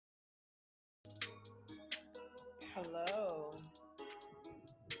Hello.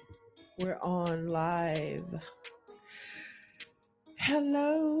 We're on live.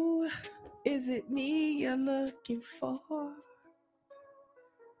 Hello. Is it me you're looking for?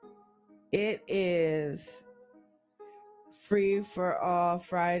 It is Free for All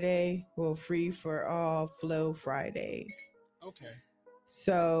Friday. Well, Free for All Flow Fridays. Okay.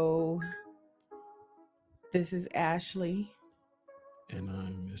 So this is Ashley. And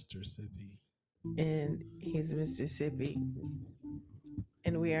I'm Mr. Sippy. And he's Mr. Sippy.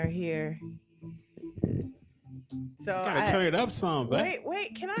 And we are here. So Gotta turn it up some, but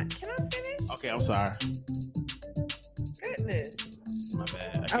wait, can I finish? okay, I'm sorry. Goodness. My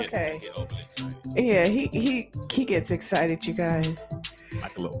bad. Okay. I get overly excited. Yeah, he gets excited, you guys.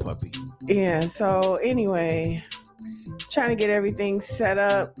 Like a little puppy. Yeah, so anyway, trying to get everything set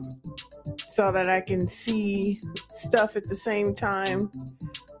up so that I can see stuff at the same time.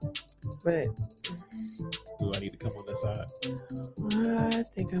 But Do I need to come on this side? I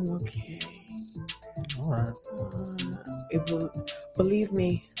think I'm okay. All right. Believe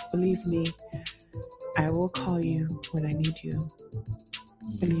me, I will call you when I need you.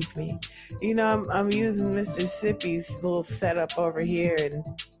 Believe me. You know, I'm using Mr. Sippy's little setup over here, and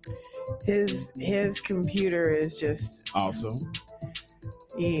his computer is just Awesome.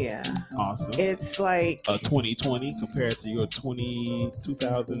 yeah. Awesome. It's like a 2020 compared to your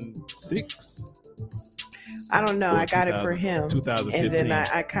 2006. I don't know. Or I got it for him, 2015. and then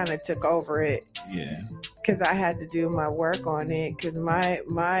I kind of took over it. Yeah. Because I had to do my work on it. Because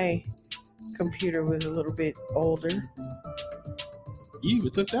my computer was a little bit older. You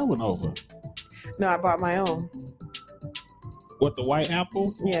even took that one over. No, I bought my own. What, the white Apple?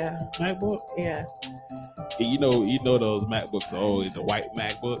 Yeah. MacBook? Yeah. You know those MacBooks are always the white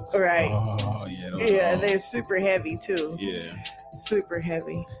MacBooks. Right. Oh yeah. Yeah, they're super heavy too. Yeah. Super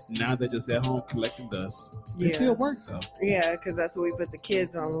heavy. Now they're just at home collecting dust. They Yeah. still work though. Yeah, because that's what we put the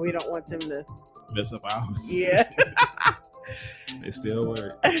kids on. We don't want them to Mess up ours. Yeah. They still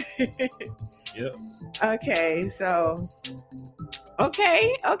work. Yep. Okay, so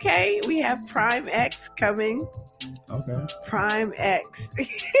okay. We have Prime X coming. Okay. Prime X.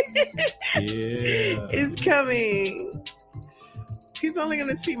 Yeah. It's coming. He's only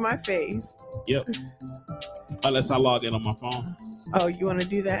gonna see my face. Yep. Unless I log in on my phone. Oh, you want to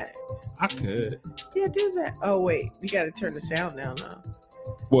do that? I could. Yeah, do that. Oh wait, you got to turn the sound down now.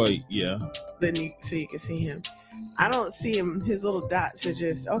 Well, yeah. Then so you can see him. I don't see him. His little dots are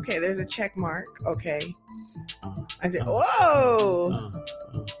just okay. There's a check mark. Okay. I said, whoa.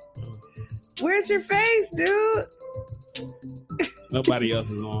 Where's your face, dude? Nobody else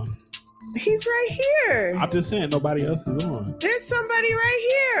is on. He's right here. I'm just saying nobody else is on. There's somebody right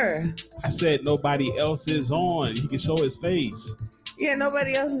here. I said nobody else is on. He can show his face. Yeah,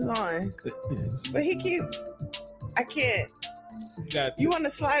 nobody else is on. Goodness. But he keeps. I can't. You want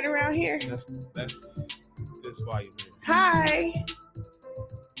to slide around here? That's why you're here. Hi.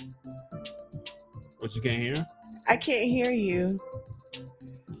 What, you can't hear? I can't hear you.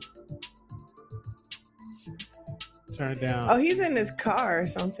 Turn it down. Oh, he's in his car or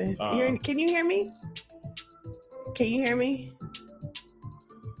something. Can you hear me? Can you hear me?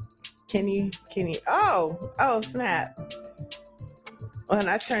 Can you? Oh, snap. When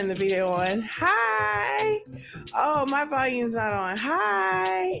I turn the video on. Hi. Oh, my volume's not on.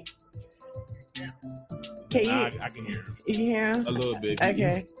 Hi. Can you? I can hear him. You can hear him? A little bit.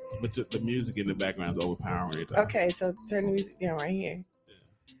 Okay. But the music in the background is overpowering it. Okay, so turn the music down right here.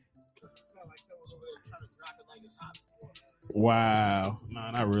 Wow.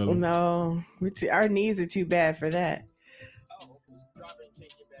 No, not really. No. Our knees are too bad for that.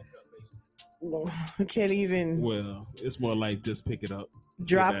 I can't even. Well, it's more like just pick it up.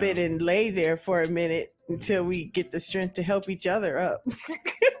 Drop it and lay there for a minute until we get the strength to help each other up.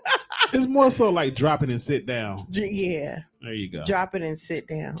 It's more so like drop it and sit down. Yeah. There you go. Drop it and sit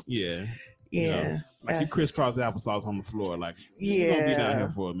down. Yeah. Yeah. You know, like you crisscross applesauce on the floor. Like, you're going to be down here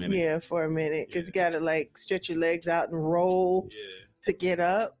for a minute. Yeah, for a minute. Because you got to like stretch your legs out and roll to get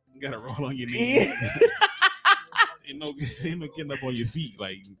up. You got to roll on your knees. Yeah. ain't no getting up on your feet.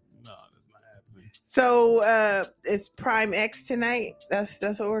 Like, no, that's not happening. So it's Prime X tonight. That's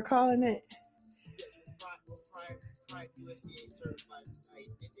what we're calling it. Prime USDA certified tonight,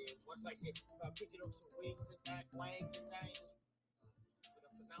 and then once I get picking up some wings and that wangs tonight,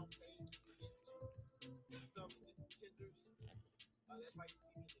 stuff and just tenders. That's why you see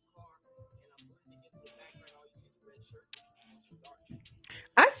me in the car, and I'm blending into the background. All you see is the red shirt.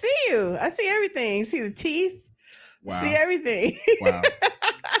 I see you. I see everything. See the teeth. Wow. See everything. Wow. Get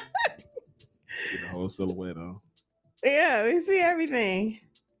the whole silhouette on. Yeah, we see everything.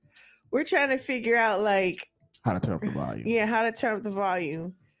 We're trying to figure out like How to turn up the volume? Yeah, how to turn up the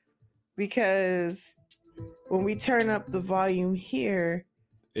volume. Because when we turn up the volume here,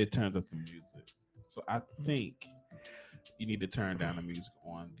 it turns up the music. So I think you need to turn down the music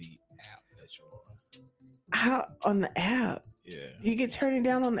on the app that you're on. how on the app? Yeah. You can turn it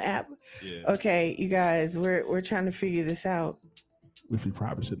down on the app. Yeah. Okay, you guys, we're trying to figure this out. Which we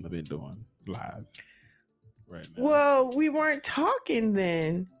probably shouldn't have been doing live right now. Well, we weren't talking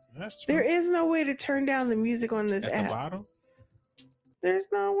then. That's true. There is no way to turn down the music on this At app. the bottom? There's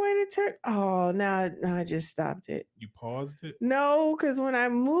no way to turn. Oh, now I just stopped it. You paused it? No, because when I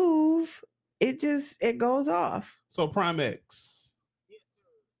move, it goes off. So Prime X,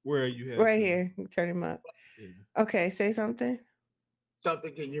 where are you at? Right here. Turn him up. Yeah. Okay, say something.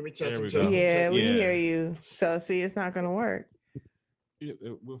 Something, can you hear me? There Testing, we go. testing, Yeah, testing. we Yeah. hear you. So see, it's not gonna work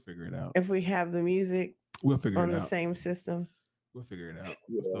We'll figure it out. if we have the music We'll figure on it the out. same system. We'll figure it out.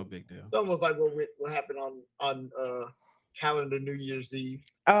 Yeah. It's no big deal. It's almost like what happened on calendar New Year's Eve.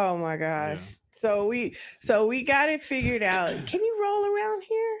 Oh my gosh. Yeah. So we got it figured out. Can you roll around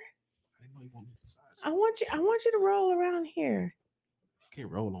here? I didn't know you wanted me beside you. I want you to roll around here. Can't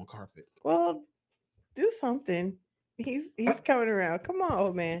roll on carpet. Well, do something. He's coming around. Come on,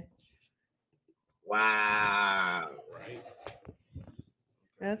 old man. Wow. Right.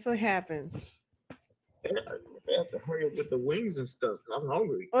 That's what happens. I have to hurry up with the wings and stuff. I'm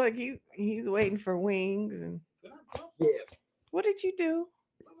hungry. Look, he's waiting for wings and Did I bump Yeah. what did you do?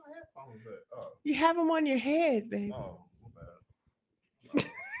 Where my headphones at? Oh. You have them on your head, baby. Oh, my bad.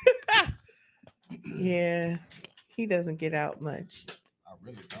 Yeah, he doesn't get out much. I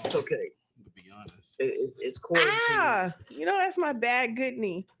really don't. It's okay. To be honest. It's quarantine. Ah, you know that's my bad good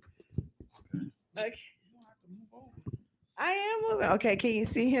knee. Okay. Okay, You don't have to move over. I am moving. Okay, can you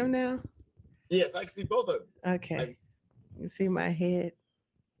see him now? Yes, I can see both of them. Okay, you see my head.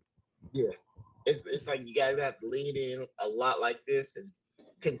 Yes. It's like you guys have to lean in a lot like this and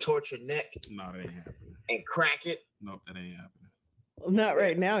contort your neck No, that ain't happening. and crack it. Nope, that ain't happening. Well, not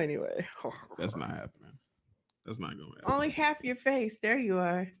right now, anyway. That's not happening. That's not going to happen. Only half your face. There you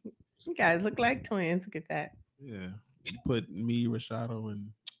are. You guys look like twins. Look at that. Yeah. You put me, Rashado, and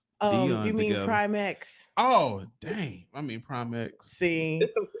Oh, Dion you mean together. Prime X? Oh, dang. I mean Prime X. See,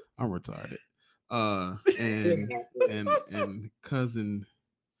 It's okay. I'm retarded. It's And happening. and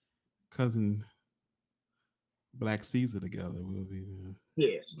cousin Black Caesar together will be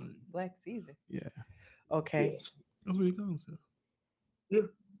Yes. Black Caesar. yeah. Okay, Yes. That's what he calls himself. Yeah,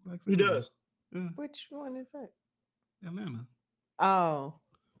 Black he Caesar. does. Yeah. which one is that? Atlanta. Oh,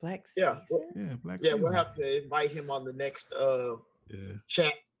 Black Yeah, Caesar. Yeah, Black Yeah, Caesar. we'll have to invite him on the next Yeah,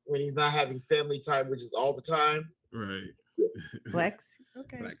 chat when he's not having family time, which is all the time. right. Black Caesar.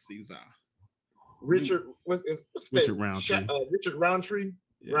 Okay. Black Caesar. Richard, what's his Richard name? Roundtree. Richard Roundtree.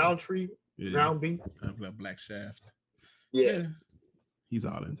 Yeah. Roundtree. Yeah. Roundby. Black Shaft. Yeah. He's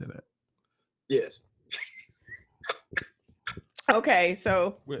all into that. Yes. Okay,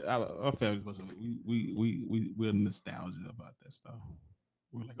 so Our family's much we're nostalgia about that stuff.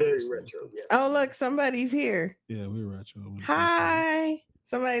 We're like Very old school retro. stuff. Yes. oh look, somebody's here. Yeah, we're retro. when it comes to that. Hi,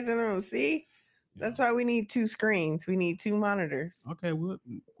 somebody's in the room. See, Yeah. that's why we need 2 screens. We need 2 monitors. Okay, well,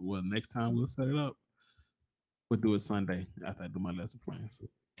 next time we'll set it up. We'll do it Sunday after I do my lesson plans.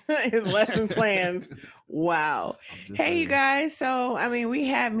 His lesson plans. Wow. I'm just Hey, you saying. guys. So, I mean, we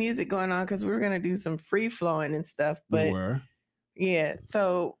have music going on because we were gonna do some free flowing and stuff. We But were. yeah,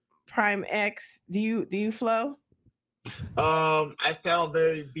 so Prime X, do you flow? I sound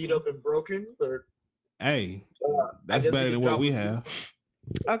very beat up and broken, but Hey, I that's guess we better can than what drop we it. have.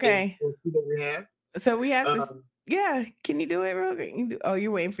 Okay, We'll see what we have. so we have this. Um, Yeah, can you do it real quick? Oh,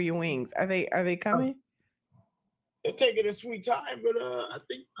 you're waiting for your wings. Are they coming? They're taking a sweet time, but I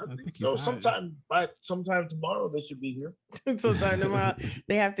think think so. he's hiding. Sometime tomorrow they should be here. Sometime tomorrow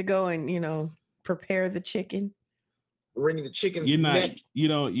they have to go and prepare the chicken. Ringing the chicken You're not. neck. You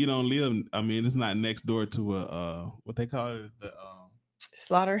don't live. I mean, it's not next door to a what they call it. The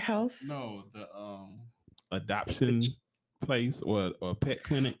Slaughterhouse. no, the adoption place or pet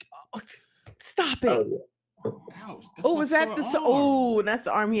clinic. Oh, stop it. Oh, Ouch. Oh, was that the? Oh, that's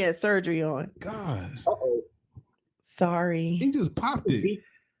the arm he had surgery on. gosh? Uh-oh. Sorry. He just popped it.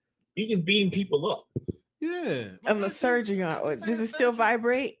 You just beating people up. Yeah. And the surgery on. Does it still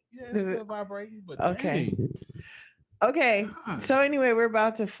vibrate? Yeah, it's does it- still vibrating. But Okay. dang, Okay. gosh, So anyway, we're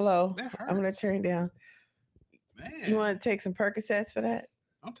about to flow. that I'm gonna hurts. turn down. Man, You want to take some Percocets for that?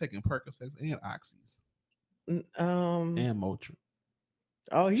 I'm taking Percocets and Oxys And and Motrin.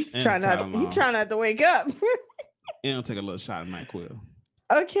 oh, he's and trying not. He Tylenol. trying not to wake up. And I'll take a little shot of NyQuil.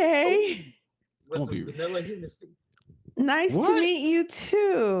 Okay. With Don't some be- vanilla Hennessy. Nice to What? meet you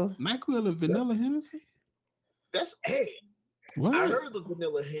too. NyQuil and vanilla Hennessy? That's hey. What? I heard the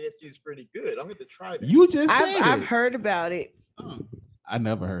vanilla Hennessy is pretty good. I'm going to try that. You just said I've it. heard about it. Oh, I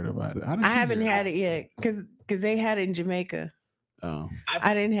never heard about it. How did I you haven't hear had it yet because they had it in Jamaica. Oh,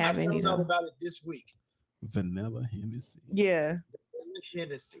 I didn't have I any found out though. about it this week. vanilla Hennessy. Yeah. Vanilla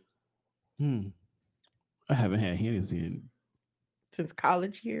Hennessy. I haven't had Hennessy in. Since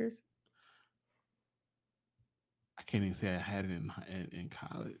college years. I can't even say I had it in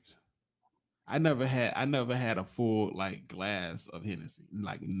college. I never had a full like glass of Hennessy.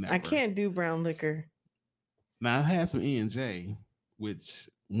 Like never. I can't do brown liquor. Now I had some E&J, which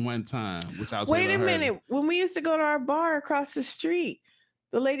one time, which I was Wait with a her. minute. When we used to go to our bar across the street,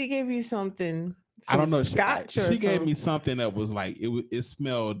 the lady gave you something. I don't know. Scotch or she gave me something. something that was like it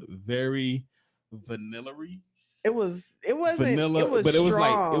smelled very vanilla-y. It wasn't Vanilla, it was but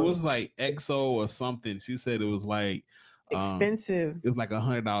strong. it was like XO or something. She said it was like expensive. It was like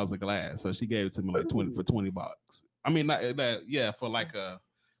 $100 a glass. So she gave it to me like $20. I mean, for like it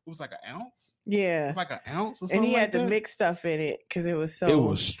was like an ounce. Yeah, it was like an ounce or something. And he had like to that. mix stuff in it because it was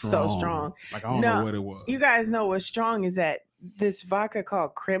strong. so strong. Like I don't know what it was. You guys know what's strong is that this vodka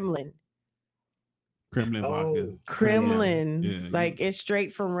called Kremlin. Vodka. Kremlin. Yeah, like it's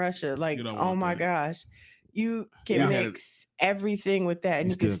straight from Russia. Like, oh my gosh. You can mix everything with that and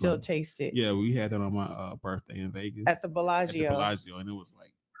you can still taste it. Yeah, we had that on my birthday in Vegas. At the Bellagio. And it was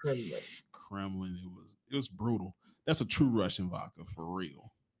like Kremlin. It was brutal. That's a true Russian vodka for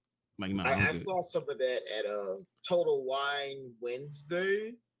real. Like I saw some of that at Total Wine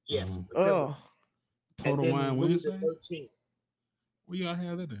Wednesday. Yes. Total Wine Wednesday. 13th. Where y'all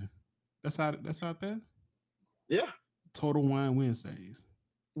have that in? That's out there? Yeah. Total Wine Wednesdays.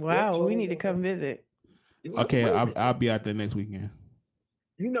 Wow, we need to come visit. Okay, I'll be out there next weekend.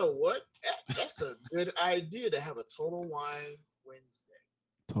 You know what? That's a good idea to have a Total Wine Wednesday.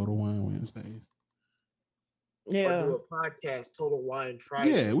 Total Wine Wednesdays. Yeah. Or do a podcast, Total Wine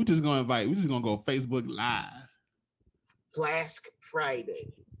Friday. Yeah, we're just gonna go Facebook Live. Flask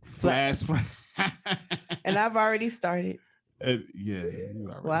Friday. Flask Friday. And I've already started. I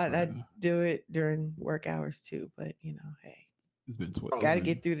do it during work hours too, but hey, it's been 12. Got to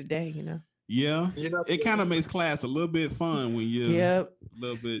get through the day, Yeah, it kind of makes class a little bit fun when you a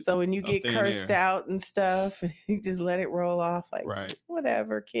little bit. So when you get cursed out and stuff, you just let it roll off, like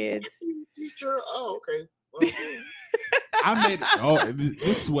whatever, kids. Teacher, okay. Well, I made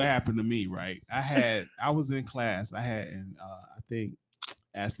this is what happened to me, right? I was in class. I had I think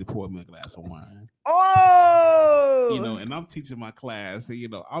Ashley poured me a glass of wine. Oh, and I'm teaching my class,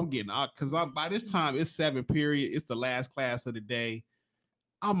 and I'm getting out because by this time it's 7 period. It's the last class of the day.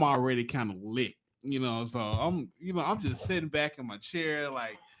 I'm already kind of lit, so I'm just sitting back in my chair,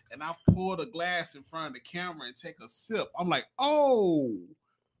 like, and I pour the glass in front of the camera and take a sip. I'm like, oh,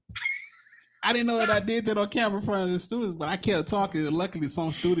 I didn't know that I did that on camera in front of the students, but I kept talking, and luckily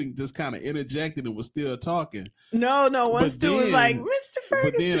some student just kind of interjected and was still talking. No, one student was like, Mr.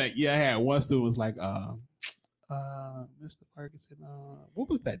 Ferguson. But then, I had one student was like, Mr. Ferguson, what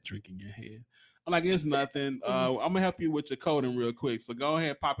was that drink in your head? I'm like, it's nothing. I'm gonna help you with your coding real quick. So go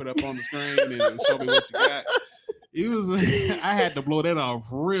ahead, pop it up on the screen and show me what you got. I had to blow that off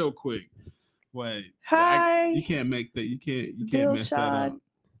real quick. But you can't make that. You can't mess that up.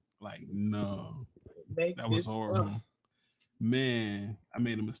 Like, no, that was horrible. Man, I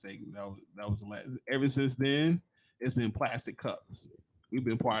made a mistake. That was the last. Ever since then, it's been plastic cups. We've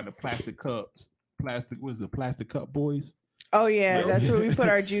been part of the plastic cups. Plastic cup boys? Oh yeah, that's where we put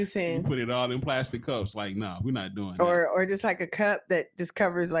our juice in. We put it all in plastic cups. Like, no, we're not doing that. Or just like a cup that just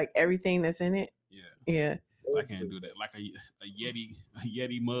covers like everything that's in it. Yeah. So I can't do that. Like a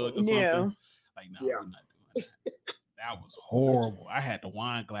Yeti mug or something. Yeah. Like, no, we're not doing that. That was horrible. I had the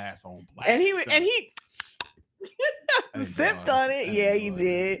wine glass on black. And he sipped on it. Yeah, you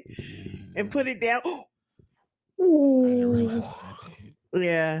did. And put it down. Ooh. I didn't realize I did.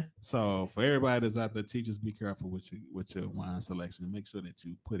 Yeah. So for everybody that's out there, teachers, be careful with your wine selection. Make sure that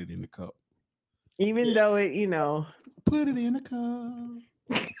you put it in the cup. Even though it, put it in the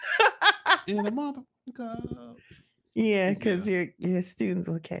cup. In the motherfucking cup. Yeah, because your students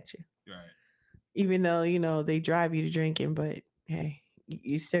will catch you. Right. Even though, they drive you to drinking, but hey,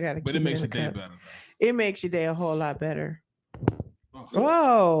 you still got to keep it in the cup. But it makes your day better, though. It makes your day a whole lot better. Oh.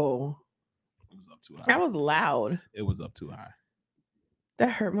 Whoa. It was up too high. That was loud. It was up too high. That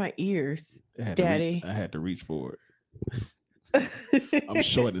hurt my ears, Daddy. I had to reach for it. I'm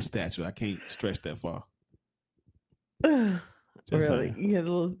short in stature. I can't stretch that far. Really? Saying. You have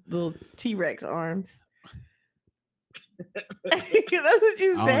little T-Rex arms. That's what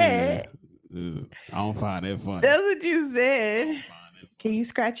you said. I don't find that funny. That's what you said. Can you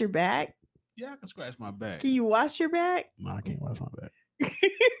scratch your back? Yeah, I can scratch my back. Can you wash your back? No, I can't wash my back.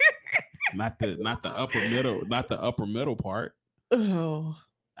 Not the upper middle part. Oh.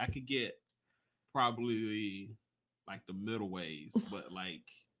 I could get probably like the middle ways, but like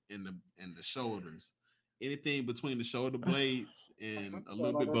in the shoulders. Anything between the shoulder blades and a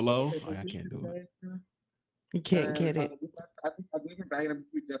little bit below, like, I can't do it. You can't get it.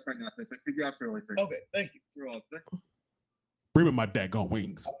 Okay, thank you. Bring me my daggone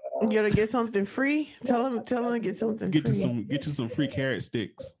wings. You gonna get something free? Tell him to get something Get free. you some free carrot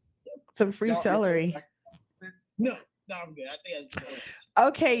sticks. Some free celery. No, I'm good. I think I just.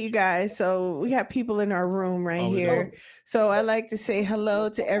 Okay, you guys. So we have people in our room right Oh, we here. do? So I'd like to say hello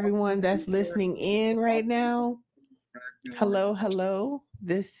to everyone that's listening in right now. Hello, hello.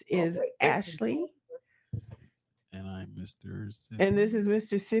 This is Ashley. And I'm Mr. And this is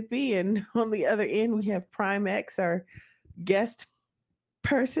Mr. Sippy. And on the other end, we have Prime X, our guest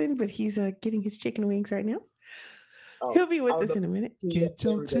person, but he's getting his chicken wings right now. He'll be with us in a minute. Get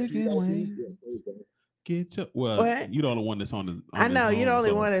your chicken wings. Get your What? You're the only one that's on the. I know you're the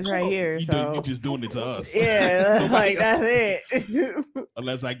only one that's right here. So you just doing it to us. yeah, like that's it.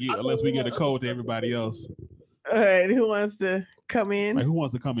 Unless we get a code to everybody else. All right, who wants to come in? Like, who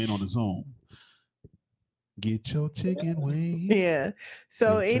wants to come in on the Zoom? Get your chicken wings. Yeah.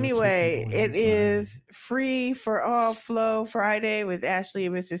 So Get your anyway, chicken it wings, is Free for All Flow Friday with Ashley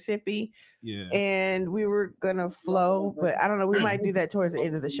and Mississippi. Yeah. And we were gonna flow, but I don't know. We might do that towards the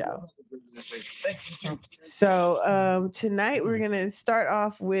end of the show. So tonight we're gonna start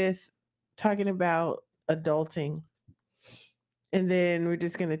off with talking about adulting, and then we're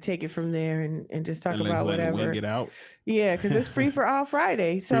just gonna take it from there and just talk about whatever. Get out. Yeah, because it's Free for All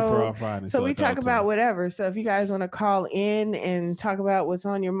Friday. So Free for All Friday. so we talk adulting. about whatever. So if you guys want to call in and talk about what's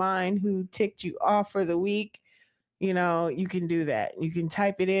on your mind, who ticked you off for the week, you can do that. You can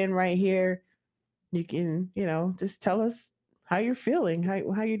type it in right here. You can, just tell us how you're feeling,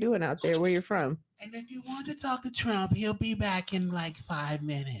 how you're doing out there, where you're from. And if you want to talk to Trump, he'll be back in like 5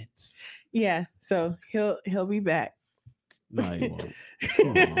 minutes. Yeah, so he'll be back. No, he won't.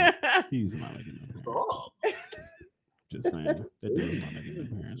 Oh, he's not making an appearance. Just saying. That dude's not making an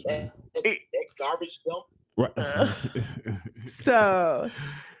appearance. Right? That garbage dump. Right. So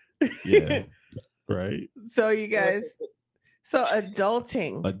yeah. Right. So you guys,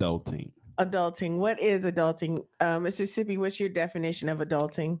 adulting. Adulting. What is adulting? Mr. Sippy, what's your definition of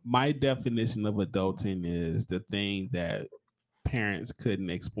adulting? My definition of adulting is the thing that parents couldn't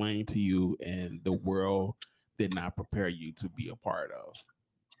explain to you and the world did not prepare you to be a part of.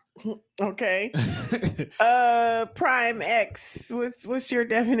 Okay. Prime X, what's your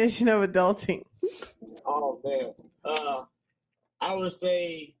definition of adulting? Oh man. I would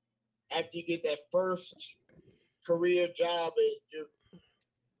say after you get that first career job and you're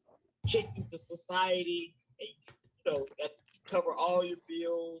kicked into society and you got to cover all your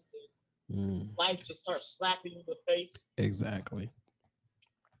bills and life just starts slapping you in the face. Exactly.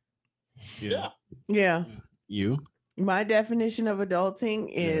 Yeah. You? My definition of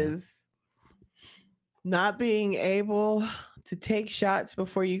adulting is not being able to take shots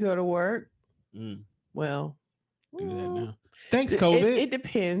before you go to work. Well, do that now. Thanks, COVID. It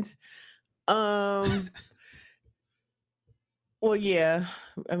depends. Well, yeah.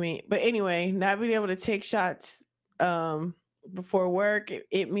 I mean, but anyway, not being able to take shots before work,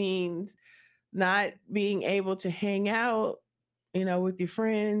 it means not being able to hang out, with your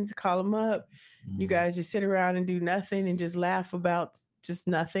friends, call them up. You guys just sit around and do nothing and just laugh about just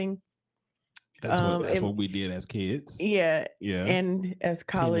nothing. That's what we did as kids. Yeah. Yeah. And as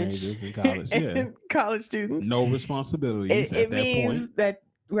college college students. No responsibilities at that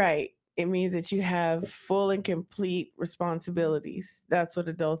point. It means that you have full and complete responsibilities. That's what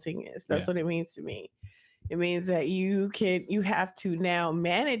adulting is. That's what it means to me. It means that you have to now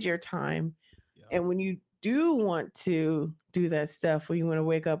manage your time. Yeah. And when you do want to do that stuff, when you want to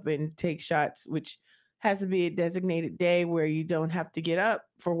wake up and take shots, which has to be a designated day where you don't have to get up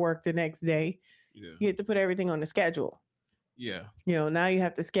for work the next day. Yeah. You have to put everything on the schedule. Yeah. Now you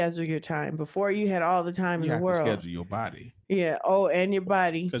have to schedule your time. Before you had all the time in the world. You have to schedule your body. Yeah. Oh, and your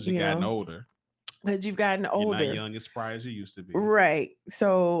body. Because you've gotten older. Because you've gotten older. You're not young as spry as you used to be. Right.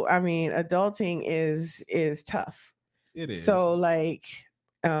 So, I mean, adulting is tough. It is. So, like,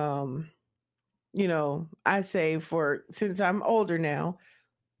 I say since I'm older now,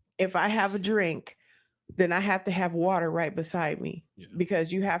 if I have a drink, then I have to have water right beside me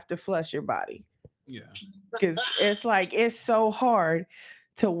because you have to flush your body. Yeah. Because it's so hard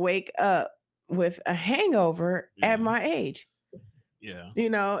to wake up with a hangover at my age. Yeah.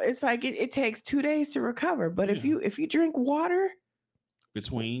 It's like it takes 2 days to recover. But if you drink water,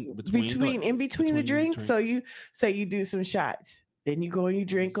 between in between the drinks. So you drinks, say you do some shots, then you go and you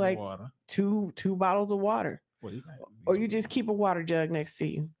drink some like water. two bottles of water, Well, you got or you just keep a water jug next to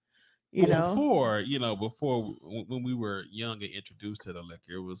you. You Well, know, before when we were young and introduced to the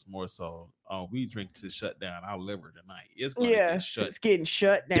liquor, it was more so, we drink to shut down our liver tonight. It's gonna yeah, get shut it's getting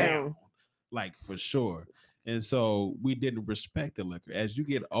shut down. down, like for sure. And so we didn't respect the liquor. As you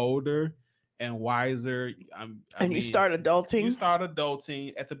get older and wiser, And you start adulting. You start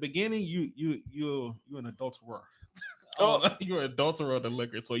adulting. At the beginning, you're an adulterer. Oh. You're an adulterer of the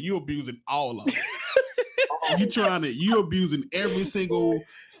liquor, so you abusing all of it. You abusing every single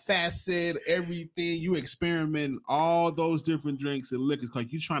facet, everything. You experiment all those different drinks and liquors,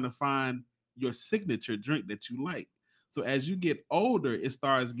 like you're trying to find your signature drink that you like. So as you get older, it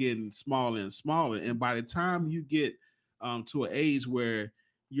starts getting smaller and smaller, and by the time you get to an age where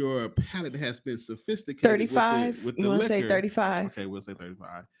your palate has been sophisticated, 35. with You the want to liquor, say 35? okay, we'll say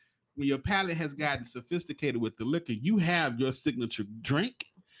 35. When your palate has gotten sophisticated with the liquor, you have your signature drink,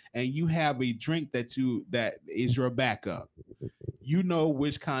 and you have a drink that is your backup. You know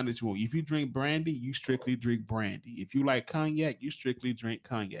which kind that you want. If you drink brandy, you strictly drink brandy. If you like cognac, you strictly drink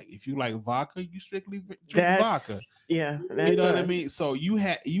cognac. If you like vodka, you strictly drink vodka. Yeah, you know what I mean. So you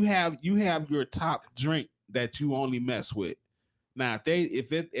have your top drink that you only mess with. Now,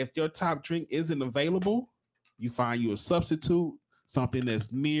 if your top drink isn't available, you find you a substitute, something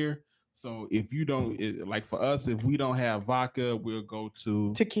that's near. So if you don't, like for us, if we don't have vodka, we'll go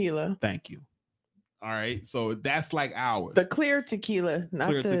to tequila. Thank you. All right, so that's like ours. The clear tequila,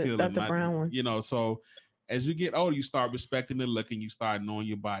 not the brown one. You know, so as you get older, you start respecting the liquor, and you start knowing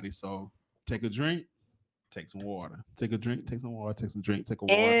your body. So take a drink, take some water. Take a drink, take some water. Take some drink, take a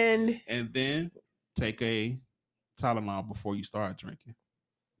water, and then take a Tylenol before you start drinking.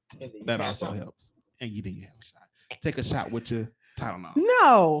 That also helps. And you have a shot. Take a shot with your Tylenol.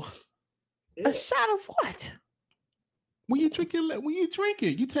 No, a shot of what? When you drink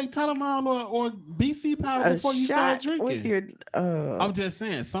it, you take Tylenol or BC powder before you start drinking. With your, I'm just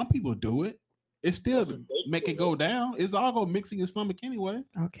saying, some people do it. It still make it go down. It's all gonna mix in your stomach anyway.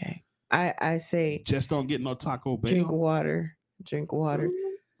 Okay, I say just don't get no Taco Bell. Drink water.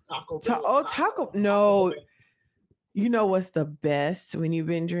 Taco Bell. Taco. No, you know what's the best when you've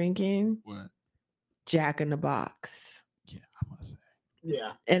been drinking? What? Jack in the Box. Yeah, I must say.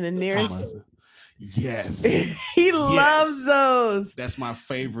 Yeah, and the nearest. Yes. He loves those. That's my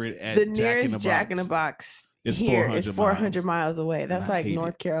favorite at the nearest Jack in the Box. It's here is 400 miles away. That's like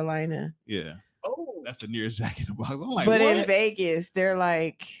North Carolina. Yeah. Oh. That's the nearest Jack in the Box. I'm like, but what? in Vegas, they're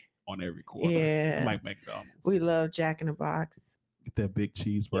like on every corner. Yeah. Like McDonald's. We love Jack in the Box. Get that big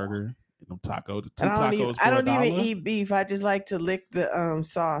cheeseburger. And them tacos. I don't even eat beef. I just like to lick the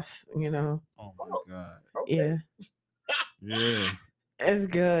sauce, you know. Oh my God. Okay. Yeah. Yeah. It's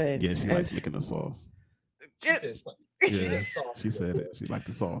good. Yeah, she likes licking the sauce. She said it. She liked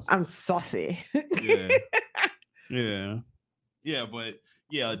the sauce. I'm saucy. Yeah, but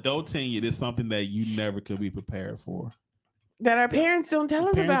adulting it is something that you never could be prepared for. That our parents don't tell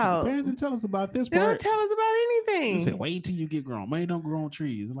us about. Parents didn't tell us about this. They don't tell us about anything. They say, wait till you get grown. Money don't grow on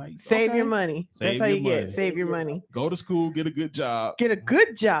trees. Like, save your money. That's how you get. Save your money. Go to school. Get a good job. Get a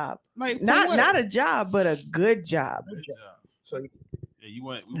good job. Like not a job, but a good job. So we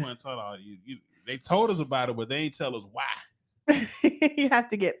want to tell all you. They told us about it, but they ain't tell us why. You have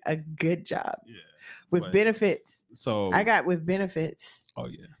to get a good job. Yeah. With benefits. So I got with benefits. Oh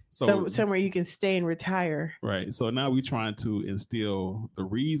yeah. So somewhere you can stay and retire. Right. So now we're trying to instill the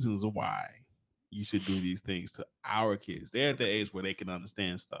reasons why you should do these things to our kids. They're at the age where they can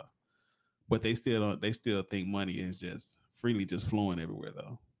understand stuff, but they still don't. They still think money is just freely just flowing everywhere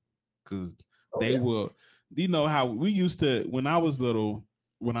though, because they will. You know how we used to when I was little.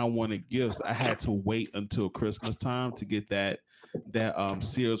 When I wanted gifts, I had to wait until Christmas time to get that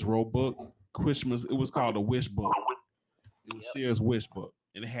Sears Row book. Christmas. It was called a wish book. It was Sears wish book.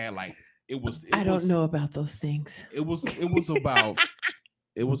 And it had like I don't know about those things. It was about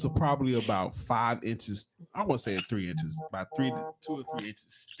probably about 5 inches. I won't say 3 inches, about 2 or 3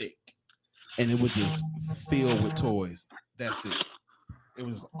 inches thick, and it was just filled with toys. That's it. It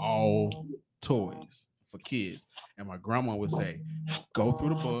was all toys for kids. And my grandma would say, "Go through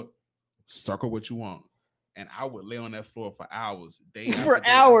the book, circle what you want." And I would lay on that floor for hours,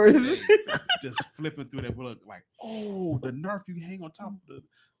 just flipping through that book, like, oh, the Nerf you hang on top of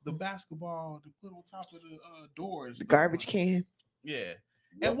the basketball to put on top of the doors, the garbage can. Yeah,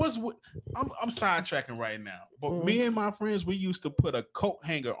 and I'm sidetracking right now, but me and my friends, we used to put a coat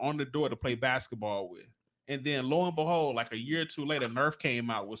hanger on the door to play basketball with, and then lo and behold, like a year or two later, Nerf came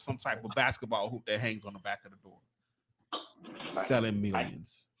out with some type of basketball hoop that hangs on the back of the door. selling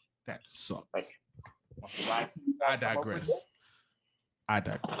millions. That sucks. I digress.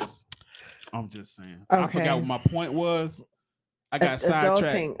 I'm just saying. I forgot what my point was. I got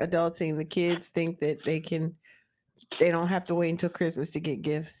sidetracked. Adulting. The kids think that they don't have to wait until Christmas to get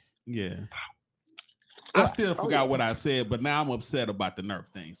gifts. Yeah. I still forgot what I said, but now I'm upset about the Nerf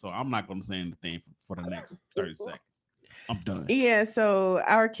thing. So I'm not going to say anything for the next 30 seconds. I'm done. Yeah. So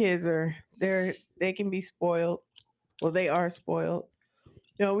our kids they can be spoiled. Well, they are spoiled.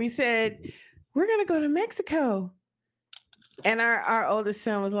 We said, we're going to go to Mexico. And our oldest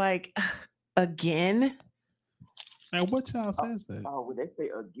son was like, again? And what child says that? Oh, when they say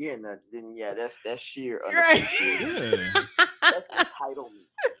again, then yeah, that's sheer Right. Yeah. That's entitlement.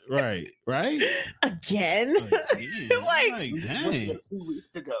 Right. Again? like dang. 2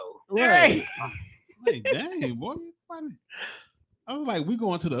 weeks ago. Right. Like dang, boy. I was like, we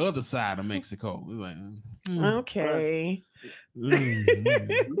going to the other side of Mexico. We like, okay. We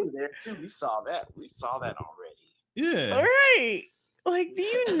were there too. We saw that already. Yeah. All right. Like, do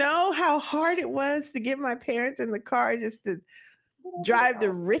you know how hard it was to get my parents in the car just to drive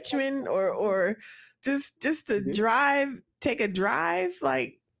to Richmond or just to take a drive?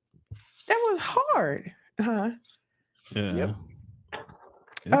 Like, that was hard. Huh? Yeah. Yep.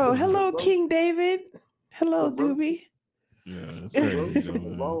 Oh, hello, King David. Hello, Doobie. Yeah, that's crazy.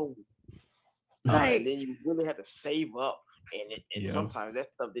 Right. And then you really had to save up, and sometimes that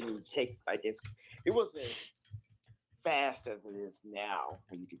stuff didn't even take it wasn't fast as it is now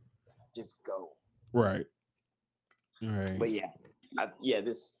when you could just go. Right. But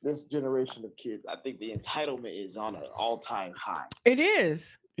this generation of kids, I think the entitlement is on an all-time high. It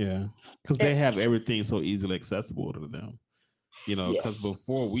is. Yeah, because they have everything so easily accessible to them. Because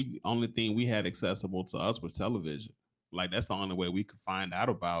before only thing we had accessible to us was television. Like that's the only way we could find out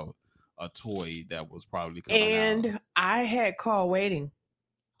about a toy that was probably coming out. I had call waiting.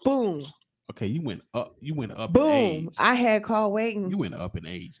 Boom. Okay, you went up. Boom. In age. I had call waiting. You went up in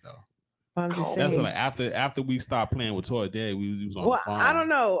age though. I'm just saying. That's like after we stopped playing with toy daddy, we was on the phone. I don't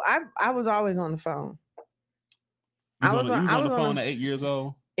know. I was always on the phone. I was on the phone at 8 years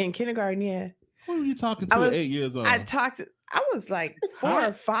old. In kindergarten, yeah. Who were you talking to at 8 years old? I was like 4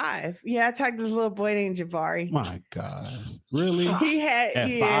 or 5. Yeah, I talked to this little boy named Jabari. My gosh. Really? He had at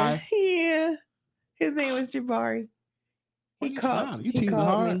 5? Yeah. His name was Jabari. He called me.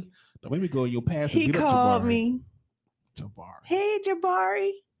 Don't make me go in your past and he beat up Jabari. Called me. Jabari. Hey,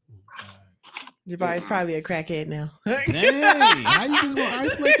 Jabari. Jabari's probably a crackhead now. Dang. How you just gonna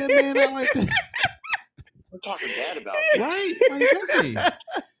isolate that man out like that? We're talking bad about it. Right? Like, hey.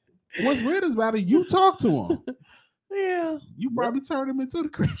 What's weird is about it, you talk to him. Yeah. You probably turned him into the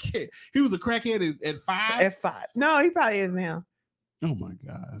crackhead. He was a crackhead at 5? At 5. No, he probably is now. Oh my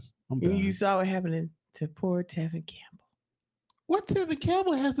gosh. I'm done. You saw what happened to poor Tevin Campbell. What Tevin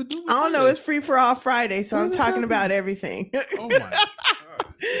Campbell has to do with I don't know. It's Free for All Friday, so I'm talking about everything. Oh my God.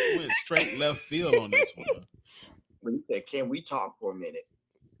 Just went straight left field on this one. When you said, can we talk for a minute?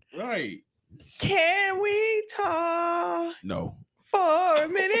 Right. Can we talk? No. For a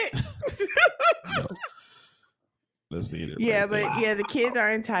minute? No. Let's see it. Yeah, but the kids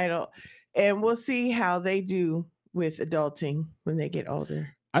are entitled. And we'll see how they do with adulting when they get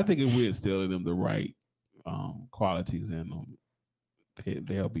older. I think if we instill in them the right qualities in them,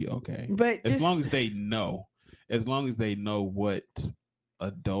 they'll be okay. But as long as they know what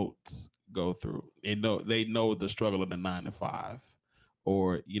adults go through, they know the struggle of the 9 to 5,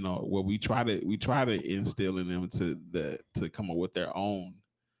 or where we try to instill in them to come up with their own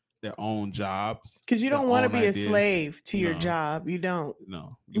jobs, because you don't want to be a slave to your job. You don't.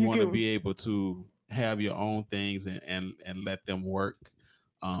 No, you want to be able to have your own things and let them work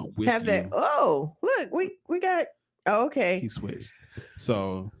with have you. That. Oh, look, we got. Oh, okay. He switched.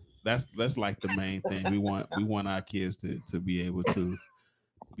 So that's like the main thing. We want our kids to be able to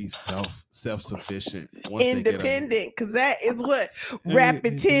be self-sufficient, independent, because that is what rap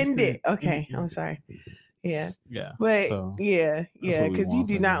intended. Okay, I'm sorry. Yeah. But because you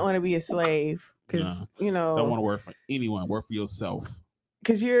do not want to be a slave, because don't want to work for anyone. Work for yourself,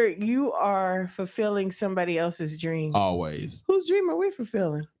 because you are fulfilling somebody else's dream. Always. Whose dream are we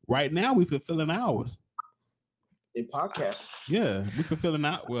fulfilling? Right now, we fulfilling ours. In podcast. Yeah, we fulfilling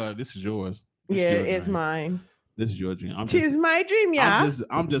out. Well, this is yours. It's mine. This is your dream. Tis my dream, yeah.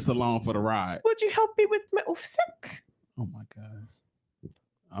 I'm just along for the ride. Would you help me with my sick? Oh my gosh.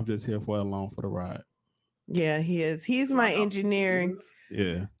 I'm just here along for the ride. Yeah, he is. He's my engineering.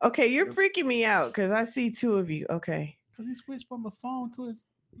 Yeah. Okay, you're freaking me out because I see 2 of you. Okay. Because he switched from the phone to his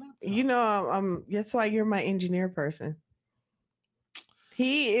laptop. I'm that's why you're my engineer person.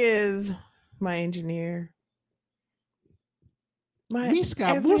 He is my engineer. My Miska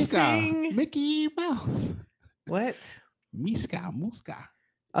Muska. everything. Mickey Mouse. What? Miska Muska.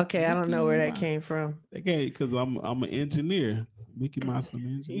 Okay, I don't know where that Mickey came from. Okay, because I'm an engineer. Mickey Mouse, I'm an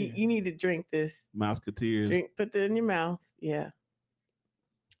You, engineer. you need to drink this. Mouseketeers. Drink, put that in your mouth. Yeah.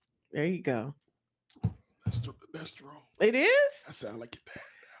 There you go. That's wrong. It is? I sound like your dad.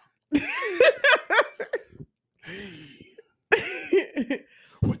 Hey,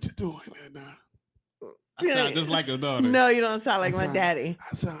 what you doing there now? I sound just like a daughter. No, you don't sound like my daddy.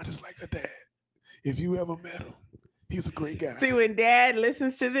 I sound just like a dad. If you ever met him, he's a great guy. See, when dad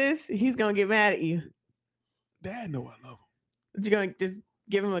listens to this, he's going to get mad at you. Dad know I love him. You're going to just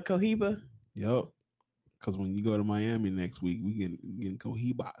give him a Cohiba? Yup. Because when you go to Miami next week, we getting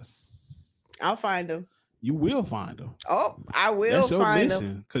Cohibas. I'll find him. You will find them. Oh, I will That's your find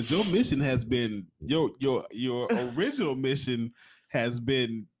mission. Because your mission has been your original mission has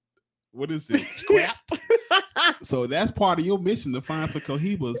been, what is it? Scrapped. So that's part of your mission to find some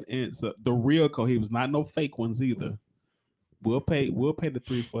Cohibas, and so the real Cohibas, not no fake ones either. We'll pay the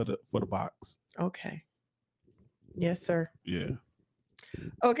 $3 for the box. Okay. Yes, sir. Yeah.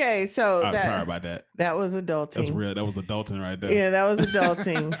 Okay, so Sorry about that. That was adulting. That's real. That was adulting right there. Yeah, that was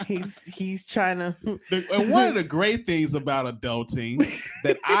adulting. he's trying to. And one of the great things about adulting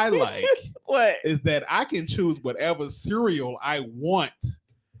that I like What is that I can choose whatever cereal I want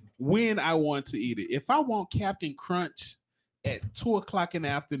when I want to eat it. If I want Captain Crunch at 2:00 in the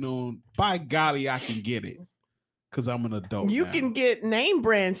afternoon, by golly, I can get it because I'm an adult. You now. can get name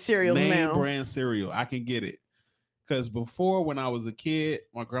brand cereal now. Name brand cereal. I can get it. Because before, when I was a kid,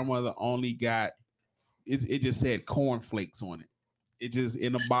 my grandmother only got it just said cornflakes on it. It just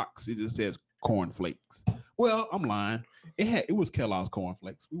in a box, it just says cornflakes. Well, I'm lying. It was Kellogg's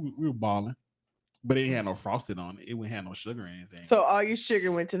cornflakes. We were balling. But it didn't have no frosting on it. It wouldn't have no sugar or anything. So all your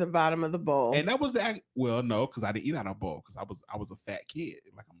sugar went to the bottom of the bowl. And that was no, because I didn't eat out of a bowl because I was a fat kid.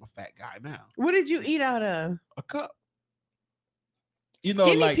 Like I'm a fat guy now. What did you eat out of? A cup.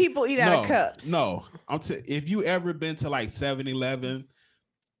 Skinny people eat out of cups. No, if you ever been to like 7-Eleven,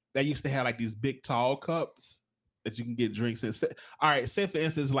 they used to have like these big tall cups that you can get drinks in. All right, say for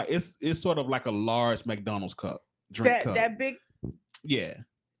instance, like it's sort of like a large McDonald's cup, drink cup. That big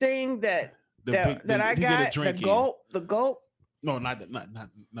thing that I got. The gulp. No, not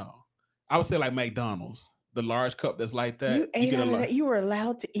no. I would say like McDonald's, the large cup that's like that. You ate out of that. You were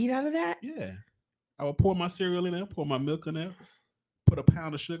allowed to eat out of that. Yeah, I would pour my cereal in there, pour my milk in there. Put a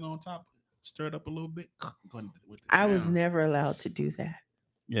pound of sugar on top, stir it up a little bit. I was never allowed to do that.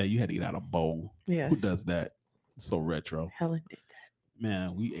 Yeah, you had to eat out of a bowl. Yes. Who does that? It's so retro. Helen did that.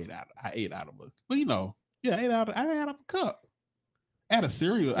 Man, I ate out of a. Well, I ate out of a cup. I had a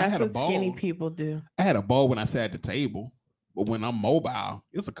cereal. That's I had a bowl. what skinny people do. I had a bowl when I sat at the table, but when I'm mobile,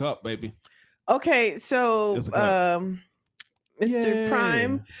 it's a cup, baby. Okay, so Mr.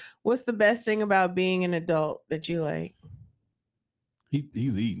 Prime, what's the best thing about being an adult that you like?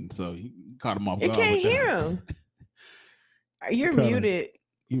 He's eating, so he caught him off guard. You can't hear him. You're muted.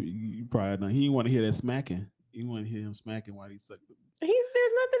 You probably don't. He didn't want to hear that smacking. You want to hear him smacking while he's sucking. There's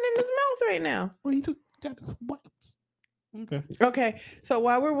nothing in his mouth right now. Well, he just got his wipes. Okay. So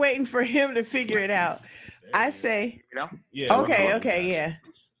while we're waiting for him to figure it out, I say, yeah. Okay, yeah.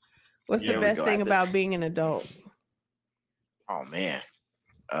 What's the best thing about being an adult? Oh man,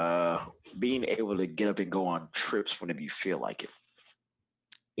 being able to get up and go on trips whenever you feel like it.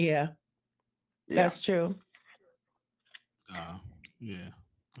 Yeah. That's true. Yeah,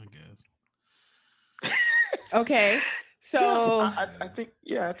 I guess. Okay, so I think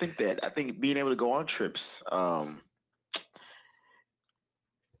being able to go on trips, and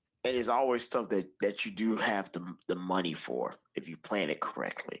it's always stuff that you do have the money for if you plan it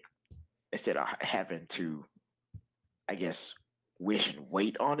correctly, instead of having to, I guess, wish and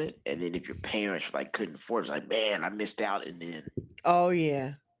wait on it, and then if your parents couldn't afford it, it's like, man, I missed out, and then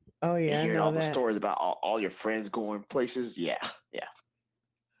hearing all the stories about all your friends going places. Yeah,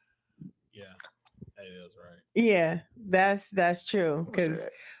 that is right. Yeah, that's true. Because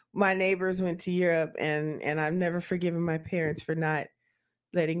my neighbors went to Europe, and I've never forgiven my parents for not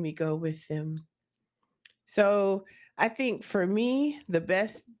letting me go with them. So I think for me, the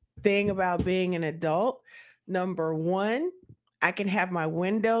best thing about being an adult, number one, I can have my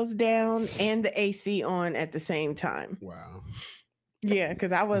windows down and the AC on at the same time. Wow. Yeah,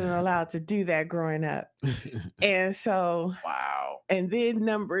 because I wasn't allowed to do that growing up. And so, wow. And then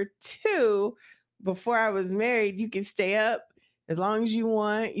number two, before I was married, you can stay up as long as you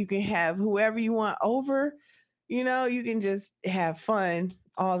want. You can have whoever you want over. You can just have fun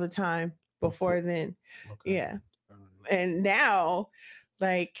all the time before then. Okay. Yeah. And now,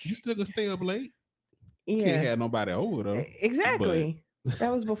 you still gonna stay up late? Can't Yeah, have nobody over though. exactly.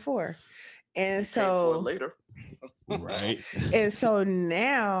 That was before. And You pay for it so later. Right. and so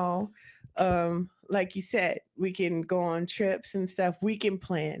now, like you said, we can go on trips and stuff. We can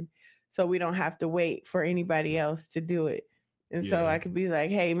plan, so we don't have to wait for anybody else to do it. And so Yeah. I could be like,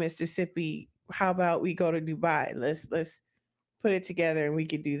 "Hey, Mr. Sippy, how about we go to Dubai? Let's put it together, and we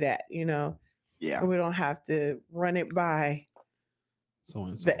could do that. Yeah. And we don't have to run it by So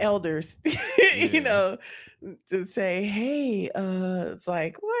and so. the elders, Yeah. to say, hey, it's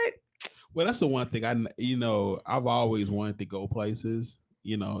like what? Well, that's the one thing I've always wanted to go places.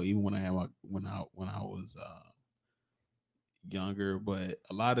 Even when I was younger, but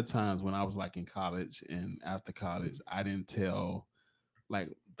a lot of times when I was like in college and after college, I didn't tell like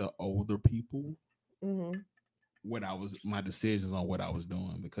the older people Mm-hmm. my decisions on what I was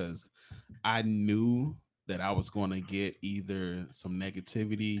doing, because I knew that I was going to get either some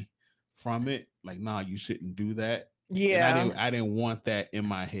negativity from it, like, nah, you shouldn't do that. Yeah. And I didn't want that in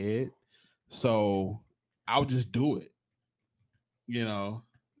my head. So I would just do it,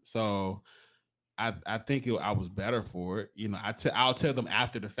 So I think I was better for it. I'll tell them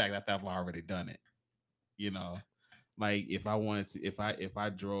after the fact, after I've already done it. Like if I wanted to, if I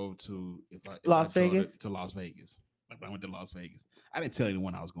drove to Las I drove Vegas? to Las Vegas, like when I went to Las Vegas, I didn't tell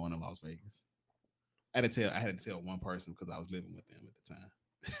anyone I was going to Las Vegas. I had to tell one person because I was living with them at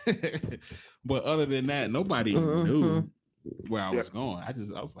the time. But other than that, nobody knew where I was going. I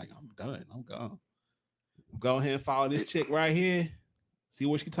was like, I'm done. I'm gone. Go ahead and follow this chick right here. See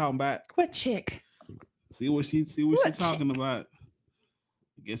what she talking about. What chick? See what she talking about.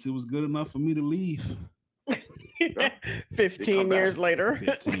 I guess it was good enough for me to leave. 15 years later.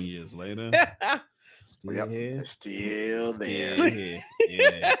 15 years later. Still here. Still there. Still here.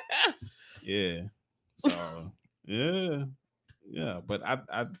 Yeah. Yeah. So yeah. But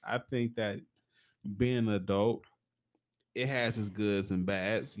I think that being an adult, it has its goods and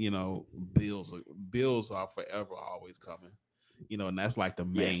bads. Bills are forever always coming. And that's like the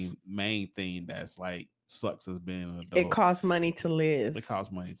main thing that's like sucks as being an adult. It costs money to live. It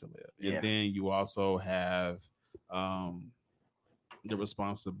costs money to live. And then you also have the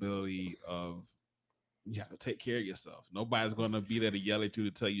responsibility of you have to take care of yourself. Nobody's going to be there to yell at you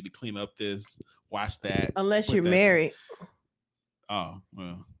to tell you to clean up this, wash that. Unless you're married. Oh,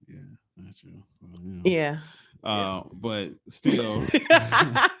 well, yeah, that's true. Yeah. But still,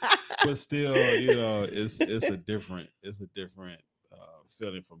 it's a different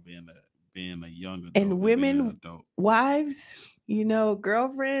feeling from being a young adult and women, being an adult. Wives,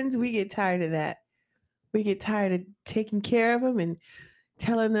 girlfriends, we get tired of that. We get tired of taking care of them and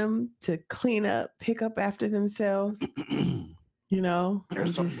telling them to clean up, pick up after themselves.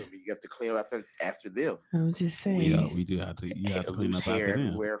 There's something you have to clean up after them. I'm just saying. Yeah, we do have to. You have to clean up after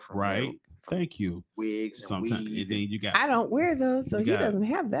them, right? Thank you. Wigs and weave. And then you got. I don't wear those, so he doesn't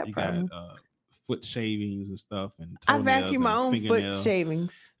have that problem. Got, foot shavings and stuff, and I vacuum my own foot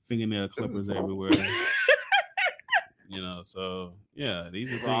shavings. Fingernail clippers everywhere. So yeah, these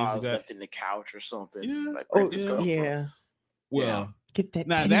are things you got left in the couch or something. Yeah. Like, yeah. Well, get that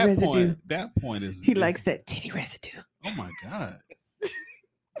now titty residue. That point is he likes that titty residue. Oh my god!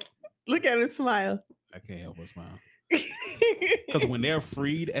 Look at her smile. I can't help but smile. Because when they're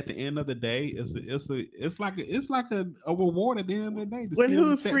freed at the end of the day, it's like a reward at the end of the day. When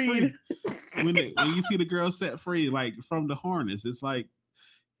who's freed? When you see the girl set free, like from the harness, it's like,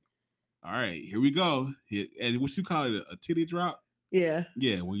 all right, here we go. And what you call it, a titty drop? Yeah.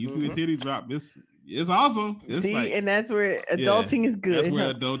 Yeah. When you see the titty drop, it's awesome. It's and that's where adulting is good. That's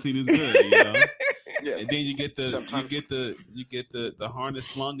where adulting is good. Yeah. And then you get the harness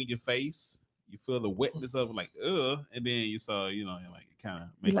slung in your face. You feel the wetness of it, like, and then you saw, like it kind of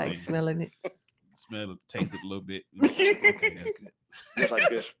makes you like smelling it. Smell it, taste it a little bit. Okay, that's good. Just like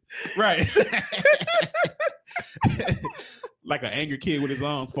this. Right. Like an angry kid with his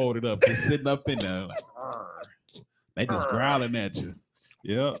arms folded up, just sitting up in there, like, they just growling at you.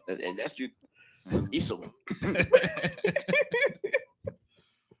 Yeah. And that's you. Easel.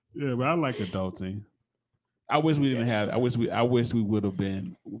 Yeah, but I like adulting. I wish we didn't have. I wish we would have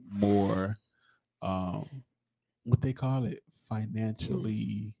been more. What they call it,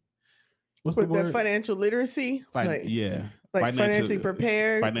 financially. What's the word? Financial literacy. Yeah. Like financially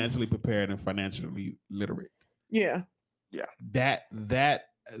prepared. Financially prepared and financially literate. Yeah. Yeah. That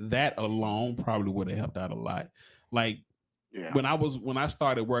alone probably would have helped out a lot. Like when I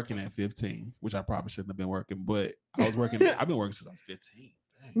started working at 15, which I probably shouldn't have been working, but I was working. I've been working since I was 15.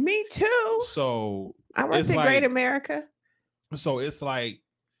 Dang. Me too. So I worked in Great America. So it's like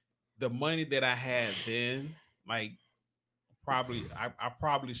the money that I had then, like I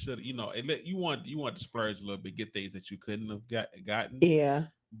probably should, you want to splurge a little bit, get things that you couldn't have gotten, Yeah.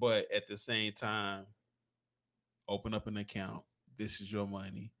 but at the same time, open up an account. This is your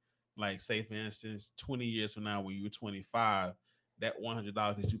money. Like, say for instance, 20 years from now, when you're 25, that $100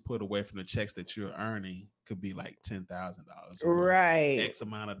 that you put away from the checks that you're earning could be like $10,000, Right. X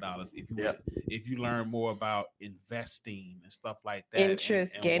amount of dollars. Yeah. If you learn more about investing and stuff like that,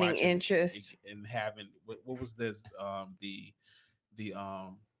 Interest, and gaining watching interest. and having what was this the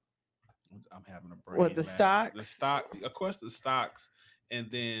I'm having a brain. What, the lag. stocks? The stock, of course, the stocks, and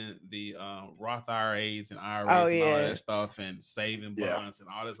then the Roth IRAs and IRAs Oh, and all yeah. that stuff, and saving Yeah. bonds and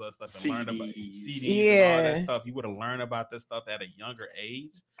all this other stuff, and learn about CDs. CDs and all that Yeah. stuff. You would have learned about this stuff at a younger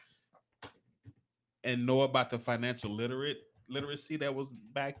age, and know about the financial literacy that was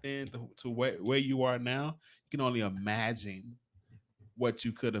back then to where you are now. You can only imagine what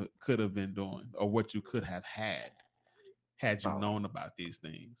you could have been doing, or what you could have had you Oh. known about these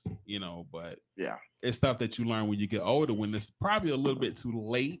things, but Yeah. it's stuff that you learn when you get older, when it's probably a little bit too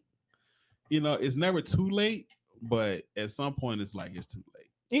late. It's never too late, but at some point it's like it's too late.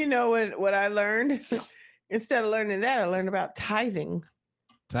 You know what I learned? Instead of learning that, I learned about tithing.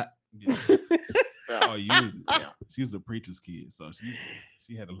 Yeah. Yeah. Oh, she's a preacher's kid, so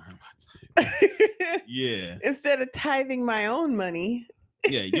she had to learn about tithing. Yeah. Instead of tithing my own money.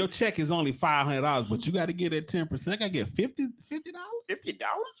 Yeah, your check is only $500, but you got to get that 10%. I got to get $50. $50? Wait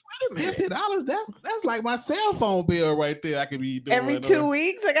a minute. $50. That's like my cell phone bill right there. I could be doing Every 2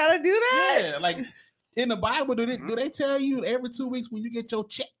 weeks, I gotta do that. Yeah, like in the Bible, do they tell you every 2 weeks when you get your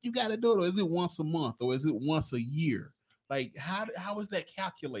check, you got to do it, or is it once a month, or is it once a year? Like, how is that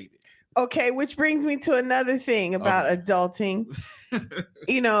calculated? Okay, which brings me to another thing about adulting.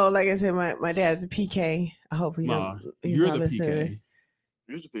 Like I said, my dad's a PK. I hope he's you're not the listening to this. PK.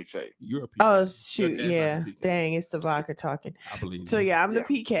 Here's a big fake. You're a PK. Oh Your shoot, dad's yeah. not a PK. Dang, it's the vodka talking. I believe. So you. yeah, I'm the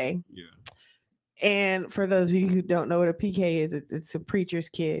Yeah. PK. Yeah. And for those of you who don't know what a PK is, it's a preacher's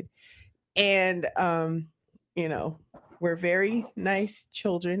kid. And we're very nice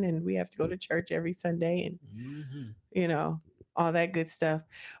children, and we have to go to church every Sunday, and Mhm. all that good stuff.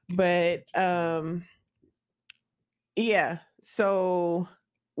 But yeah, so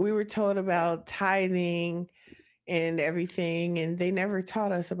we were told about tithing and everything, and they never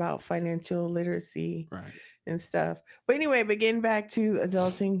taught us about financial literacy Right. and stuff. But anyway, but getting back to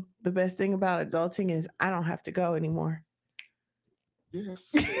adulting, the best thing about adulting is I don't have to go anymore.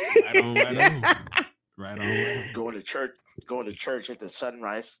 Yes. Right on. Right on. Going to church at the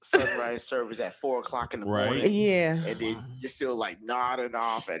sunrise service at 4:00 in the Right. morning, Yeah. and then you're still like nodding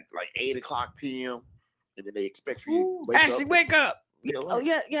off at like 8:00 p.m. and then they expect for you to Ashley, wake up. Yeah, Oh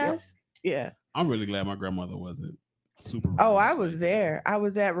yeah, yes. Yeah. I'm really glad my grandmother wasn't super. Oh, I religious was like there. I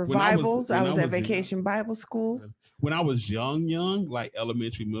was at When I was- revivals. when I I was at was young. Vacation Bible School. that. When I was young, like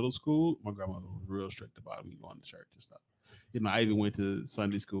elementary, middle school, my grandmother was real strict about me going to church and stuff. I even went to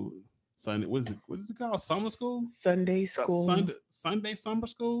Sunday school. What is it called? Summer school? Sunday school. Sunday summer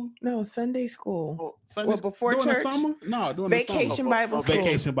school? No, Sunday school. Oh, Sunday Well, before during the church? summer? No, during the Vacation summer. Bible School.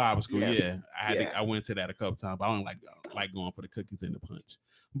 Vacation Bible school. Yeah. Yeah, Yeah. I went to that a couple times, but I don't like going for the cookies and the punch.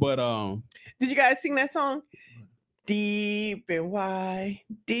 But Did you guys sing that song? Deep and wide,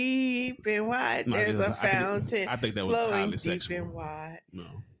 no, there's a fountain I think that was flowing highly deep sexual. and wide. No,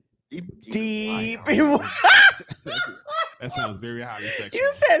 Deep wide. and wide. that sounds very highly sexual.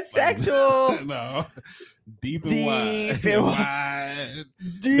 You said Like, sexual. no, deep and wide. Deep and wide.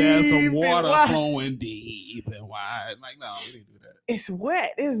 Deep There's some and water wide. flowing deep and wide. Like, no, we didn't do that. It's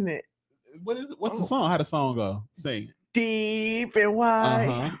wet, isn't it? What is it? What's the Oh. song? How the song go? Sing it. Deep and wide.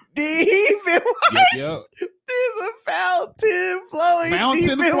 Uh-huh. Deep and wide. Yep. There's a fountain flowing Mountain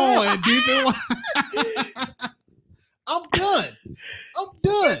deep and flowing wide. deep and wide. I'm done. I'm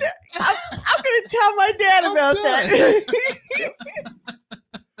gonna tell my dad I'm about done. that.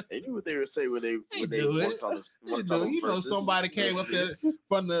 They knew what they were saying when they do it. worked on this. worked on those You know, verses. somebody came up there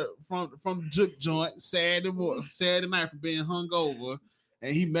from the juke joint Saturday night from being hungover,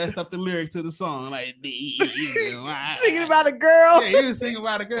 and he messed up the lyrics to the song like Singing about a girl. Yeah, he was singing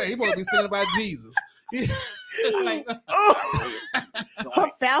about a girl. He supposed to be singing about Jesus. Like, Oh,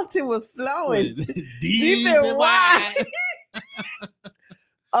 her fountain was flowing. deep and wide.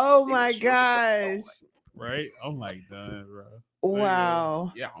 Oh He my was showing us gosh. Right? I'm like done, bro.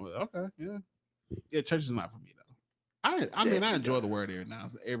 Wow. Yeah. Okay. Yeah. Yeah. Church is not for me though. I mean, I enjoy the word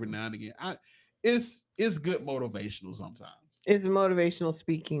every now and again. It's good motivational sometimes. It's motivational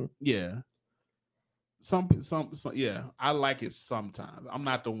speaking. Yeah. Some yeah. I like it sometimes. I'm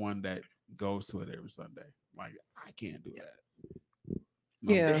not the one that goes to it every Sunday. Like, I can't do that.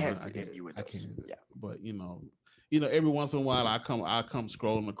 Yeah. It has I its can't. I innuendos. can't. Yeah. But every once in a while I come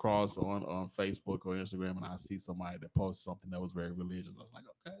scrolling across on Facebook or Instagram and I see somebody that posts something that was very religious. I was like,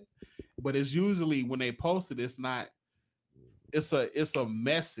 okay. But it's usually when they post it, it's not. It's a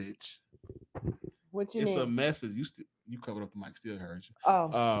message. What you It's mean? a message. You covered up the mic. Still heard you.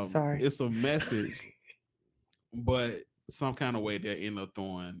 Oh, sorry. It's a message, but some kind of way they end up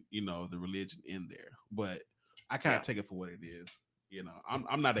throwing the religion in there. But I kind of take it for what it is.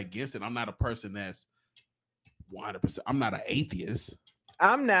 I'm not against it. I'm not a person that's 100%. I'm not an atheist.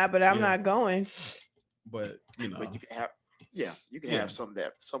 I'm not, but I'm not going. But But you can have, you can have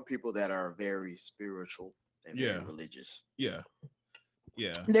some people that are very spiritual and very religious. Yeah.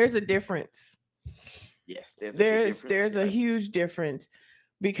 There's a difference. Yes, there's a huge difference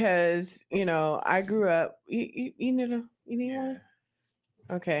because I grew up. You need one?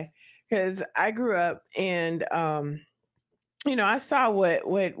 Okay, because I grew up and I saw what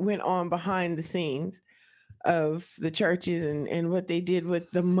went on behind the scenes of the churches and what they did with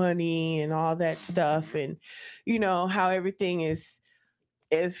the money and all that stuff, and how everything is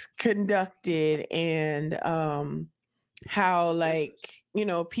conducted, and how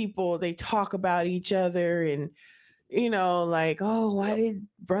people, they talk about each other, and like, oh, why did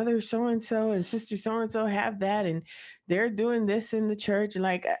brother so and so and sister so and so have that, and they're doing this in the church, and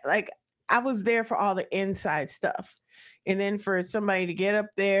like I was there for all the inside stuff. And then for somebody to get up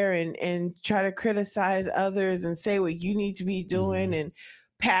there and try to criticize others and say what you need to be doing and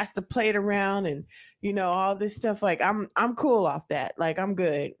pass the plate around and all this stuff, like I'm cool off that. Like I'm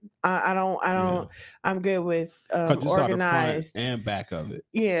good. I don't. I'm good with organized. Saw the front and back of it.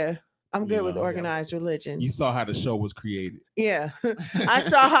 Yeah, I'm good with organized religion. You saw how the show was created. Yeah, I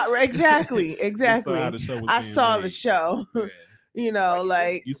saw how exactly. You saw how the show was I saw made. the show. Yeah.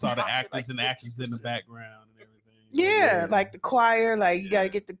 like you saw the actors and actresses in the background and everything. Yeah, like the choir, like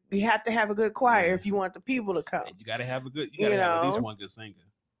you have to have a good choir if you want the people to come. And you gotta have have at least one good singer.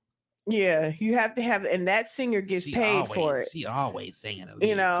 Yeah, you have to have, and that singer gets paid for it. She always singing a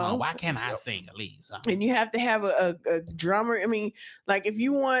lead song. Why can't I sing a lead song? And you have to have a drummer. I mean, like if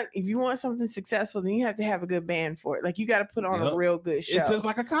you want something successful, then you have to have a good band for it. Like you got to put on a real good show. It's just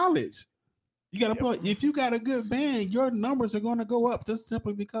like a college. You got to put. If you got a good band, your numbers are going to go up just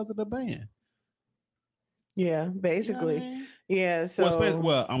simply because of the band. Yeah, basically. You know what I mean? Yeah. So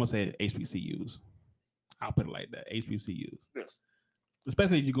well, I'm gonna say HBCUs. I'll put it like that. HBCUs. Yes.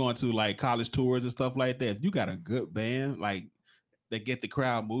 Especially if you're going to like college tours and stuff like that. If you got a good band, like that get the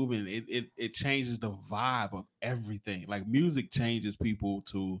crowd moving, it changes the vibe of everything. Like music changes people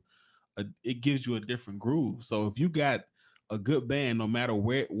to it gives you a different groove. So if you got a good band, no matter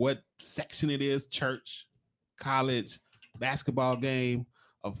what section it is, church, college, basketball game,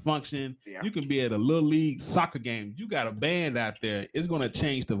 a function, you can be at a little league soccer game. You got a band out there, it's going to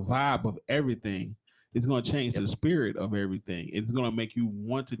change the vibe of everything. It's going to change the spirit of everything. It's going to make you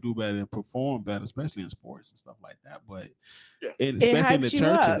want to do better and perform better, especially in sports and stuff like that. But especially in the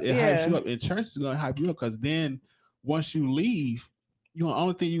churches, it hypes you up. And church is going to hype you up because then once you leave, the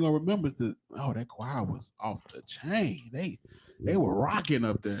only thing you're going to remember is that choir was off the chain. They were rocking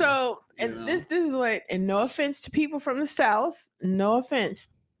up there. So, and this is what, and no offense to people from the South, no offense,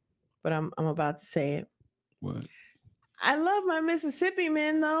 but I'm about to say it. What? I love my Mississippi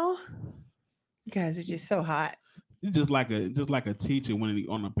men, though. You guys are just so hot. It's just like a teacher when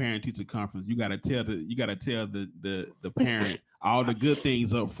on a parent teacher conference, you gotta tell the parent all the good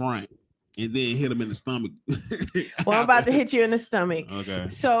things up front, and then hit them in the stomach. Well, I'm about to hit you in the stomach. Okay.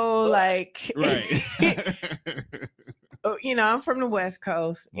 So like, right. I'm from the West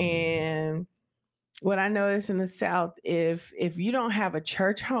Coast, and what I notice in the South, if you don't have a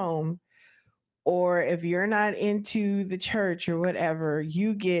church home, or if you're not into the church or whatever,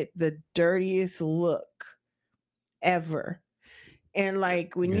 you get the dirtiest look ever. And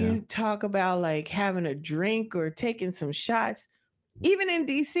like when you talk about like having a drink or taking some shots, even in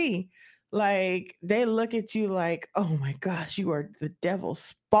DC, like they look at you like, oh my gosh, you are the devil's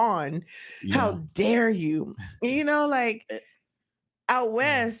spawn. Yeah. How dare you? Like out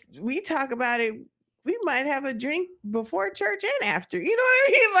west, we talk about it. We might have a drink before church and after. You know what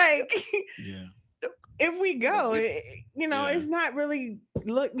I mean? Like, if we go, it's not really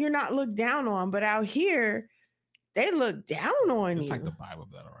you're not looked down on, but out here, they look down on you. It's like the Bible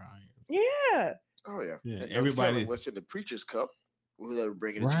Belt around here. Yeah. Oh yeah. Yeah. And everybody. What's in the preacher's cup? Whoever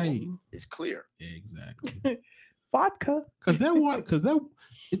bringing it right. to them, it's clear. Exactly. Vodka.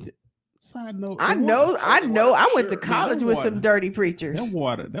 Side note. I know. I went to college with some dirty preachers. That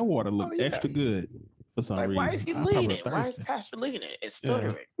water looked extra good for some reason. Why is he leaning? Why is Pastor leaning? It's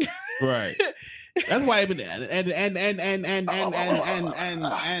stuttering. Yeah. Right. That's why even and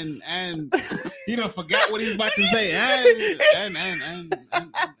He done forgot what he was about to say. And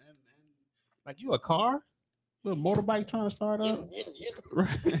like you a car, little motorbike trying to start up,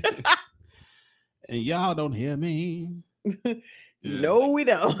 right? And y'all don't hear me. Yeah. No, we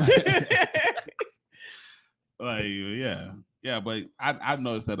don't. Like yeah, but I've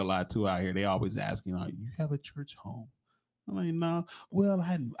noticed that a lot too out here. They always asking, you have a church home? I'm like, no. Well,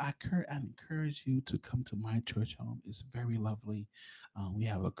 I encourage you to come to my church home. It's very lovely. We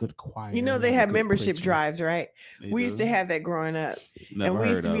have a good choir. You know, we they a have good membership preacher. drives, right? They We used to do? have that growing up. Never And we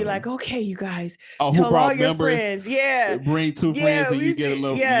used heard to be of like, it. okay, you guys, Oh, who tell all brought your members? friends. Yeah. Bring two Yeah, friends and we you used get a to-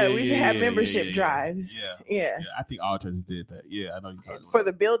 little. yeah, we used to have yeah, membership yeah. drives. Yeah. Yeah. I think all churches did that. Yeah, I know you're talking For about.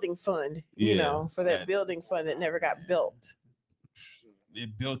 the building fund, you Yeah, know, for that that- building fund that never got built.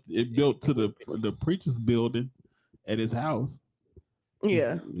 It built to the preacher's building at his house.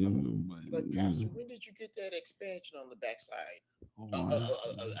 Yeah. But Pastor, when did you get that expansion on the backside? God.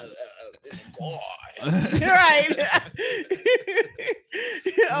 Right.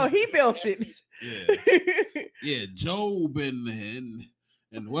 Oh, he built it. Yeah, Job and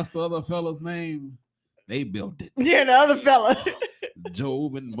what's the other fella's name? They built it. Yeah, the other fella.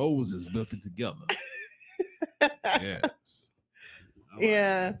 Job and Moses built it together. Yes.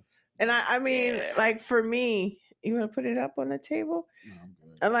 Yeah. And I mean, Yeah. like for me, you want to put it up on the table? No, I'm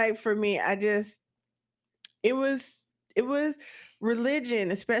good. And like for me, it was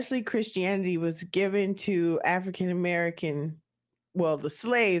religion, especially Christianity, was given to African American, well, the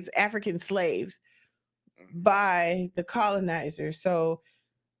slaves, African slaves, by the colonizer. So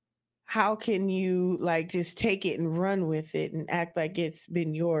how can you like just take it and run with it and act like it's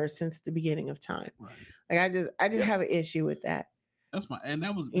been yours since the beginning of time? Right. Like I just have an issue with that.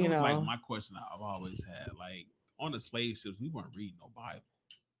 That was You like know. my question I've always had. Like on the slave ships, we weren't reading no Bible.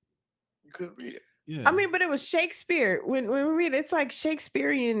 You couldn't read it. Yeah. I mean, but it was Shakespeare. When we read it, it's like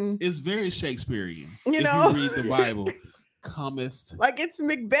Shakespearean, it's very Shakespearean. You if know? you read the Bible, cometh, like it's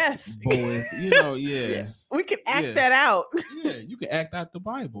Macbeth. goeth, yeah. Yes. We can act Yeah. that out. Yeah, you can act out the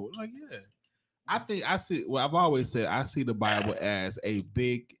Bible. Like, yeah. I think I see I've always said I see the Bible as a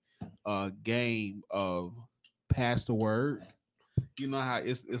big game of pass the word. You know how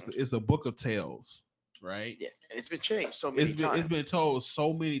it's a book of tales, right? Yes. And it's been changed so many times. It's been told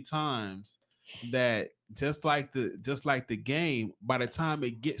so many times that just like the game, by the time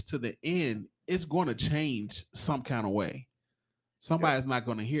it gets to the end, it's going to change some kind of way. Somebody's not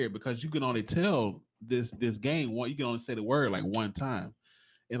going to hear it because you can only tell this game one. You can only say the word like one time,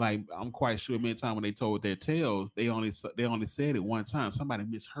 and like I'm quite sure many times when they told their tales, they only said it one time. Somebody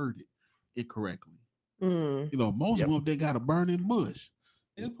misheard it incorrectly. Mm. You know, Moses Yep. went up there and got a burning bush.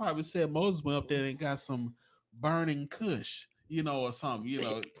 They probably said Moses went up there and got some burning kush, you know, or something, you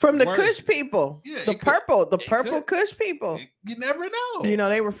know. From the word- Kush people. Yeah, the it could- purple it could. Kush people. You never know. You know,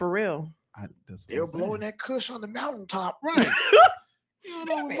 they were for real. That's what They were I'm saying. blowing that cush on the mountaintop. Right. You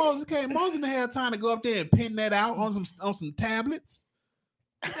know, when Moses came, Moses didn't have time to go up there and pin that out on some tablets.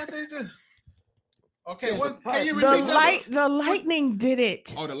 They just- Okay, Yes, what can you The repeat that? the lightning did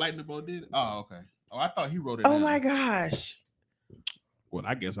it. Oh, the lightning bolt did it? Oh, okay. Oh, I thought he wrote it Oh down. my gosh. Well,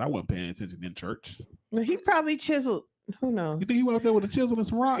 I guess I wasn't paying attention in church. No, he probably chiseled. Who knows? You think he went up there with a chisel and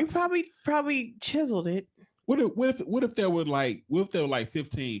some rocks? He probably chiseled it. What if there were like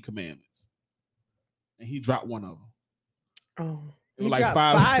 15 commandments, and he dropped one of them? Oh, It he was like dropped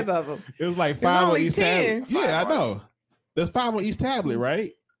five- five of them. It was like It's 5 on only each 10. tablet. Yeah, I Five. know. There's 5 on each tablet,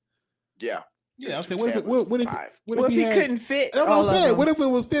 right? Yeah. Yeah, I'm Two saying what if tablets, what if five. what Well, if he had- couldn't fit That's what all I'm of saying. them. What if it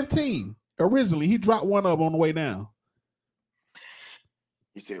was 15 originally? He dropped one of them on the way down.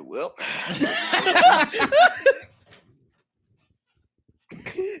 He said, "Well,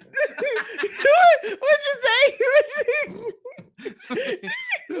 What'd you say?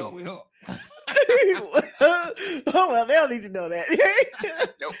 well, Oh well, they don't need to know that.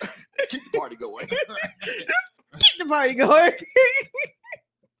 nope. Keep the party going." Keep the party going.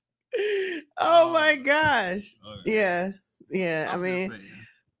 Oh my gosh. Okay. Yeah. I I'm just mean,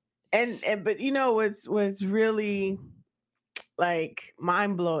 saying. and but you know what's really like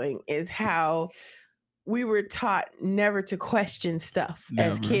mind blowing is how we were taught never to question stuff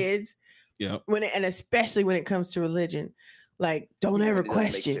as Never. kids. Yep. And especially when it comes to religion, like don't Yeah, ever it doesn't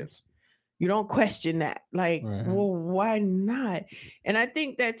make question. sense. You don't question that. Like, Right. well, why not? And I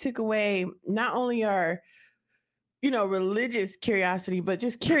think that took away not only our, religious curiosity, but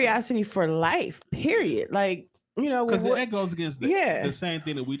just curiosity for life, period. Like, Because what- that goes against the Yeah. same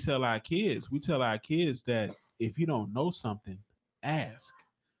thing that we tell our kids. We tell our kids that if you don't know something, ask.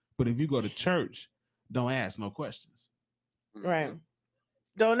 But if you go to church, don't ask no questions. right.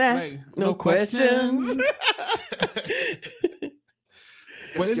 Don't ask Right. no No questions.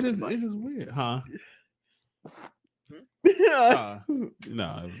 But Just give me the money. it's just weird, huh? Yeah.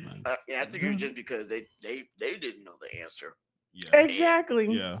 No, it was not. Yeah, I think it was just because they didn't know the answer. Yeah,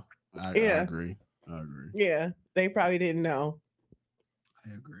 Exactly. yeah. I Yeah. agree. I agree. Yeah. They probably didn't know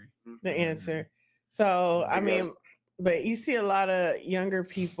I agree. the I agree. answer. So, I I guess. mean, but you see a lot of younger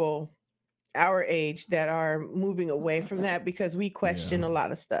people our age that are moving away from that because we question Yeah. a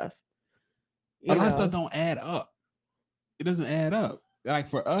lot of stuff. A You lot of know? stuff don't add up. It doesn't add up. Like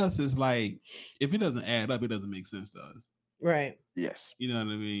for us, it's like if it doesn't add up, it doesn't make sense to us. Right. Yes. You know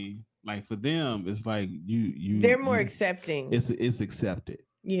what I mean? Like for them, it's like you. They're more you- accepting. It's accepted.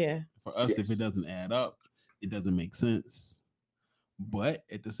 Yeah. For us, if Yes. it doesn't add up, it doesn't make sense. But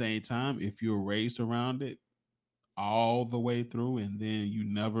at the same time, if you're raised around it all the way through, and then you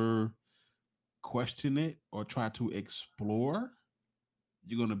never question it or try to explore,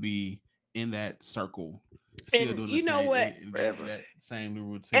 you're gonna be in that circle, still And doing you know what? in Forever. that same little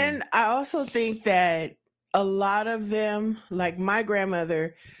routine. And I also think that a lot of them, like my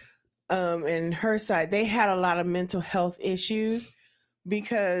grandmother, and her side, they had a lot of mental health issues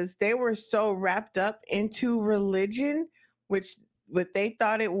because they were so wrapped up into religion, which what they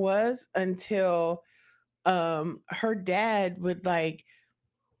thought it was until her dad would like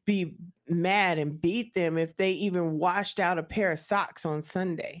be mad and beat them if they even washed out a pair of socks on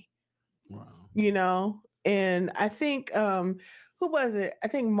Sunday. Wow. You know? And I think who was it? I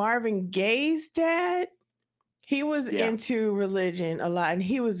think Marvin Gaye's dad. He was Yeah. into religion a lot and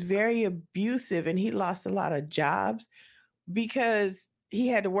he was very abusive and he lost a lot of jobs because he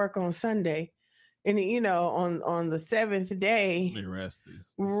had to work on Sunday. And you know, on the seventh day, They rest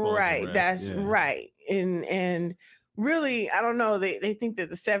this. right, that's right. And really, I don't know, they think that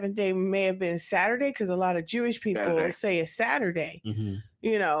the seventh day may have been Saturday because a lot of Jewish people Saturday. say it's Saturday. Mm-hmm.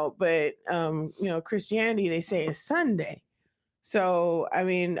 You know, but you know, Christianity, they say it's Sunday. So, I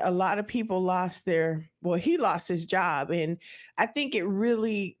mean, a lot of people lost he lost his job. And I think it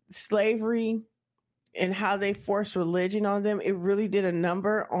really, slavery and how they forced religion on them, it really did a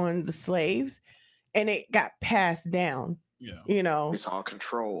number on the slaves and it got passed down, Yeah. you know. It's all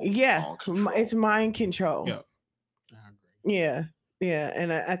control. Yeah, All control. it's mind control. Yeah. I agree. Yeah, yeah.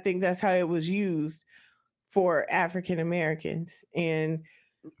 And I think that's how it was used for African Americans. And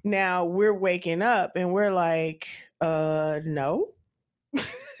now we're waking up and we're like, no.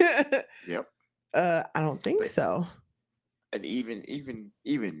 Yep. I don't think so. And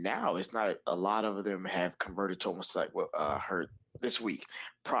even now, it's not a lot of them have converted to almost like what I heard this week,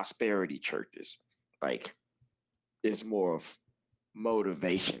 prosperity churches. Like it's more of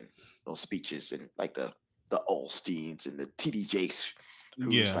motivation, those speeches and like the Olsteins and the TD Jakes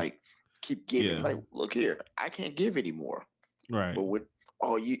who's Yeah. like keep giving. Yeah. Like, look here, I can't give anymore. Right. But with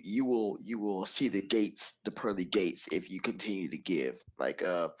you will see the gates, the pearly gates, if you continue to give. Like,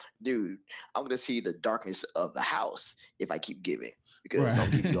 dude, I'm gonna see the darkness of the house if I keep giving because I'll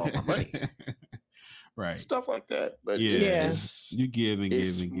give you all my money. Right. Stuff like that. But Yeah. You give and give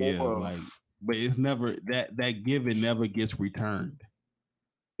it's and give. more of- Like, but it's never that giving never gets returned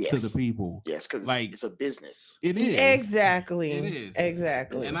to the people. Yes, because like, it's a business. It is Exactly. It is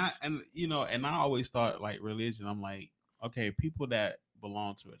Exactly. And I always thought like religion. I'm like, okay, people that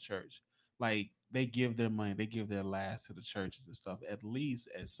belong to a church, like they give their money, they give their last to the churches and stuff. At least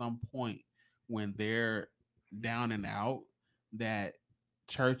at some point when they're down and out, that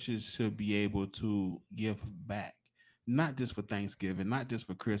churches should be able to give back, not just for Thanksgiving, not just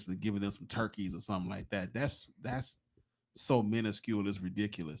for Christmas, giving them some turkeys or something like that. That's so minuscule, it's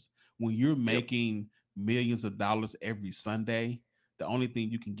ridiculous. When you're making millions of dollars every Sunday, the only thing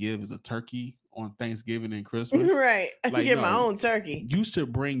you can give is a turkey on Thanksgiving and Christmas. Right. I Like, get my no, own turkey. You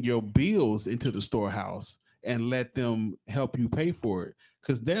should bring your bills into the storehouse and let them help you pay for it.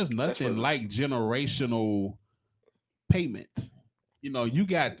 Because there's nothing like generational payment. You know, you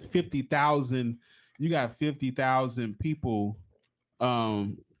got 50,000 people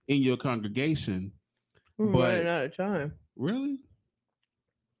in your congregation. But But another time. really?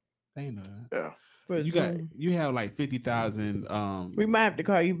 They ain't know that. Yeah. You have like 50,000 we might have to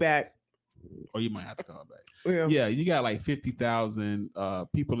call you back. or you might have to call back. Yeah. You got like 50,000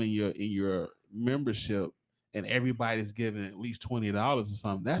 people in your membership and everybody's giving at least $20 or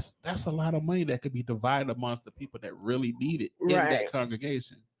something. That's a lot of money that could be divided amongst the people that really need it in that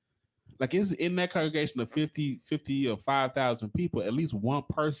congregation. Like it's in that congregation of 50 or 5,000 people, at least one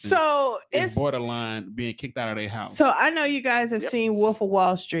person is borderline being kicked out of their house. So I know you guys have seen Wolf of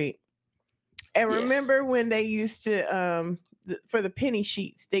Wall Street. And Yes. remember when they used to for the penny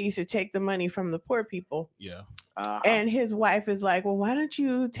sheets, they used to take the money from the poor people. Yeah. And his wife is like, well, why don't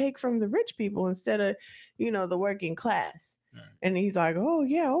you take from the rich people instead of, the working class? Right. And he's like, oh,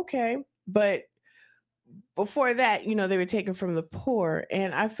 yeah, okay. But before that, they were taken from the poor.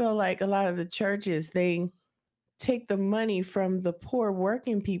 And I feel like a lot of the churches, they take the money from the poor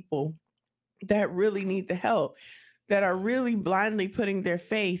working people that really need the help, that are really blindly putting their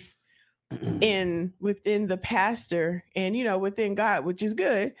faith within the pastor and within God, which is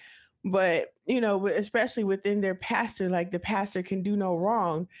good. But especially within their pastor, like the pastor can do no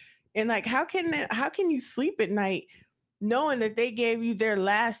wrong. And like how can you sleep at night knowing that they gave you their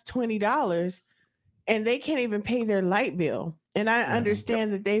last $20 and they can't even pay their light bill? And I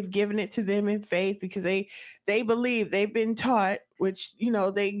understand that they've given it to them in faith because they believe, they've been taught, which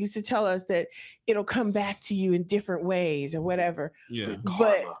they used to tell us that it'll come back to you in different ways or whatever. Yeah.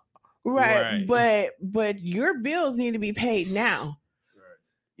 But Karma. but your bills need to be paid now. Right.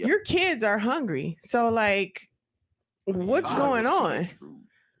 Yep. Your kids are hungry. So like what's Ah, going So on? true.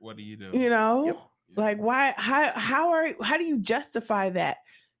 What do you do? Yep. Like why how do you justify that?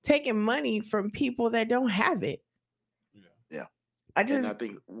 Taking money from people that don't have it. Yeah. I And just I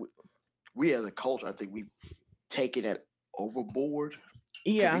think we as a culture, I think we've taken it overboard. 'Cause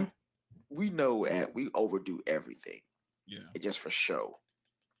yeah. We know we overdo everything. Yeah. Just for show.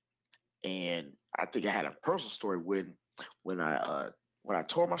 And I think I had a personal story when I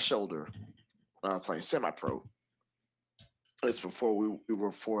tore my shoulder when I was playing semi-pro. It's before we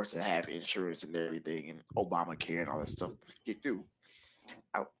were forced to have insurance and everything and Obamacare and all that stuff to get through.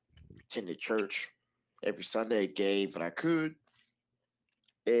 I attended church every Sunday, gave what I could,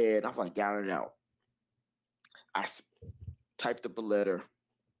 and I'm like down and out. I typed up a letter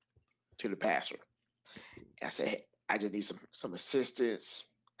to the pastor. I said, hey, I just need some assistance.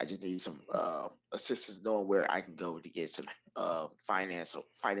 I just need some assistance knowing where I can go to get some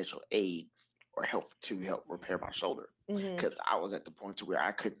financial aid or help to help repair my shoulder. Mhm. Because I was at the point to where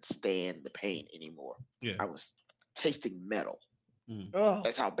I couldn't stand the pain anymore. Yeah. I was tasting metal. Oh.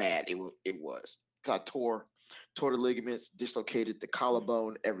 That's how bad it was. 'Cause I tore the ligaments, dislocated the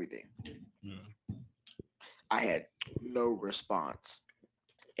collarbone, everything. Yeah. I had no response.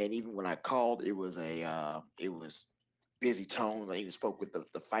 And even when I called, it was busy tones. I even spoke with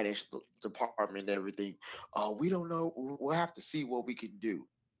the financial department and everything. Oh, we don't know. We'll have to see what we can do.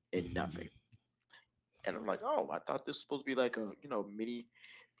 And nothing. And I'm like, oh, I thought this was supposed to be like a mini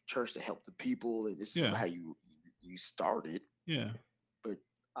church to help the people, and this is Yeah. how you started. Yeah. But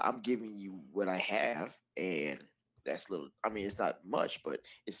I'm giving you what I have, and that's little. I mean, it's not much, but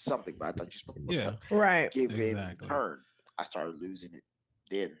it's something. But I thought you're supposed to Right. give in Exactly. return. I started losing it.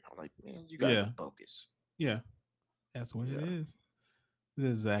 Then I'm like, man, you gotta Yeah. focus. Yeah. That's what it is. It's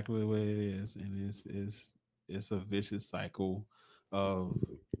exactly what it is. And it's a vicious cycle of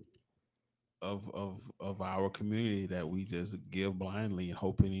our community that we just give blindly and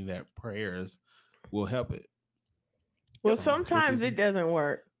hoping that prayers will help it. Well, Yep. sometimes it doesn't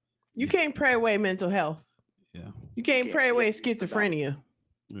work. You Yeah. can't pray away mental health. Yeah. You can't can't. pray away Yep. schizophrenia.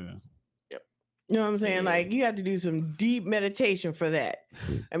 Yeah. You know what I'm saying? Yeah. Like you have to do some deep meditation for that.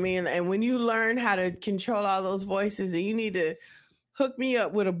 I mean, and when you learn how to control all those voices, and you need to hook me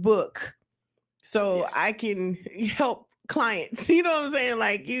up with a book so Yes. I can help clients. You know what I'm saying?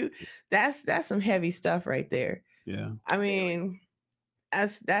 Like that's some heavy stuff right there. Yeah. I mean,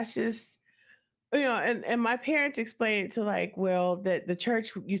 that's just and my parents explained it to like, well, that the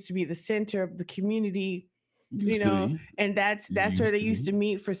church used to be the center of the community, Used to be. and that's where they used to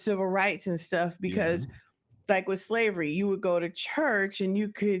meet for civil rights and stuff, because like with slavery, you would go to church and you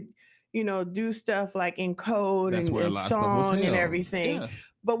could do stuff like in code That's where a and lot of stuff was song and held. everything. Yeah.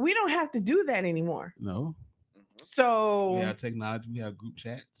 But we don't have to do that anymore. No. So We have technology. We have group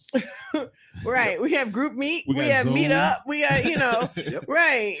chats. right, we have group meet, We we got have Zoom. meet up, we got Yep.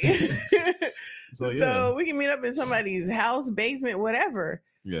 right. So yeah. So we can meet up in somebody's house, basement, whatever.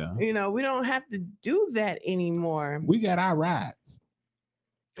 Yeah. We don't have to do that anymore. We got our rights.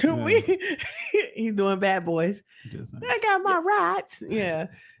 He's doing Bad Boys. Just saying. I got my rights. Yeah.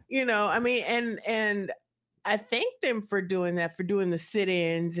 I mean, and I thank them for doing that, for doing the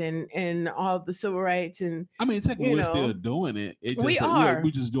sit-ins and all the civil rights, and I mean, technically, we're still doing it. It just, we are.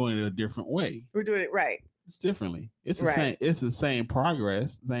 We're just doing it a different way. We're doing it right. It's differently. It's the Right. same. It's the same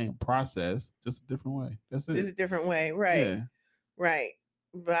progress, same process, just a different way. That's it. It's a different way, right? Yeah. Right.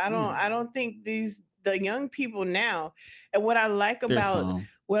 But I don't think the young people now, and what I like There's about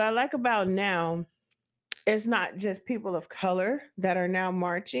some. now, it's not just people of color that are now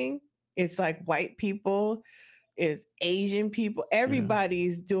marching. It's like white people, it's Asian people.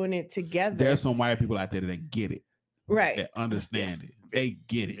 Everybody's doing it together. There's some white people out there that get it, right. that understand it. They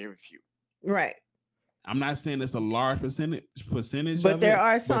get it. Very few. Right. I'm not saying it's a large percentage, But of there it,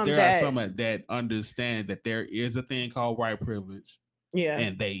 are but some there that- are some that understand that there is a thing called white privilege, Yeah.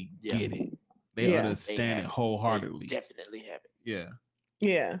 and they Yeah. get it. They Yeah. understand it They wholeheartedly. definitely have it. Yeah,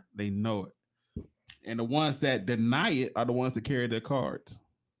 Yeah. they know it. And the ones that deny it are the ones that carry their cards,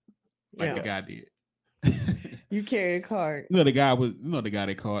 like Yeah. the guy did. You carry a card. The guy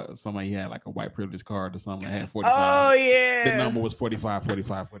they called somebody had like a white privilege card or something that had 45. Oh yeah. The number was 45,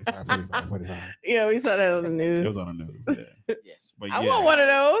 45, 45, 45, 45. Yeah, we saw that on the It news. was on the news. Yeah. Yes. But I yeah, want one of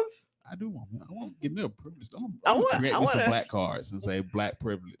those. I do want. I want to give me a privilege. I I'm want- gonna create I me some wanna- black cards and say black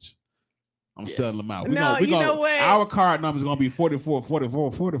privilege. I'm Yes. selling them out. No, you know what? Our card number is gonna be 44,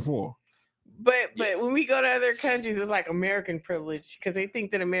 44, 44. But Yes. when we go to other countries, it's like American privilege because they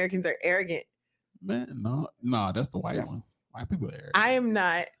think that Americans are arrogant. Man, no, that's the white one. White people are arrogant. I am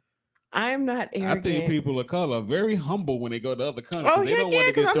not arrogant. I think people of color are very humble when they go to other countries. Oh, they heck don't yeah, want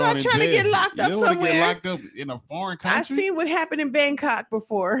to 'cause get I'm thrown not in trying to jail. get locked You up don't wanna somewhere. get locked up in a foreign country. I seen what happened in Bangkok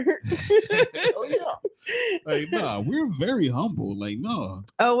before. Oh yeah. Like, no, we're very humble. Like, no.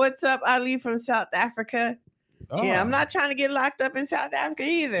 Oh, what's up, Ali from South Africa? Yeah, I'm Oh, not trying to get locked up in South Africa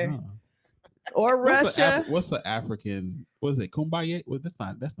either, no. or Russia. What's the African? What is it? Kumbaya? Well, that's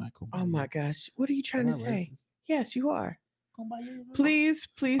not kumbaya. Oh my gosh, what are you trying to Am I say? racist? Yes, you are. Kumbaya? Please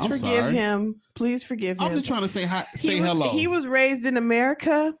I'm forgive sorry. him. Please forgive him. I'm just trying to say hi, say he was, hello. He was raised in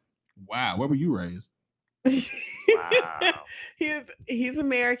America. Wow, where were you raised? Wow. He's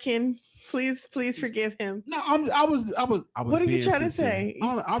American. Please forgive him. No, I was. What are you being trying to sincere. say?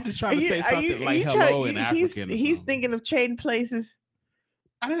 I'm just trying to say something like you hello in he's, African. or He's something. thinking of trading places.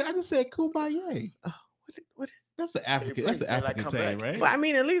 I just said kumbaya. What is? That's the African. That's the They like African come thing, back. right? Well, I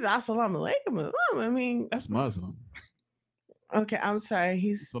mean, at least assalamu alaikum. is Islam. I mean, That's Muslim. okay. I'm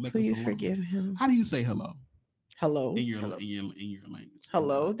sorry. So like Please assalamu. forgive him. How do you say hello Hello. in your Hello. language?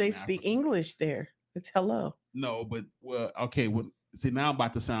 Hello. They In speak Africa? English there. It's hello. No, but okay. See, now I'm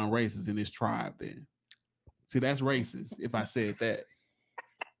about to sound racist in this tribe. Then, see, that's racist if I said that.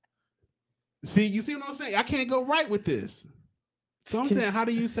 See, you see what I'm saying? I can't go right with this. So I'm saying, how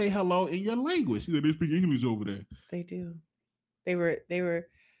do you say hello in your language? You know, they speak English over there. They do. They were.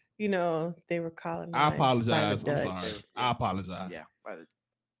 You know, they were colonized. I by the apologize. I'm Dutch. sorry. I apologize. Yeah. By the-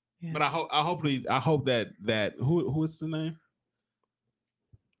 Yeah. But I hope that who's the name?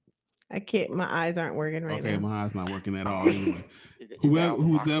 I can't. My eyes aren't working right Okay, now. my eyes not working at all. Anyway. is it Whoever Alma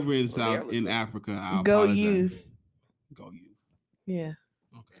in Mahdi? South Well, in they're Africa, I Go apologize. youth. Go youth. Yeah.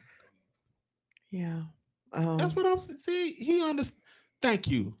 Okay. Yeah. That's what I'm see. He understood. Thank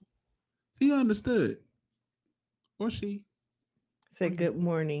you. He understood. Or she. Said good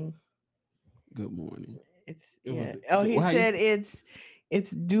morning. Good morning. It's It was yeah. the- Oh, he how you- said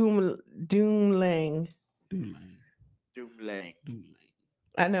it's Doom Lang. Doomlang. Doomlang. Doomlang.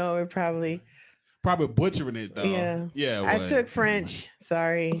 I know we're probably. Probably butchering it though. Yeah. Yeah. I well, took French.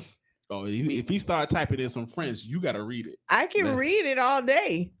 Sorry. Oh, if he start typing in some French, you got to read it. I can Man. read it all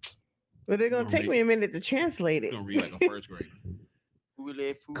day, but it's gonna Gonna take read- me a minute to translate It's it. gonna read like a first grader.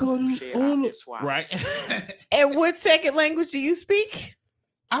 Voulez-vous Go to coucher all- avec soi? Right. And what second language do you speak?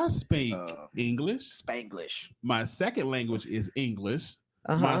 I speak English. Spanglish. My second language is English.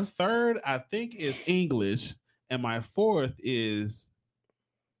 Uh My huh. third, I think, is English, and my fourth is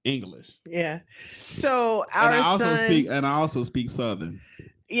English. Yeah. So And our son, I also speak Southern.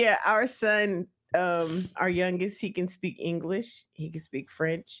 yeah, our son, our youngest, he can speak English, he can speak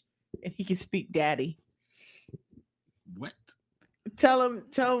French, and he can speak daddy. What? Tell him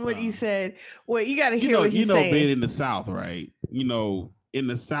what Wow. you said. Well, you got to hear what he's saying. being in the South, right? You know, in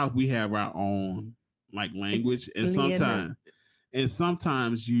the South we have our own like language, and Explain it.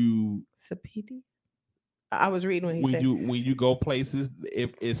 sometimes you Sapiti? I was reading what he said. when you go places,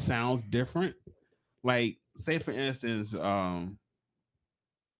 it sounds different. Like, say for instance,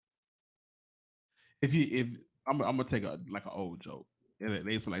 if I'm gonna take an old joke.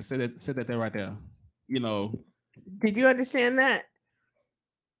 They say like say that there right there. You know, Did you understand that?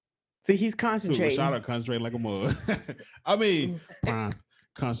 See, he's so concentrating. Rashada concentrating like a mug. I mean,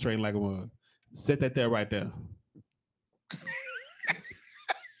 concentrating like a mug. Set that there right there.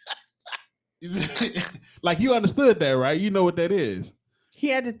 Like, you understood that, right? You know what that is. He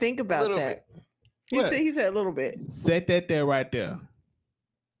had to think about little that. What? He said a little bit. Set that there right there.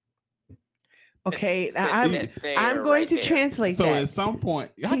 Okay, Sit now I'm that there, going right to there. translate So that. at some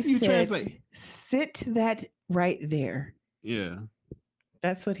point, how He can you said- translate? Sit that right there. Yeah,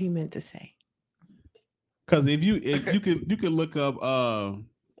 That's what he meant to say. because if you can look up Oh,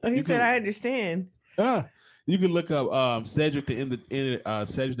 he You said, can- I understand. you can look up Cedric the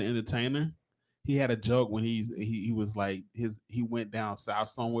Entertainer, he had a joke when he was like he went down south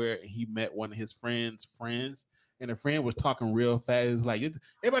somewhere and he met one of his friends, and the friend was talking real fast. It's like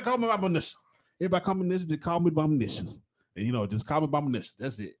everybody call me by my initials. Everybody call me initials. Just call me by my initials. And just call me by my initials.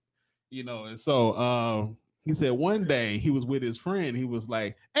 That's it. And so he said one day he was with his friend. He was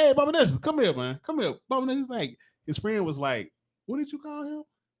like, "Hey, Bob Initials, come here, man. Come here." Bob Initials, like his friend was like, "What did you call him?"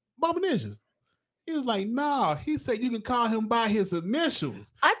 Bob Initials. He was like, "No." He said you can call him by his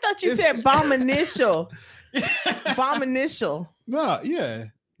initials. I thought you said bomb initial. Bomb initial. No, yeah.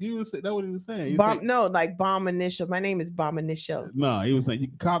 He was that what he was saying. No, like bomb initial. My name is bomb initial. No, he was saying you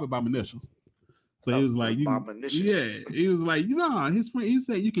can call me by my initials. So he was like, yeah. He was like, his friend. He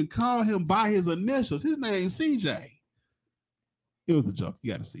said you can call him by his initials. His name's CJ. It was a joke.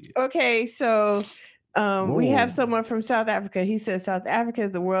 You got to see it. Okay, so we have someone from South Africa. He says South Africa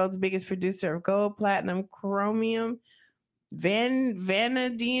is the world's biggest producer of gold, platinum, chromium,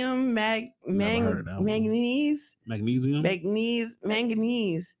 vanadium, manganese.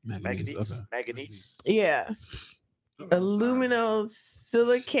 Yeah. Aluminum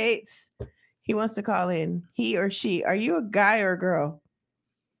silicates. He wants to call in. He or she. Are you a guy or a girl?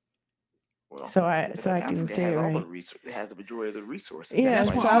 Well, so I can say it right. It has the majority of the resources. Yeah,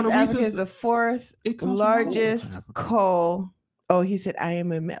 South Africa is the fourth largest coal. Oh, he said I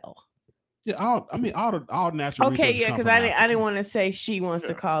am a male. Yeah, all natural. Okay, yeah, because I didn't want to say she wants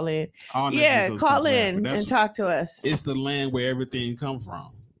to call in. Yeah, call in and talk to us. It's the land where everything comes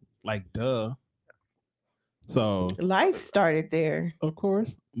from. Like, duh. So life started there, of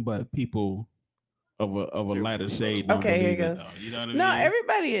course, but people of a lighter shade. Okay, here you go. You know what I mean? No,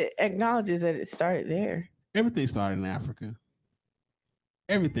 everybody acknowledges that it started there. Everything started in Africa.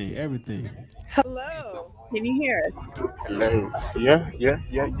 Everything. Hello, can you hear us? Hello. Yeah.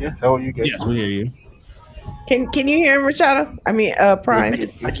 How are you guys? Yes, we hear you. Can you hear him, Rashada? I mean, Prime. I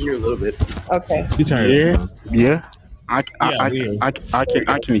can hear a little bit. Okay. Yeah. I can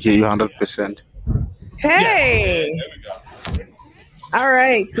hear you 100%. Hey. Yes. All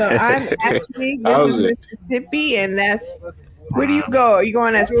right. So I'm actually this is Mississippi, and that's where do you go? Are you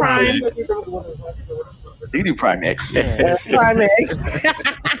going as Prime? You do Prime X. Prime X.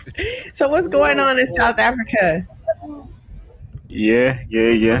 So what's going on in South Africa? Yeah.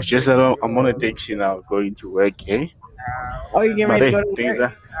 Just that I'm on a taxi now, going to work. Eh? Oh, you're getting ready to go to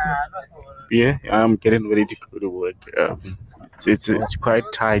work? Yeah, I'm getting ready to go to work. It's quite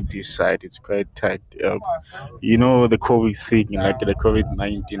tight this side. It's quite tight. The COVID thing, like the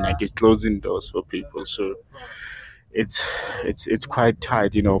COVID-19, like it's closing doors for people. So it's quite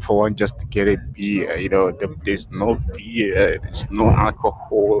tight. For one just to get a beer. There's no beer. There's no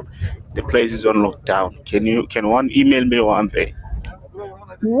alcohol. The place is on lockdown. Can one email me one day?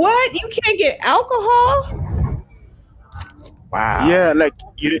 What? You can't get alcohol? Wow. Yeah, like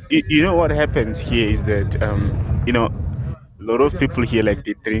you know what happens here is that a lot of people here like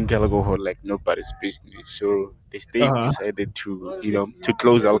they drink alcohol like nobody's business. So they decided to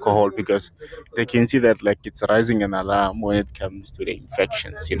close alcohol because they can see that like it's rising an alarm when it comes to the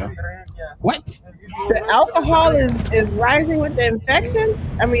infections. What? The alcohol is rising with the infections?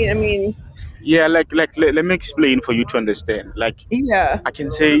 I mean. Yeah, like let me explain for you to understand. Like yeah, I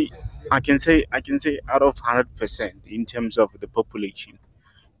can say out of 100% in terms of the population,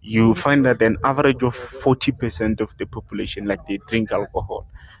 you find that an average of 40% of the population like they drink alcohol,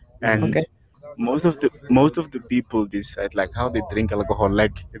 and most of the people decide like how they drink alcohol,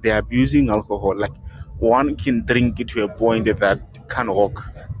 like they're abusing alcohol. Like one can drink it to a point that can't walk.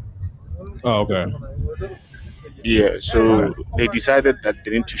 Oh, okay. Yeah, so they decided that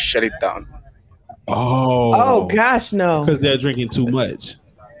they need to shut it down. Oh gosh, no, because they're drinking too much.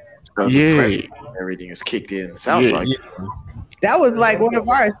 Everything is kicked in. Sounds like that was like one of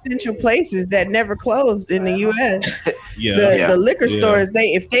our essential places that never closed in the U.S. The liquor stores.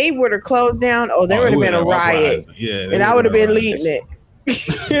 If they were to close down, there would have been a riot. And I would have been leading it.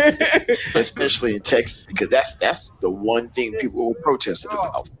 Especially in Texas, because that's the one thing people will protest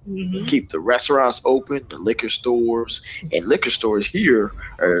about. Mm-hmm. Keep the restaurants open, the liquor stores, and liquor stores here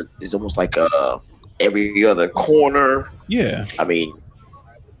is almost like every other corner. Yeah, I mean,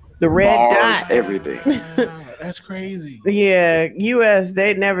 the red bars, dot, everything. That's crazy. Yeah, U.S.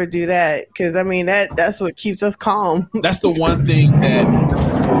 they'd never do that because I mean that's what keeps us calm. That's the one thing that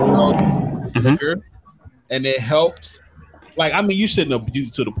liquor, and it helps. Like, I mean, you shouldn't abuse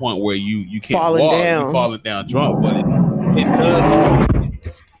it to the point where you can't walk, you're falling down drunk, but it does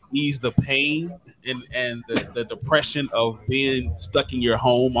ease the pain and the depression of being stuck in your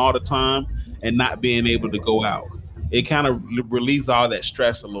home all the time and not being able to go out. It kind of relieves all that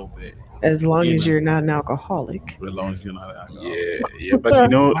stress a little bit. As long as you're not an alcoholic. As long as you're not an alcoholic. Yeah,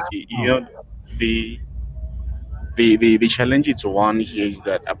 but the challenge is one here is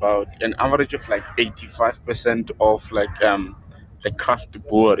that about an average of like 85% of the craft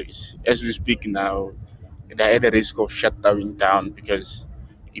breweries as we speak now, they're at the risk of shutting down because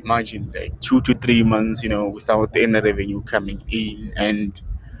imagine like 2 to 3 months, without any revenue coming in, and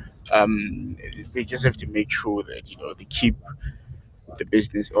they just have to make sure that they keep the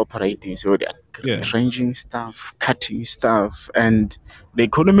business operating. So they're Yeah. changing stuff, cutting stuff, and the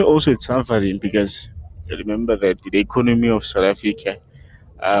economy also is suffering because remember that the economy of South Africa,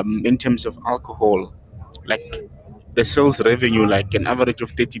 in terms of alcohol, like the sales revenue, like an average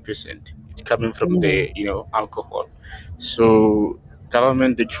of 30%, it's coming from Mhm. the alcohol. So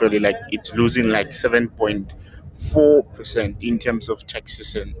government actually like it's losing like 7.4% in terms of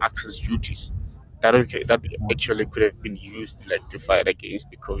taxes and access duties. That actually could have been used like to fight against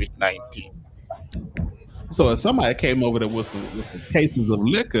the COVID-19. So if somebody came over there with some cases of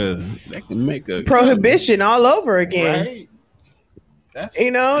liquor, that can make a killing, Prohibition all over again. right? That's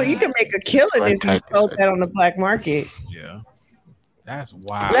You can make a It's killing quite if you tight. sold that on the black market. yeah. That's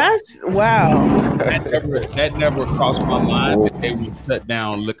wild. That's wow. That never crossed my mind that they would shut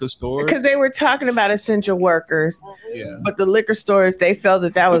down liquor Because stores. they were talking about essential workers, Yeah. but the liquor stores they felt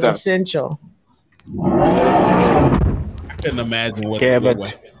that was That- essential. I couldn't imagine yeah, what would but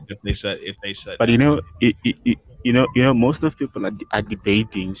happen if they shut but down. most of people are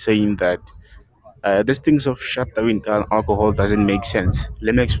debating, saying that these things of shutting down alcohol doesn't make sense.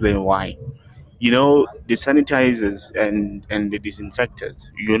 Let me explain why. The sanitizers and the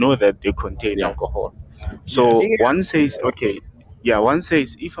disinfectors, that they contain Yeah. alcohol. So Yes. Yeah. one says, okay, yeah, one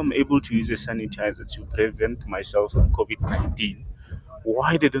says if I'm able to use a sanitizer to prevent myself from COVID-19,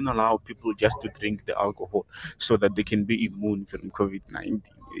 why they don't allow people just to drink the alcohol so that they can be immune from COVID-19?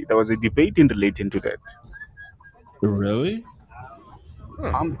 There was a debate in relating to that. Really?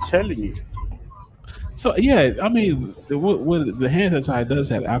 I'm telling you. So yeah, I mean, the hand sanitizer does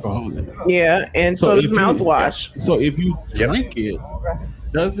have alcohol in it. Yeah, and So so does if you Yeah. mouthwash. so if you Yep. drink it,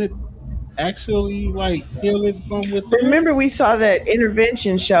 does it actually like kill it from within? Remember, we saw that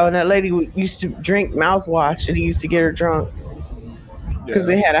intervention show, and that lady used to drink mouthwash, and he used to get her drunk because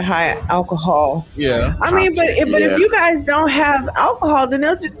Yeah. they had a high alcohol. Yeah. I mean, but Content. if Yeah. you guys don't have alcohol, then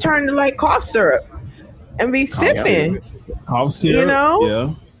they'll just turn to like cough syrup and be Cough Yeah. syrup. sipping. Cough You syrup. know? Yeah.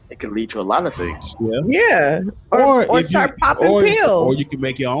 It can lead to a lot of things. Yeah. Yeah, Or or if you start popping or you pills. can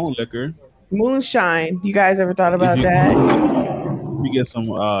make your own liquor. Moonshine. You guys ever thought If about you that? if you get some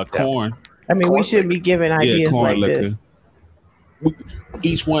Yeah. corn, I mean, we Corn shouldn't liquor. be giving yeah, ideas corn like liquor. this. We,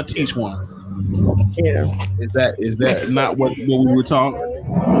 each one Yeah. teach one. Yeah. Is that not what we were taught?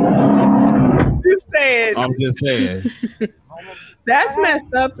 Just saying. I'm just saying. That's messed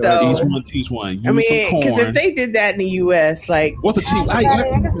up, Each though. one teach one. I Use some mean, because if corn. they did that in the U.S., like, What's the cheap? I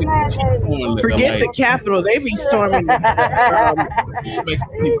can make some cheap corn liquor. forget Like the Capitol, they be storming the. make some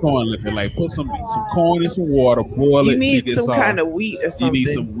cheap corn liquor. Like put some corn in some water, boil You it till you need get some kind soft. of wheat or You need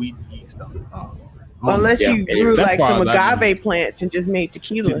something. some wheat yeast on it. I don't know. Unless Yeah. you And grew That's like far some as I know. agave plants and just made See,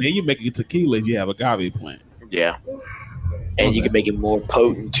 tequila. then you make it tequila. You have agave plant. Yeah. And you Okay. can make it more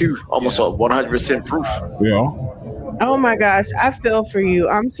potent too. Almost Yeah. 100% proof. Yeah. Oh my gosh, I feel for you.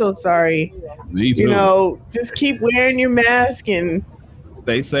 I'm so sorry. Me too. Just keep wearing your mask and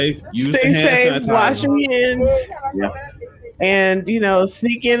Stay safe. Use the stay hand safe, wash sanitizer. your hands, Yeah. and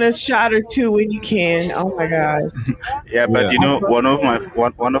sneak in a shot or two when you can. Oh my gosh. Yeah, but Yeah. I feel- one of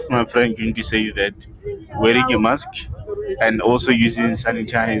my friends going to say that wearing a mask and also using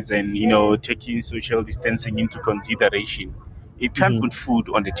sanitizer and taking social distancing into consideration, it can Hmm. put food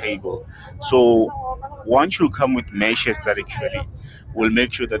on the table. So one should come with measures that actually will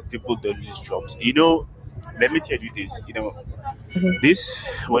make sure that people don't lose jobs. Let me tell you this. This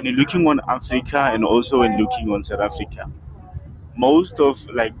when you're looking on Africa and also when looking on South Africa, most of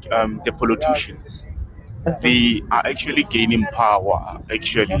like the politicians, they are actually gaining power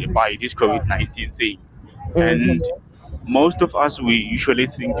actually by this COVID-19 thing. Mhm. And most of us, we usually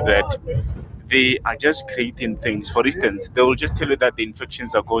think that they are just creating things. For instance, they will just tell you that the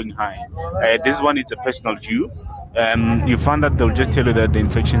infections are going high. This one is a personal view. You find that they'll just tell you that the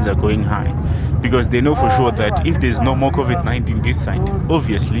infections are going high because they know for sure that if there's no more COVID 19 this side,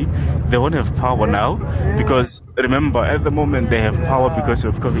 obviously they won't have power now because remember, at the moment they have power because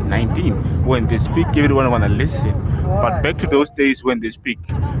of COVID 19. When they speak, everyone want to listen. But back to those days when they speak,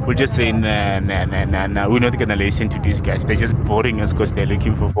 we'll just say, nah, nah, nah, nah, nah, we're not going to listen to these guys. They're just boring us because they're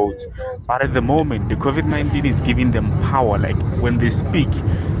looking for votes. But at the moment, the COVID 19 is giving them power. Like when they speak,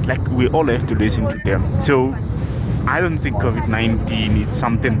 like we all have to listen to them. So I don't think COVID 19 is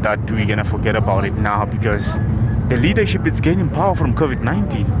something that we're going to forget about it now because the leadership is gaining power from COVID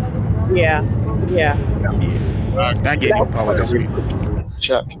 19. Yeah. Yeah, Yeah, that getting that's power true. this way.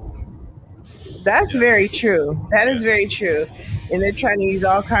 Chuck. That's Yeah, very true. That yeah. is very true. And they're trying to use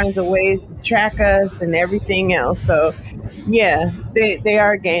all kinds of ways to track us and everything else. So, yeah, they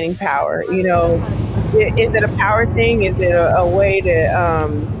are gaining power. Is it a power thing? Is it a way to,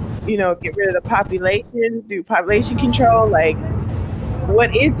 get rid of the population, do population control? Like,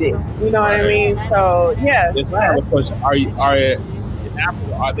 what is it? You know what I Right. mean? So, yeah, It's well, kind of a question. Are in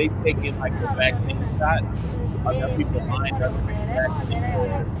Africa? Are they taking like the vaccine shot? Are there people lined up to get the vaccine,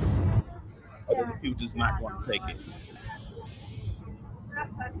 or are the people just not going to take it?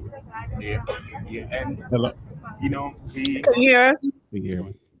 Yeah, yeah, and Hello, the can you hear us? can you hear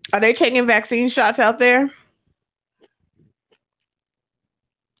me? Are they taking vaccine shots out there?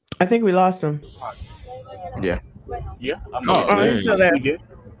 I think we lost them. Yeah. yeah, I'm Oh, here. Oh, there he's you still go. there. You get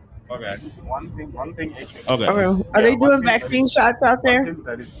Okay, one thing actually. okay. Okay. Are Yeah, they doing vaccine shots out one there? thing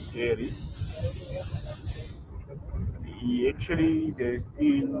that is scary. Actually, they're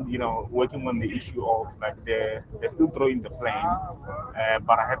still, working on the issue of like they're still throwing the plans.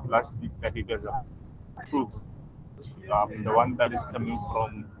 But I heard last week that it was approved. The one that is coming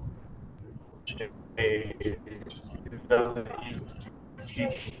from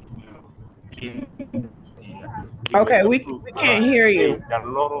India. It was Okay, approved, we but can't I have hear to say you. there are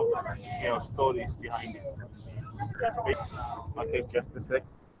a lot of stories behind this. Okay, just a sec.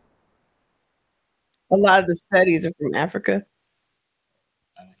 A lot of the studies are from Africa.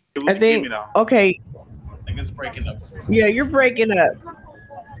 Able I to hear me think. now? Okay, I think it's breaking up. yeah, you're breaking up.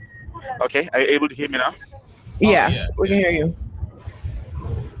 Okay, are you able to hear me now? Okay, Yeah, yeah, we can yeah. hear you.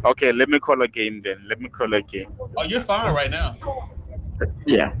 Okay, let me call again then. Let me call again. Oh, you're fine right now.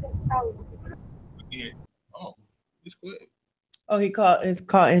 Yeah. Yeah. Oh, it's quick. Oh, he called. His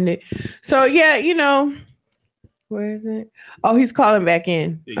call ended. So yeah, where is it? Oh, he's calling back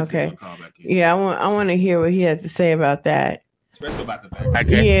in. Yeah, you see, gonna Okay. call back in, Yeah, I want to hear what he has to say about that. especially about the vaccine.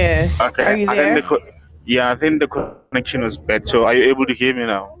 Okay, Yeah. Are okay. you I think there? yeah, I think the connection was bad. So are you able to hear me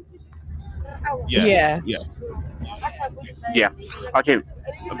now? Yes, Yeah. yes. Yeah. Okay.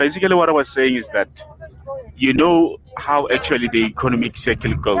 Basically, what I was saying is that you know how actually the economic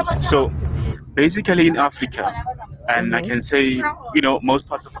cycle goes. So basically, in Africa, and I Mhm. can say, most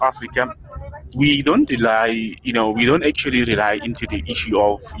parts of Africa, we don't actually rely into the issue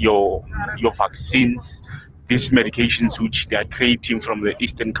of your vaccines, these medications which they are creating from the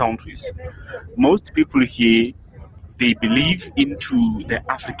eastern countries. Most people here, they believe into the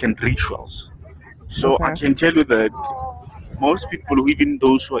African rituals. So I Okay. can tell you that most people, even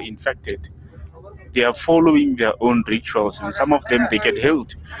those who are infected, they are following their own rituals, and some of them they get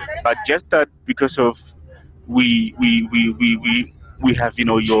healed. But just that because of we have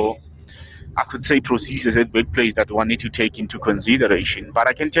your, I could say, procedures at workplace that one need to take into consideration. But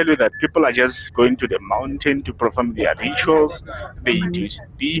I can tell you that people are just going to the mountain to perform their rituals. They Mhm. do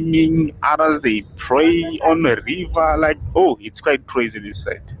steaming, others they pray on a river. Like, oh, it's quite crazy this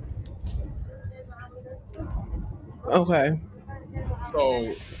side. Okay.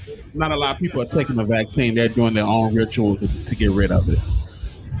 So, not a lot of people are taking the vaccine. They're doing their own rituals to get rid of it.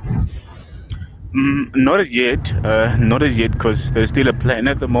 Not as yet, not as yet, because there's still a plan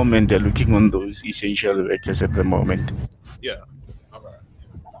at the moment. They're looking on those essential workers at the moment. Yeah. Okay.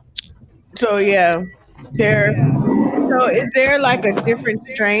 So yeah, there. So is there like a different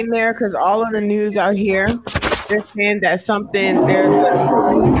strain there? Because all of the news out here, they're saying that there's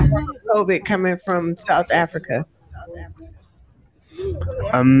a new form of COVID coming from South Africa.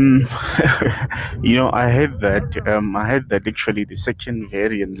 Um, I heard that actually the second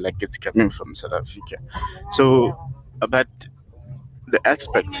variant, like it's coming from South Africa. So, but the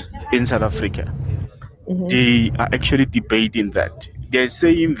experts in South Africa, Hmm. they are actually debating that. They're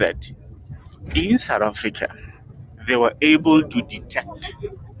saying that in South Africa, they were able to detect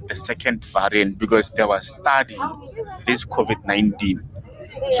the second variant because they were studying this COVID 19.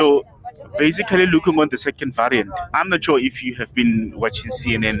 So basically, looking on the second variant, I'm not sure if you have been watching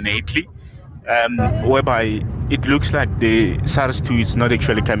CNN lately, whereby it looks like the SARS-2 is not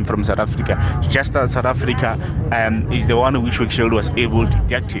actually coming from South Africa, just that South Africa is the one which actually was able to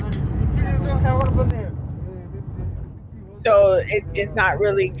detect it. So it's not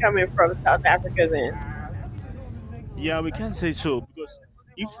really coming from South Africa then. Yeah, we can say so because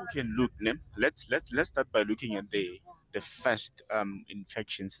if we can look, let's start by looking at the first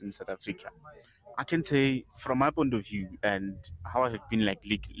infections in South Africa. I can say from my point of view and how I have been like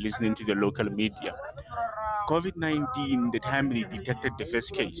listening to the local media, COVID 19, the time they detected the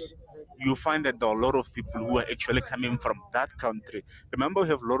first case, you find that there are a lot of people who are actually coming from that country. Remember, we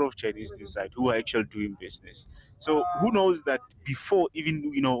have a lot of Chinese this side who are actually doing business. So who knows that before even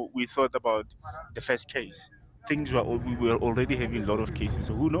we thought about the first case, we were already having a lot of cases.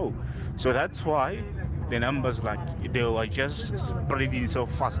 So who know? So that's why the numbers like they were just spreading so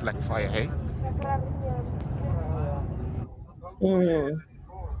fast like fire. Hey, Mm.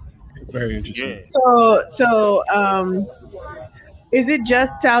 Very interesting. yeah. So, is it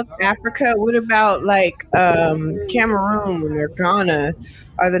just South Africa? What about like Cameroon or Ghana?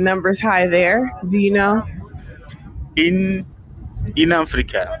 Are the numbers high there? Do you know? In in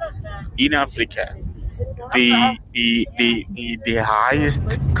Africa, in Africa, the highest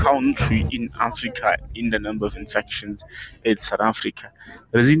country in Africa in the number of infections is South Africa.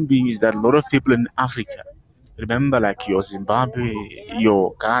 The reason being is that a lot of people in Africa, remember like your Zimbabwe,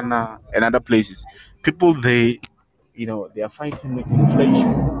 your Ghana, and other places, people they are fighting with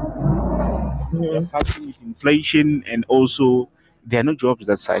inflation. They're Mhm. fighting with inflation, and also there are no jobs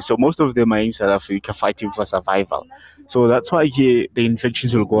that side. So most of them are in South Africa fighting for survival. So that's why here the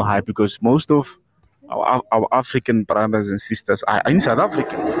infections will go high because most of our African brothers and sisters are in South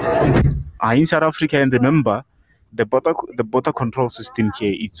Africa. Are in South Africa, and remember, the border control system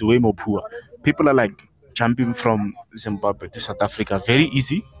here it's way more poor. People are like jumping from Zimbabwe to South Africa very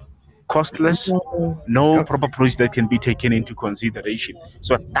easy, costless, Mhm. no Okay. proper process that can be taken into consideration.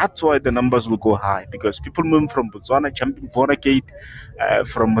 So that's why the numbers will go high because people moving from Botswana jumping border gate,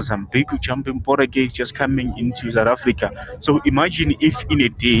 from Mozambique jumping border gate, just coming into South Africa. So imagine if in a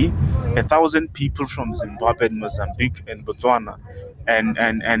day, 1,000 people from Zimbabwe and Mozambique and Botswana and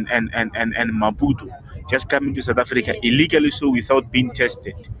Maputo just coming to South Africa illegally, so without being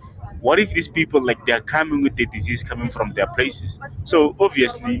tested. What if these people like they are coming with the disease coming from their places? So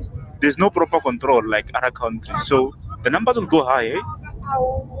obviously there's no proper control like other countries. So the numbers will go high, eh?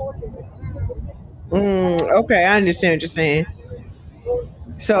 Okay, I understand what you're saying.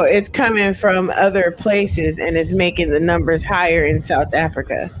 So it's coming from other places and it's making the numbers higher in South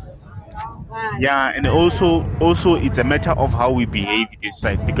Africa. Yeah, and also it's a matter of how we behave this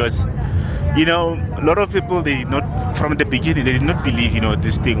side because a lot of people they did not from the beginning they did not believe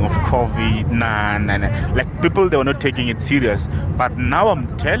this thing of COVID. Nah, nah, nah. Like people they were not taking it serious. But now I'm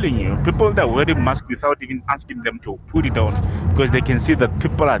telling you, people that wear the mask without even asking them to put it on because they can see that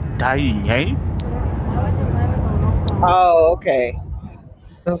people are dying, hey? Oh, okay.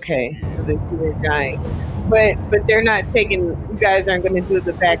 Okay. So these people are dying. But they're not taking you guys aren't gonna do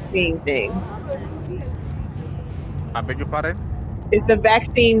the vaccine thing. I beg your pardon? Is the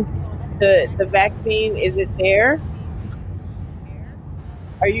vaccine the vaccine, is it there?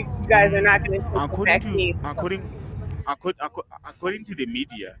 Are you guys are not gonna take the According to vaccine? according to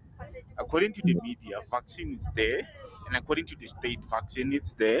the media, vaccine is there, and according to the state, vaccine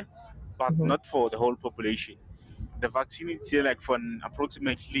is there, but Mhm. not for the whole population. The vaccine is here like for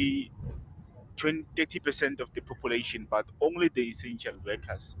approximately 30% of the population, but only the essential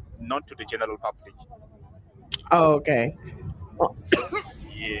workers, not to the general public. Oh, okay. Oh,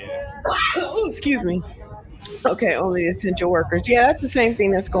 Yeah. excuse me. Okay, only essential workers. Yeah, that's the same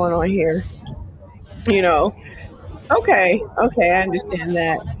thing that's going on here. You know. Okay. Okay, I understand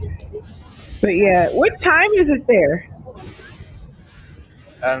that. But yeah, what time is it there?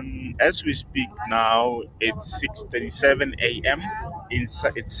 As we speak now, it's 6:37 a.m. It's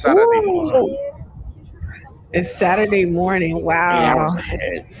Saturday morning. Ooh, it's Saturday morning. Yeah. Wow.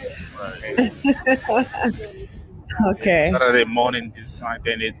 Right. It's Okay. Saturday morning this side,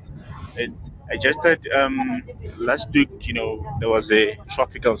 and it's I just that last week, there was a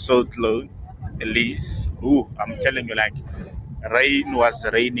tropical cyclone, Elise. Ooh, I'm telling you, like rain was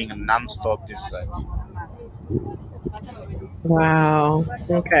raining non-stop this side. Wow.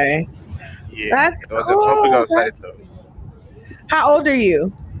 Okay. Yeah, That's there was a cool. tropical cyclone. How old are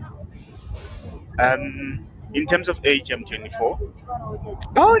you? In terms of age, I'm 24.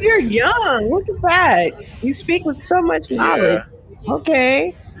 Oh, you're young. Look at that. You speak with so much knowledge. Yeah.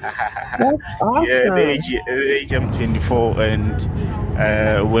 Okay. That's Yeah, awesome. the age I'm 24 and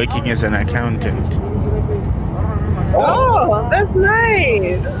working as an accountant. Oh, that's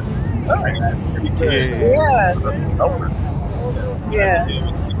nice. Pretty good. Yeah. Yeah. Over. Yeah.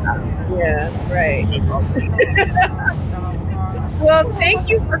 Yeah. Right. Well, thank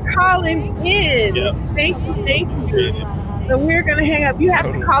you for calling in. Thank you. Thank you. So we're going to hang up. You have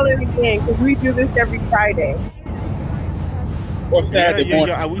to call in again because we do this every Friday Or Yeah, Saturday yeah, morning.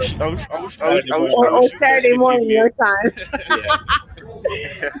 yeah. Saturday morning. I or wish you guys Saturday can give morning me your time. Yeah.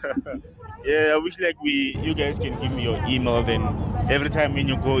 yeah, I wish like you guys can give me your email. Then every time when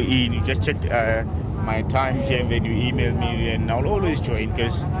you go in, you just check my time here, and then you email me, and I'll always join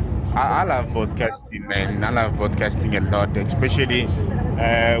because I love podcasting, man. I love podcasting a lot, especially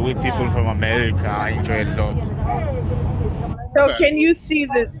with people from America. I enjoy a lot. So Okay. can you see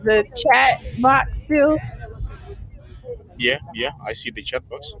the chat box still? Yeah, yeah. I see the chat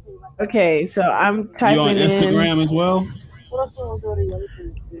box. Okay, so I'm You on typing in. Instagram as well?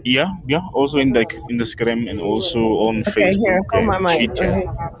 Yeah, yeah. Also in the Scrum and also on Okay, here, Facebook hold my and mic. Twitter.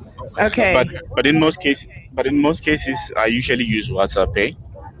 Okay. But Okay, but in most cases, I usually use WhatsApp. Eh?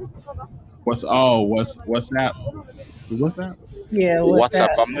 WhatsApp? The WhatsApp? yeah, what's WhatsApp.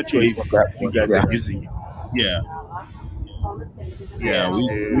 that? I'm not sure Yes, if WhatsApp. you guys are Yeah. using it. Yeah, yeah. Yeah. We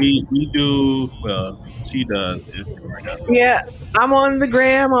So we we do. Well, she does Instagram. Yeah, I'm on the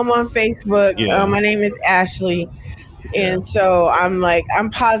gram. I'm on Facebook. Yeah, My name is Ashley, yeah. and so I'm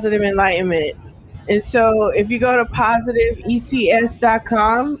Positive Enlightenment. And so if you go to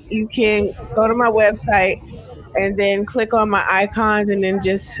positiveecs.com, you can go to my website and then click on my icons and then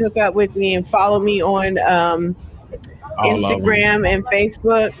just hook up with me and follow me on All of them. Instagram and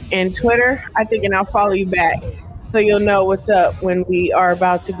Facebook and Twitter. I think, and I'll follow you back so you'll know what's up when we are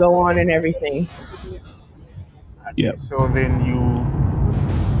about to go on and everything. okay. Yep. So then you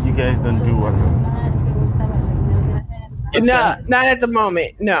guys don't do WhatsApp. What's No, that? not at the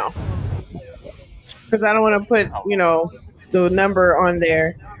moment. No, because I don't want to put, the number on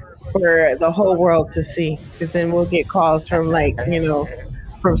there for the whole world to see. Because then we'll get calls from like, from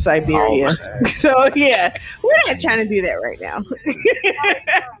Oh, Siberia. So yeah, we're not trying to do that right now.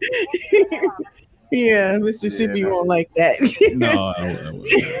 Yeah, yeah, Mississippi no. won't like that. No, I wouldn't.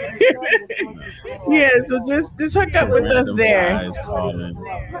 No. Yeah, so just hook up Some with us random there. guys calling.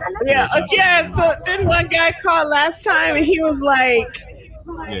 Yeah, Not yeah. the So then one guy called last time and he was like,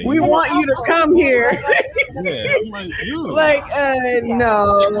 Yeah, "We you. want you to come here." Yeah, I'm like, dude. Like, no,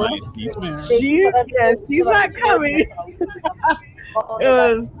 Like, he's married. she's not coming. It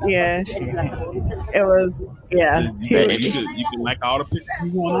was, yeah, it was, yeah. You He can was, you can like all the pictures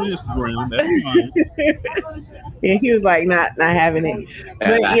you want on Instagram. That's fine. yeah, he was like not having it,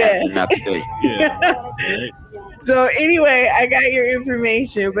 but Not yeah. happening. Not today. Yeah. Right. So anyway, I got your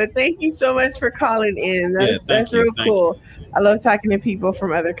information, but thank you so much for calling in. Yeah. That's Thank you. real Thank you. cool. I love talking to people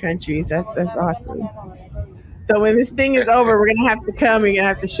from other countries. That's awesome. So when this thing is over, we're gonna have to come. You're gonna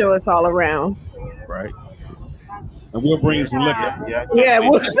have to show us all around. Right. And we'll bring Yeah, some liquor. yeah, yeah. Yeah,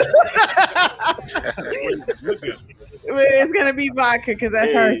 Definitely. We'll bring some liquor. but it's gonna be vodka because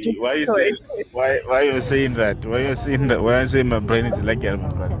that's our Hey, why you say choice. why you saying that? Why you saying that? Why you saying my brain is like my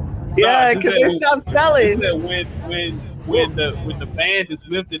brother? No, Yeah, she because said they when stopped she selling. said when the ban is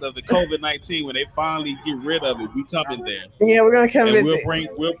lifted of the COVID-19, when they finally get rid of it, we coming there. Yeah, we're gonna come And visit.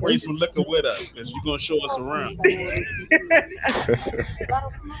 we'll bring some liquor with us because you're gonna show us around.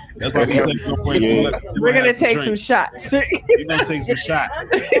 That's why we said we're gonna bring some Yeah. liquor. We're We're gonna gonna have some take some drinks. shots. We're gonna take some shots.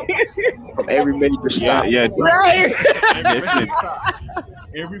 From every major Yeah, stop. yeah, Right. Every major definitely. stop.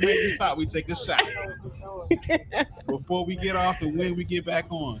 Every major stop, we take a shot before we get off and when we get back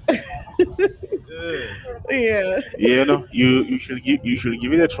on. Yeah. Yeah. You should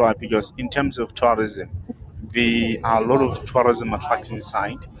give it a try because in terms of tourism, there are a lot of tourism attractions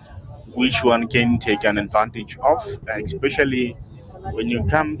site which one can take an advantage of, especially when you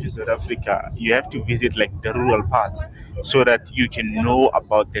come to South Africa. You have to visit like the rural parts so that you can know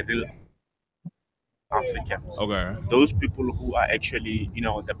about the real Africans, Okay. those people who are actually,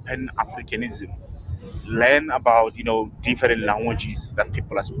 the Pan Africanism, learn about different languages that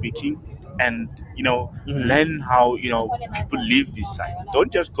people are speaking, and Hmm. learn how people live this side.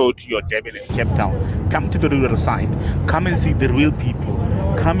 Don't just go to your Durban and Cape Town. Come to the rural side. Come and see the real people.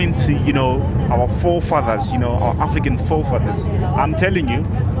 Come and see our forefathers, our African forefathers. I'm telling you,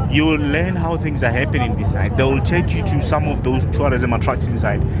 you will learn how things are happening this side. They will take you to some of those tourism attractions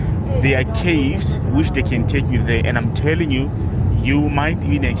side. There are caves which they can take you there, and I'm telling you, you might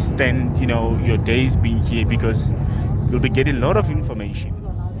even extend your days being here because you'll be getting a lot of information.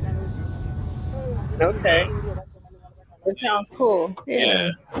 Okay. That sounds cool.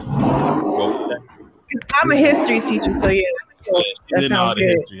 Yeah. Yeah. Well, I'm a history teacher, so yeah, yeah, she's that in sounds all the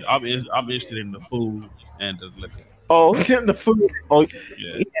good. history. I'm interested in the food and the liquor. Oh, The food. oh, Yeah.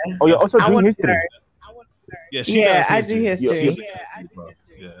 Yeah. oh! You're That's also I doing want to history. learn. yeah. She Yeah, does I do history. You, She you, history. does history, bro.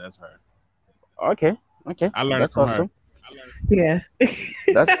 Yeah, that's her. okay, okay. I learned it That's from her. awesome. Yeah.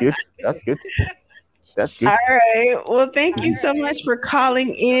 That's good. That's good. That's good. All right. Well, thank you so much for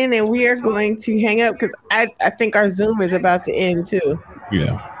calling in, and we are going to hang up because I think our Zoom is about to end too.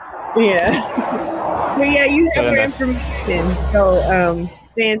 Yeah. Yeah. But yeah, you have Fair our enough. information, so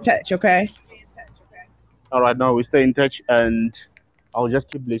stay in touch, okay? All right, now we stay in touch, and I'll just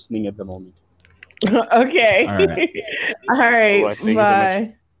keep listening at the moment. Okay. All right. All All right. right. Thank you so much.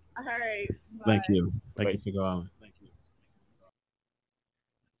 Bye. All right. Thank bye. you. Thank you for calling.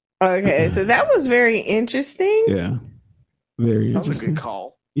 Okay, so that was very interesting. Yeah. Very That was a good interesting.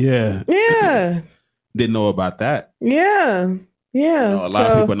 call. Yeah. Yeah. Didn't know about that. Yeah. Yeah. You know, a lot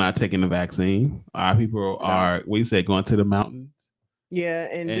of So- people are not taking the vaccine. A lot of people are, what you say, going to the mountain Yeah,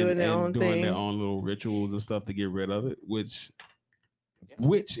 and doing their own doing thing. their own little rituals and stuff to get rid of it, which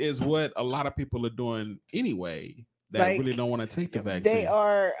Yeah. is what a lot of people are doing anyway. That Like, really don't want to take the vaccine. They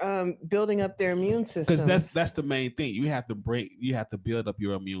are building up their immune system. Because that's the main thing. You have to build up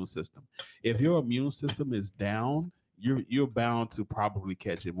your immune system. If your immune system is down, you're bound to probably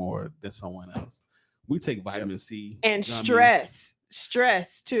catch it more than someone else. We take vitamin C and gummies.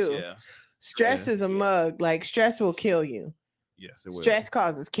 stress too. Yeah. Stress Yeah. is a mug. Like stress will kill you. Yes, it will. Stress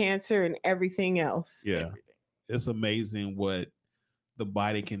causes cancer and everything else. Yeah. Everything. It's amazing what the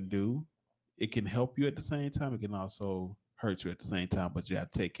body can do. It can help you at the same time. It can also hurt you at the same time, but you have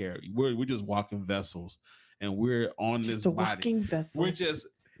to take care of you. We're just walking vessels, and we're on Just this a body. walking vessel.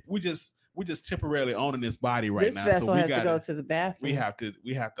 We're just temporarily owning this body right this now. vessel so we has gotta, to go to the bathroom.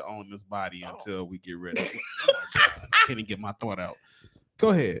 we have to own this body Oh. until we get rid of it. Oh my God. I can't even get my thought out. Go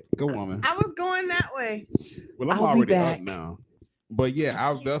ahead. Go on, man. I was going that way. Well, I'm I'll be already up back. now. But yeah,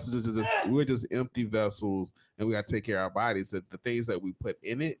 our vessels is we're just empty vessels, and we got to take care of our bodies. That the things that we put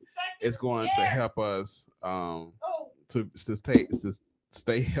in it is going to help us to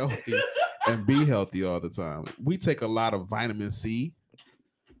stay healthy and be healthy all the time. We take a lot of vitamin C,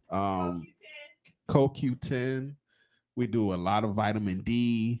 CoQ10. We do a lot of vitamin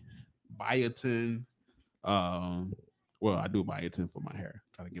D, biotin. Well, I do biotin for my hair,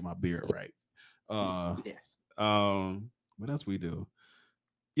 trying to get my beard right. Yes. What else we do?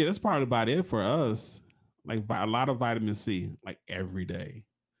 Yeah, that's probably about it for us. Like a lot of vitamin C, like every day.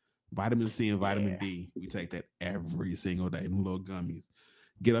 Vitamin C and vitamin D, we take that every single day. Them little gummies.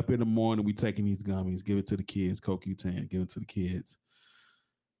 Get up in the morning, we taking these gummies. Give it to the kids. CoQ10, give it to the kids.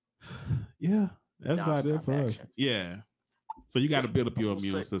 Yeah, that's about it Non-stop for us. action. Yeah. So you got to build up your I will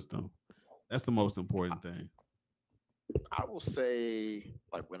immune say- system. That's the most important thing. I will say,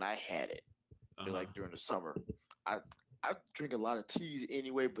 like when I had it, Uh-huh. like during the summer, I drink a lot of teas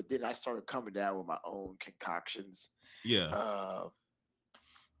anyway, but then I started coming down with my own concoctions. Yeah.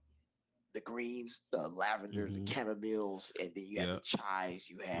 The greens, the lavender, Mhm. the chamomiles, and then you have Yeah. the chais,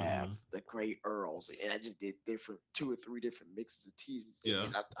 you have Uh-huh. the great earls, and I just did 2 or 3 different mixes of teas. Yeah.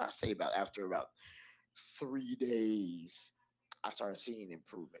 And I say after about 3 days, I started seeing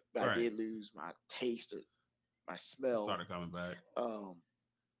improvement. But Right. I did lose my taste, my smell. Started coming back. I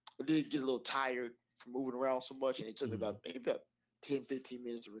did get a little tired from moving around so much, and it took me about 10, 15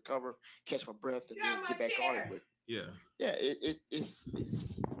 minutes to recover, catch my breath, and then get back on it. But Yeah. yeah, it's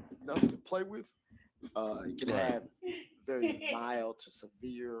nothing to play with. It can Right. have very mild to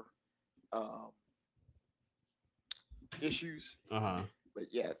severe issues, Uh-huh.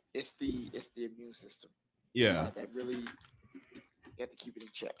 but yeah, it's the immune system. Yeah. That really you have to keep it in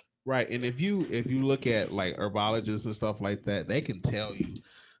check. Right. And if you look at like herbologists and stuff like that, they can tell you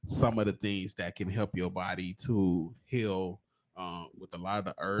some of the things that can help your body to heal with a lot of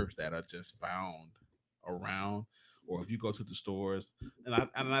the herbs that are just found around, or if you go to the stores. And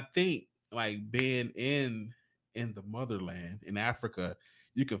I think like being in the motherland in Africa,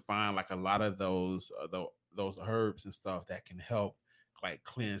 you can find like a lot of those herbs and stuff that can help like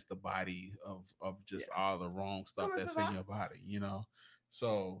cleanse the body of just all the wrong stuff that's in your body, you know.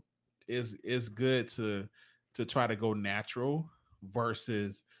 So it's good to try to go natural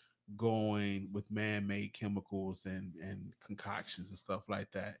versus going with man-made chemicals and concoctions and stuff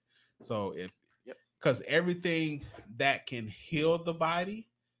like that. So because everything that can heal the body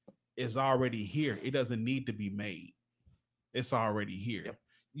is already here. It doesn't need to be made. It's already here. Yep.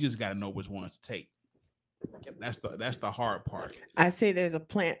 You just got to know which ones to take. Yep. That's the hard part. I say there's a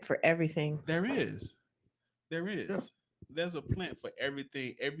plant for everything. There is. There's a plant for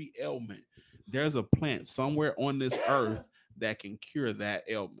everything, every ailment. There's a plant somewhere on this earth that can cure that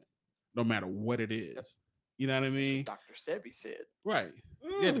ailment, no matter what it is. You know what I mean? Dr. Sebi said. Right.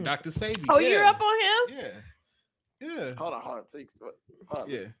 Yeah, the Dr. Sabi. Oh, yeah. you're up on him? Yeah. Yeah. Hold on. Hold on.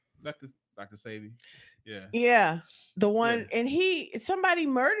 Yeah. Dr. Sabi. Yeah. Yeah. The one, Yeah. and somebody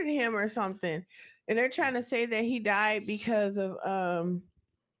murdered him or something. And they're trying to say that he died because of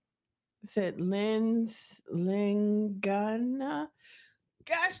said Lingana.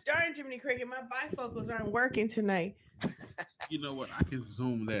 Gosh darn, Jiminy Cricket, my bifocals aren't working tonight. You know what? I can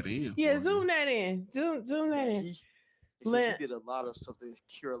zoom that in. Yeah, for you. zoom that in. Zoom that in. He said he did a lot of stuff to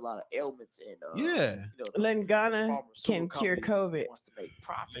cure a lot of ailments, and Yeah. you know, Lingana can pharmaceutical cure company COVID. wants to make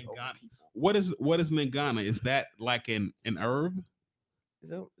profit over Lingana. people. What is Lingana? Is that like an herb?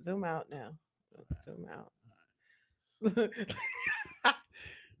 Zoom out now. Zoom out.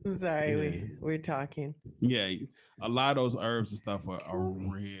 I'm sorry, Yeah. we're talking. Yeah, a lot of those herbs and stuff are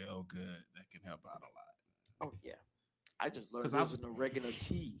real good. That can help out a lot. Oh yeah, I just learned 'Cause there's I've- an oregano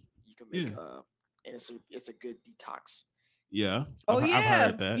tea you can make. Yeah. And it's a good detox. Yeah, Oh I've yeah,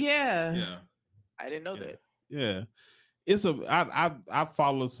 heard that. yeah. Yeah, I didn't know yeah, that. yeah. It's a I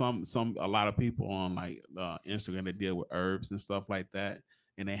follow a lot of people on like Instagram that deal with herbs and stuff like that,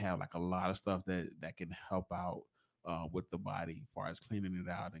 and they have like a lot of stuff that can help out with the body as far as cleaning it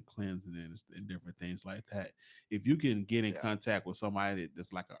out and cleansing it and different things like that. If you can get in Yeah. contact with somebody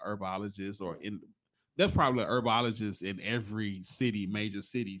that's like a herbologist or in there's probably an herbologist in every city, major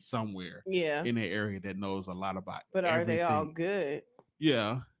city somewhere Yeah. in the area that knows a lot about But are everything. they all good?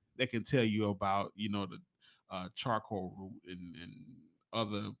 Yeah, they can tell you about the charcoal root and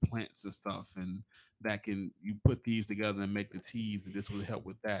other plants and stuff, and that can you put these together and make the teas, and this will help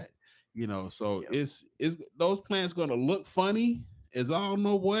with that. So Yep. it's those plants going to look funny. As I don't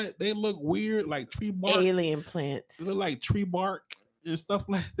know what they look weird, like tree bark. Alien plants. They look like tree bark and stuff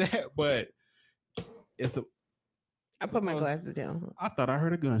like that, but it's a. I put my glasses down. I thought I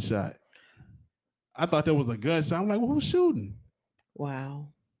heard a gunshot. I thought there was a gunshot. I'm like, who was shooting? Wow.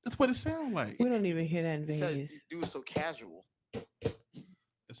 That's what it sounded like. We don't even hear that in It said Vegas. you do it so casual.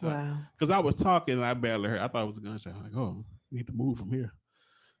 Wow. Because I was talking and I barely heard. I thought it was a gunshot. I'm like, oh, we need to move from here.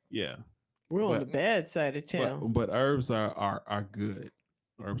 Yeah. We're on But- the bad side of town. But herbs are good.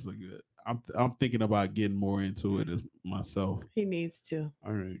 Herbs are good. I'm thinking about getting more into it as myself. He needs to.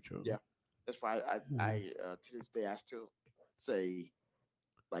 All right, Joe. Yeah. That's why I to this day I still say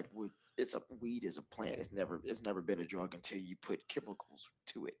like weed is a plant. It's never been a drug until you put chemicals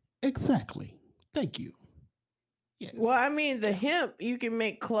to it. Exactly. Thank you. Yes. Well, I mean, the hemp you can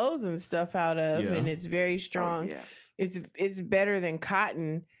make clothes and stuff out of, Yeah. and it's very Oh, strong. yeah. It's better than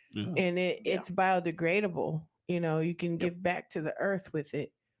cotton, Yeah. and Yeah. it's biodegradable. You can give back to the earth with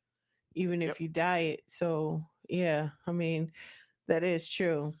it, even if Yep. you dye it. So yeah, I mean, that is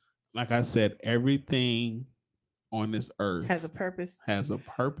true. Like I said, everything on this earth Has a purpose.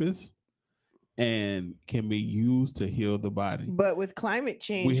 and can be used to heal the body. But with climate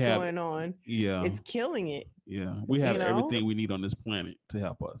change have- going on, Yeah. it's killing it. Yeah, we have know? everything we need on this planet to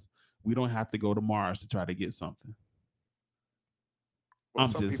help us. We don't have to go to Mars to try to get something. Well,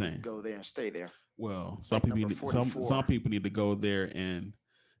 I'm some just people saying. go there and stay there. Well, some Like people number need, some 44. people need to go there and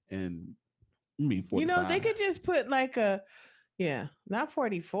I mean 45. They could just put like not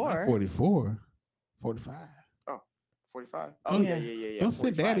 44. Not 44, 45. 45. Oh Yeah. yeah. Don't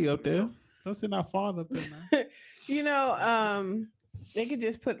sit 45. daddy up there. Don't sit our father up there now. They could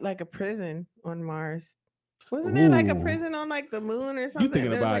just put like a prison on Mars. Wasn't there like a Ooh. prison on like the moon or You something?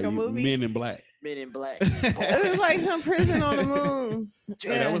 thinking There was about like a you- movie. Men in Black? Men in Black. It was like some prison on the moon.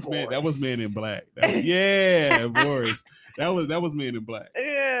 Yeah, that was Yeah. men. That was Men in Black. Yeah, Boris. That was Men in Black.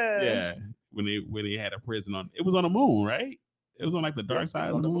 Yeah. Yeah, when they had a prison on. It was on the moon, right? It was on like the dark Yeah, side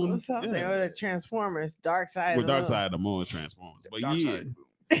it of was the on the moon. Something Yeah. or the Transformers, Dark Side. Well, of the dark moon. side of the moon transformed. But Dark yeah, Side of the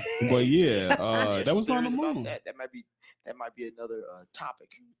Moon. but yeah, Yeah, that was on the theories about moon. That might be another topic.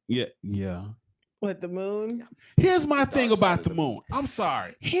 Yeah. With the moon. Here's my The thing dark side about of the the moon. I'm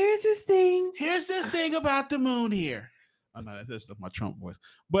sorry. Here's this thing. Here's this thing about the moon here. Oh no, that's my Trump voice.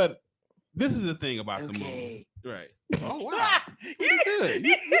 But this is the thing about the moon, Okay. right? Oh wow, You good.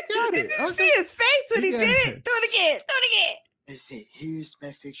 You got Did it. you Okay. see his face when You he got did it. it? Do it again. Do it I said, here's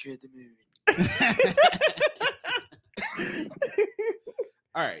my picture of the moon. again.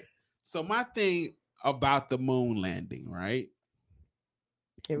 All right. So my thing about the moon landing, right?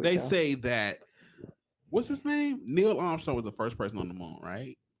 Here we They go. say that what's his name? Neil Armstrong was the first person on the moon,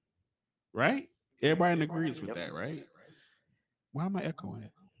 right? Right? Everybody in agrees with Yep. that, right? Why am I echoing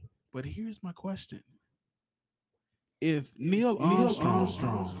it? But here's my question. If Neil Armstrong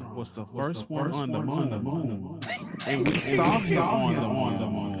was the first one on the moon, and we saw him on the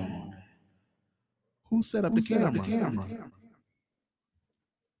moon, who set up the camera?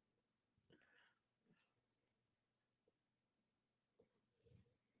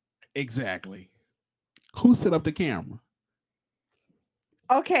 Exactly. Who set up the camera?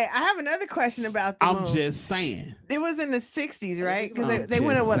 Okay, I have another question about the I'm moon. just saying. It was in the 60s, right? Because I'm they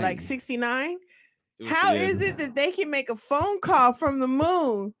went at just what, like saying. 69? It was- How yeah, is it that they can make a phone call from the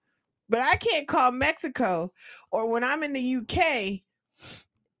moon, but I can't call Mexico? Or when I'm in the UK,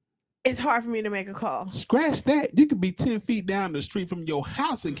 it's hard for me to make a call. Scratch that. You could be 10 feet down the street from your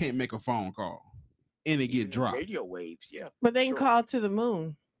house and can't make a phone call. And it get Even dropped. Radio waves, yeah. But they can Sure. call to the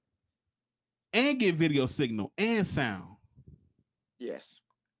moon. And get video signal and sound. Yes.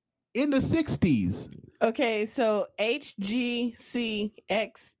 in the 60s. Okay, so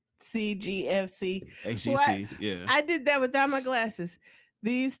HGCXCGFC. HGC, yeah. I did that without my glasses.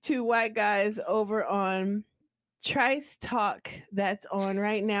 These two white guys over on Trice Talk that's on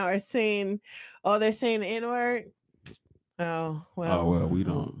right now are saying, oh, they're saying the N word. Oh well. We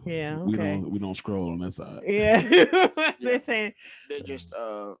don't. Yeah. We Okay. don't scroll on that side. Yeah. Yeah. They're saying They're just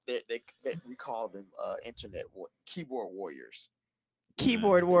we call them keyboard warriors.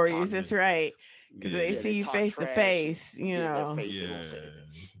 keyboard Yeah, warriors. talk- That's right. Because they Yeah. see you talk face to trash face. and You get in their know. face, they Yeah. won't say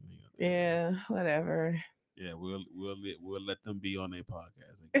anything. Yeah. Whatever. Yeah, we'll let them be on their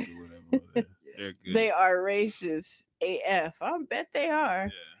podcast. They can do whatever. They're good. They are racist AF. I bet they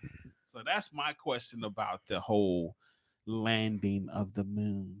are. Yeah. So that's my question about the whole landing of the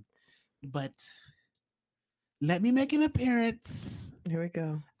moon. But let me make an appearance. Here we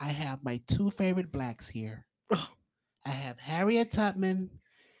go. I have my two favorite blacks here. Oh. I have Harriet Tubman,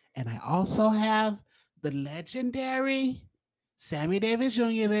 and I also have the legendary Sammy Davis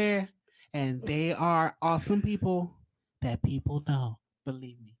Jr. there. And they are awesome people that people know.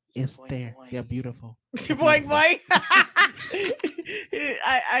 Believe me, it's Boing, there. boing. They're beautiful. Boing boing.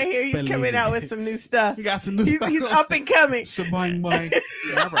 I hear he's Believe coming it. out with some new stuff. You got some new He's, stuff. he's up and coming. Shaboing boing.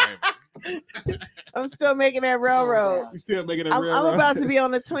 Yeah, all right. I'm still making that railroad. You still making it I'm real. about to be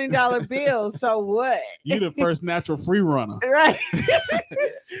on the $20 bill. So what? You the first natural free runner. Right.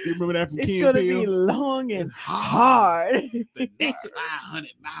 You remember that from It's Key gonna and be Peele? long and hard. The next 500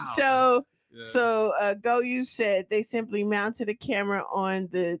 miles. So Yeah. Go You said they simply mounted a camera on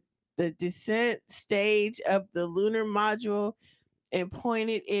the descent stage of the lunar module and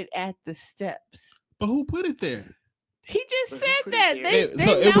pointed it at the steps. But who put it there? He just But who said put it that. there? They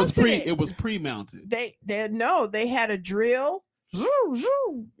So it was mounted it was pre-mounted. They had a drill, zoo,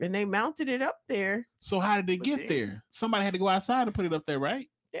 zoo, and they mounted it up there. So how did it But get then- there? Somebody had to go outside and put it up there, right?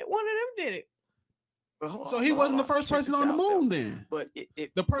 One of them did it. But hold So on, he hold wasn't the on. first Check person this on the out, though. moon then. But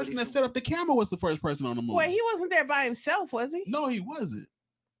The person that set up the camera was the first person on the moon. Wait, he wasn't there by himself, was he? No, he wasn't.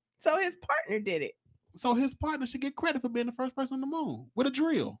 So his partner did it. So his partner should get credit for being the first person on the moon with a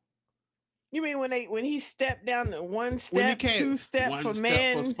drill. You mean when he stepped down the one When he step, came, two step one for step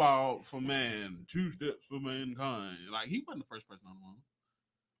man? for man, two steps for mankind. Like he wasn't the first person on the moon.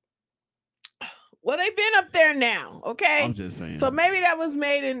 Well, they've been up there now, okay? I'm just saying. So maybe that was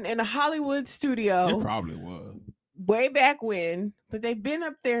made in a Hollywood studio it probably was. way back when, but they've been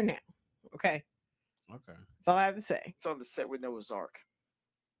up there now. Okay. Okay. That's all I have to say. It's on the set with Noah's Ark.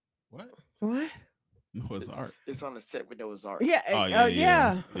 What? What? No, it's art. It's on the set with Noah's Ark. Yeah. Oh, yeah,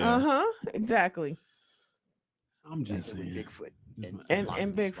 yeah. Uh-huh. Exactly. I'm just With saying. Bigfoot It's not- And Loch Ness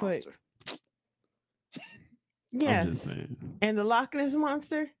Bigfoot. Monster. I'm Yes. just saying. And the Loch Ness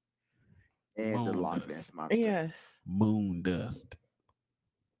monster? And the Moon Loch dust. Ness monster. Yes. Moon dust.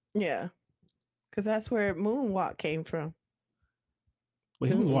 Yeah. Because that's where Moonwalk came from. But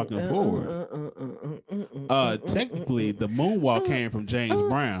he was walking forward. Technically, the moonwalk came from James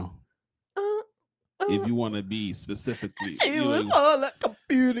Brown. If you want to be specifically, She you was know, all like a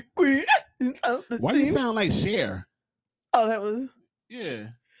beauty queen. why do you sound like Cher? Oh, that was. Yeah,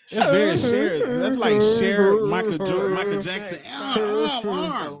 it's very Cher. That's like Cher, Michael Jackson. Oh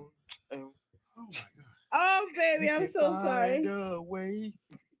my God. Oh, baby, I'm so sorry.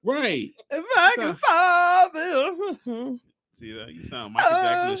 Right. If I can fall. See that? You sound Michael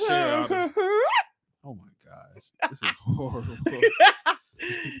Jackson and Cher out of. Oh my gosh, this is horrible.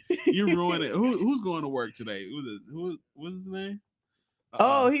 You ruined it. Who's going to work today? What's his name?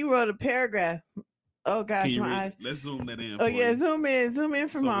 Oh, he wrote a paragraph. Oh Can gosh, you my read? eyes. Let's zoom that in. Oh for yeah, you zoom in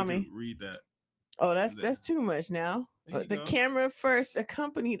for so we mommy. can read that. Oh, that's there. too much now. There you The go. camera first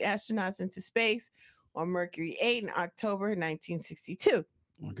accompanied astronauts into space on Mercury 8 in October 1962.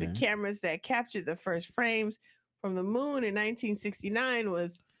 Okay. The cameras that captured the first frames from the moon in 1969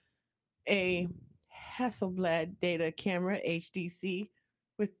 was a Hasselblad data camera HDC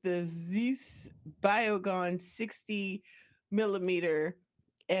with the Zeiss Biogon 60 millimeter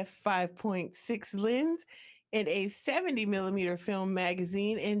f5.6 lens and a 70 millimeter film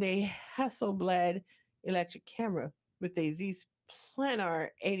magazine and a Hasselblad electric camera with a Zeiss Planar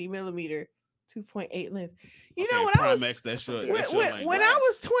 80 millimeter 2.8 lens. You know, when I was Primex, that's your, when, that's your when, language. when I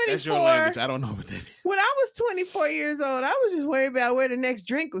was That's your 24, language. I don't know what that is. when I was 24 years old, I was just worried about where the next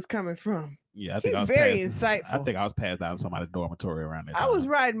drink was coming from. Yeah, I think He's I was very passed, insightful. I think I was passed out in somebody's dormitory around that I time. was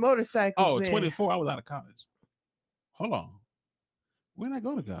riding motorcycles. Oh, then. 24. I was out of college. Hold on. When did I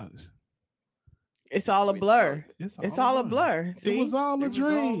go to college? It's all a We blur. It's It's all a blur. It See? was all a It was all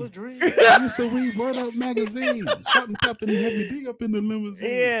dream. a dream. I used to read Word Up magazine. Something Pepper and Heavy D up in the limousine.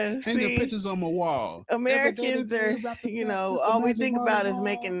 Yeah. Hanging See, pictures on my wall. Americans are, all we think about is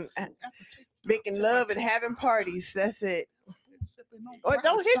making love and having parties. That's it. Or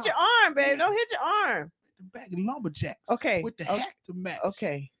don't hit your arm, babe. Don't hit your arm. The back lumberjacks. Okay. With the Okay. hat to match.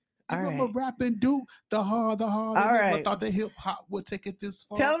 Okay. You All remember right. rapping Duke? The hard. All I never right. thought the hip hop would take it this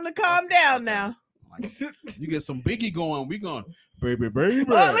far. Tell them to calm down now. Like, you get some Biggie going. We going, baby.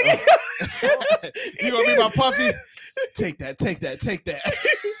 Oh, look at You gonna be my puppy? Take that.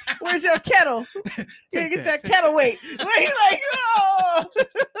 Where's your kettle? You Take get that, that kettle weight. Where you like, oh.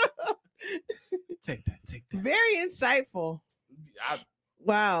 Take that. Very insightful.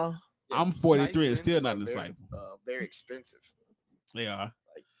 Wow. I'm 43 and still not Nice insightful. Very expensive. They are.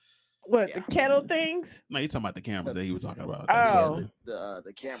 What, Yeah. the kettle things? No, you're talking about the cameras that he was talking about. Oh.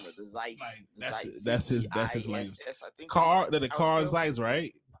 The camera, the Zeiss. Like, the that's Zeiss, his language. CISS, I think Car, is the how car it's spelled. Zeiss,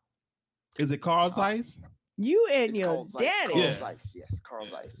 right? Is it Carl Zeiss? You and It's your called Zeiss. daddy. Carl Yeah. Zeiss, yes, Carl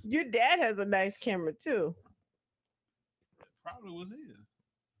Zeiss. Your dad has a nice camera too. Probably was his.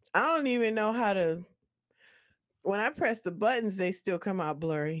 I don't even know how to. When I press the buttons, they still come out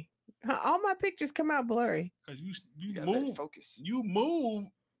blurry. All my pictures come out blurry Cause You you gotta let it move, focus. you move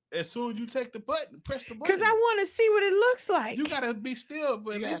as soon as you take the button, press the button. because I want to see what it looks like. You gotta be still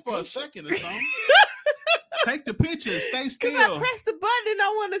for at You least gotta for a have second or patience. something. Take the picture, stay Because still. I press the button and I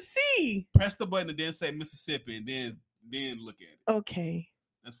want to see. Press the button and then say Mississippi and then look at it. Okay.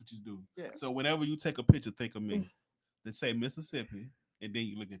 That's what you do. Yeah. So whenever you take a picture, think of me. Then say Mississippi and then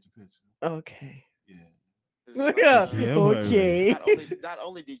you look at your picture. Okay. Yeah. Yeah. Yeah, Okay. Not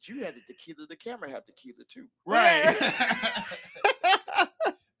only did you have the tequila, the camera had tequila too. Right.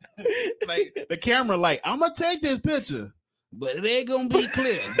 Like the camera, like, I'm gonna take this picture, but it ain't gonna be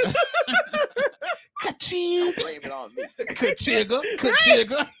clear. Ka-ching. Don't blame it on me.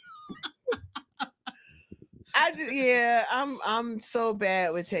 Ka-chigga. Yeah, I'm so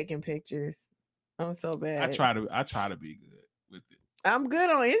bad with taking pictures. I'm so bad. I try to be good with it. I'm good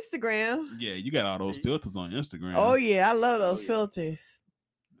on Instagram. Yeah, you got all those filters on Instagram. Oh yeah, I love those yeah. filters.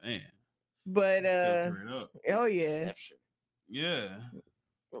 Man. But Filter it up. oh yeah. Deception. Yeah.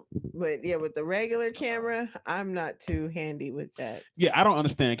 But yeah, with the regular camera, I'm not too handy with that. Yeah, I don't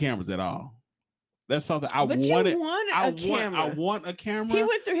understand cameras at all. That's something I But wanted. you wanted I a camera. want a camera. He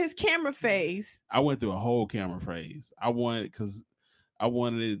went through his camera phase. I went through a whole camera phase. I wanted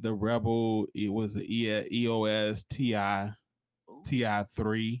the Rebel. It was the EOS TI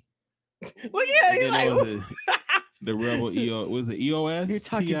 3. Well, yeah, he's like, the Rebel EOS. Was it EOS? You're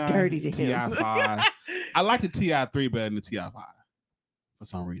talking dirty to him. TI 5. I like the TI 3 better than the TI 5 for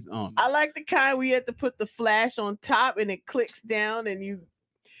some reason. I don't know. I like the kind where you have to put the flash on top and it clicks down and you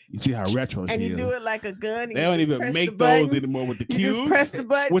see how retro she you is. do it like a gun. And They you don't just even press make the those button. anymore with the You cubes. just press the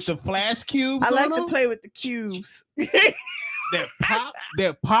button. With the flash cubes. I like on to them. play with the cubes.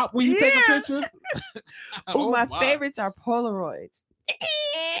 That pop when you take a Yeah. picture. Oh, my favorites are Polaroids.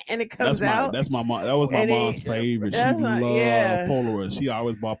 And it comes out. That's my mom. That was my and mom's it- favorite. She that's loved not- yeah. Polaroid. She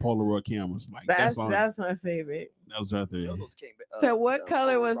always bought Polaroid cameras. Like that's That's my favorite. that was right there. You know, those came, So what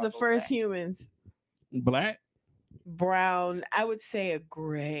color was the Bravo first Black. humans? Black. Brown. I would say a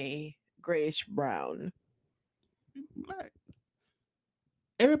grayish brown. Black.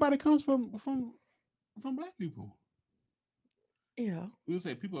 Everybody comes from black people. Yeah. We would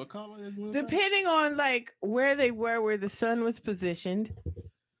say people of color. is what we say? Depending on like where they were, where the sun was positioned.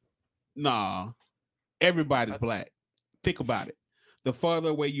 Nah, everybody's black. Think about it. The farther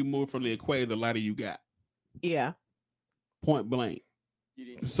away you move from the equator, the lighter you got. Yeah. Point blank. You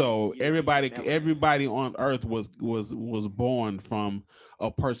didn't- So you didn't everybody melanin. everybody on Earth was born from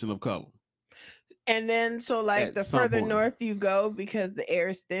a person of color. And then so like At the some further point. north you go, because the air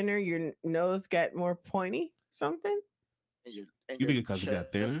is thinner, your nose got more pointy, something. And You think your because it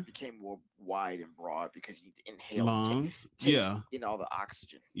got chest thinner? became more wide and broad because you inhale Lungs. take Yeah. in all the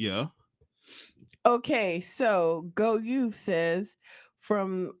oxygen. Yeah. Okay, so Go Youth says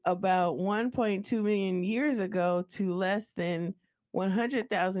from about 1.2 million years ago to less than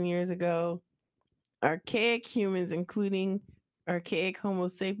 100,000 years ago, archaic humans, including archaic Homo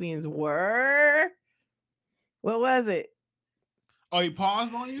sapiens, were. What was it? Oh, he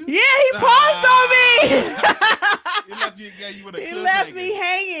paused on you? Yeah, he paused on me. He left you, yeah, you with a He cliffhanger. left me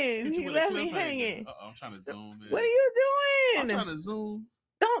hanging. Hit you He with a left me cliffhanger. hanging. Uh-oh, I'm trying to zoom in. What are you I'm doing? trying to zoom.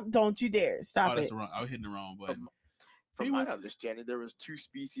 Don't you dare stop Oh, that's it. the wrong. I was hitting the wrong button. From He my was- understanding, there was two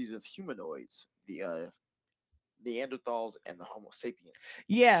species of humanoids: the Neanderthals and the Homo sapiens.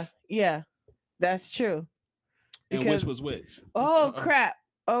 Yeah, that's true. And because- which was which? Oh Uh-oh. crap!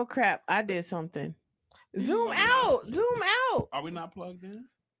 Oh crap! I did something. Zoom out. Zoom out. Are we not plugged in?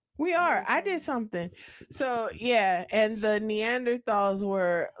 We are. I did something. So yeah, and the Neanderthals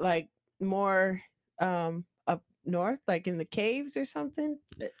were like more up north, like in the caves or something.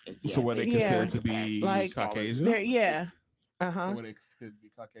 So what they Yeah. consider to be Like, Caucasian? There, yeah. So Uh-huh. what they consider to be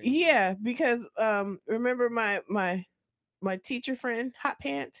Caucasian? Yeah, because remember my teacher friend, Hot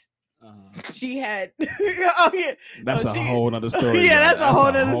Pants? She had oh yeah. That's Oh, a she- whole nother story. Yeah, bro. that's a whole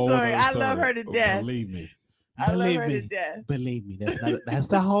other whole story. nother I love story. her to death. Believe me. I love Believe her me. to death. Believe me. That's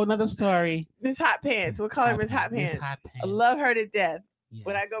the whole nother story. Miss Hot Pants. We'll call her Miss Hot Miss Pants. Hot I love her to death.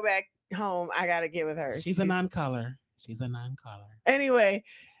 When I Yes. go back home, I gotta get with her. She's a non-color. She's a non-color. Anyway,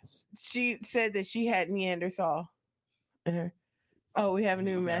 she said that she had Neanderthal in her. Oh, we have a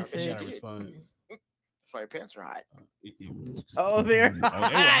new You message. got a response. Fire pants are hot. Oh, they're they were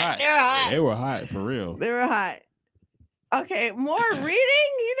hot. hot. They're hot. They were hot for real. They were hot. Okay, more reading.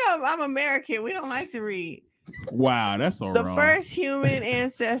 You know, I'm American. We don't like to read. Wow, that's so The wrong. first human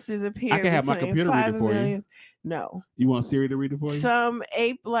ancestors appeared. I can have my between computer read it 5 for you. million- No. You want Siri to read it for you? Some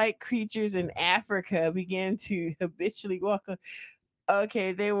ape-like creatures in Africa began to habitually walk.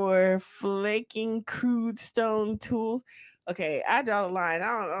 Okay, they were flaking crude stone tools. Okay, I draw the line.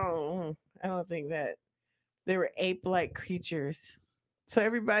 I don't think that they were ape-like creatures. So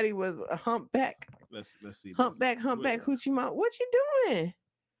everybody was a humpback, Let's see. humpback, hoochie mom. What you doing?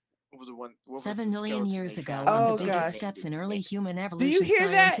 What was the one? What was 7 the million skeleton years they ago, found? one Oh, of the biggest gosh. steps in early human you evolution, hear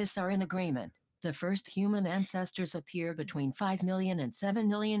that? scientists are in agreement. The first human ancestors appeared between 5 million and 7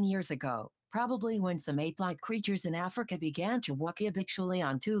 million years ago, probably when some ape-like creatures in Africa began to walk habitually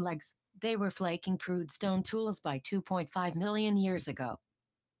on two legs. They were flaking crude stone tools by 2.5 million years ago.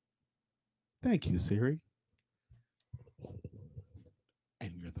 Thank you, Siri.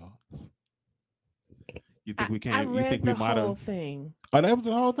 And your thoughts? You think we can't? I You read think the we might whole have? thing. Oh, that was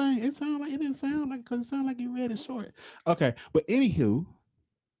the whole thing. It didn't sound like because it sounded like you read it short. Okay, but anywho,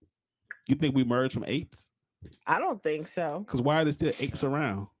 you think we merged from apes? I don't think so. Because why are there still apes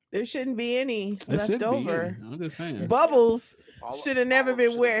around? There shouldn't be any There left shouldn't be over. any. I'm just saying. Bubbles All- should have all never of them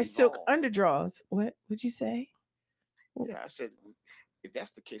been should've wearing silk evolved. underdraws. What would you say? Yeah, I said, if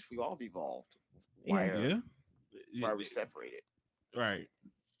that's the case, we all evolved. Why, Yeah. Yeah. why are we separated? Right.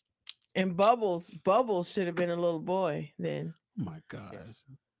 And Bubbles should have been a little boy then. Oh my gosh.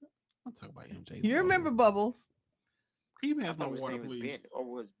 I'm talking about MJ. You remember Bubbles? Can you I have no thought his water, name was please? Ben, or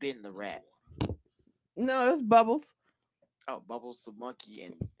was Ben the rat? No, it was Bubbles. Oh, Bubbles the monkey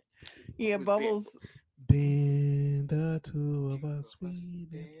and Yeah, Who's Ben? Bubbles. Been the two of us, we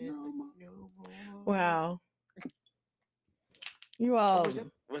did no more. Wow. You Oh, all.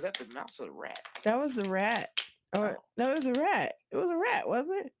 was that the mouse or the rat? That was the rat. Or Oh. no, it was a rat. It was a rat,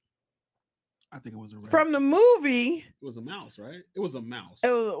 wasn't it? I think it was a rat. From the movie. It was a mouse, right? It was a mouse. It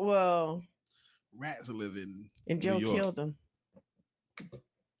was well, Rats live in and New Joe York. killed him.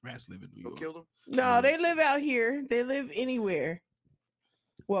 Rats live in New Who York. killed him? No, they live out here. They live anywhere.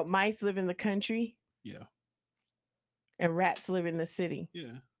 What, mice live in the country Yeah. and rats live in the city.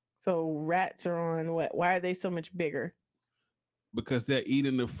 Yeah. So rats are on what? Why are they so much bigger? Because they're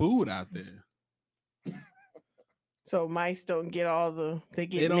eating the food out there. So mice don't get all the they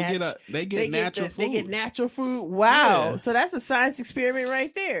get They don't nat- get they get natural They get food. natural food. Wow. Yeah. So that's a science experiment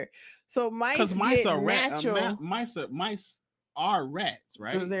right there. So mice Because mice get are natural. mice are rats,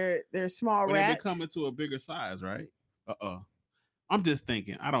 right? So they're small But they rats. become into a bigger size, right? I'm just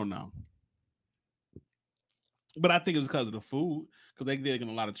thinking. I don't know. But I think it's because of the food, because they're getting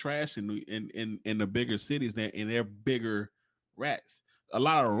a lot of trash in the bigger cities and they're bigger rats. A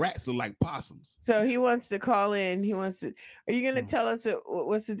lot of rats look like possums. So he wants to call in. He wants to. Are you going to Oh. tell us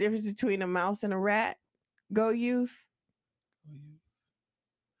what's the difference between a mouse and a rat? Go youth.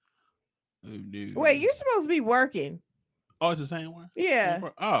 Oh, no. Wait, you're supposed to be working. Oh, it's the same one? Yeah,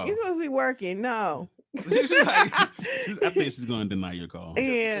 Oh. you're supposed to be working. No. She's like- I think she's going to deny your call.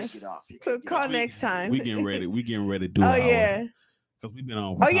 Yeah. Get off. You So can't get call off. next time. We getting ready. We getting ready to do Oh our yeah. Because we've been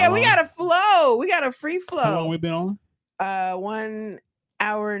on. Oh yeah. We got a flow. We got a free How long flow. we been on? 1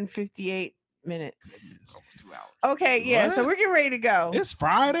 hour and 58 minutes. Almost 2 hours. Okay. Yeah. So What? we're getting ready to go. It's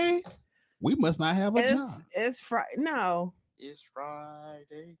Friday. We must not have a job. It's Friday. No. It's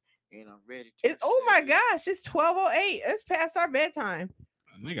Friday, and I'm ready to. Oh my say- gosh. It's 12:08. It's past our bedtime.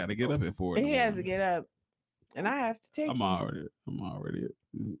 They got to get up at 4. in the He has to morning. get up, and I have to take. I'm him. already.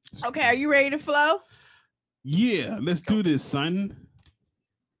 Okay. Are you ready to flow? Yeah, let's do this, son.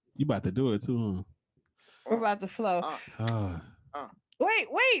 You about to do it too, We're about to flow. Uh, huh?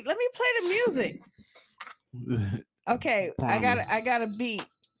 Wait. Let me play the music. Okay. I got a beat.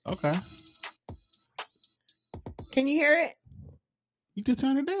 Okay. Can you hear it? You can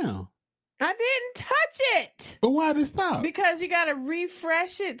turn it down. I didn't touch it But why did it stop? because you got to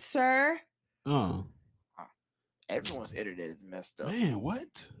refresh it, sir. Oh Everyone's internet is messed up. man,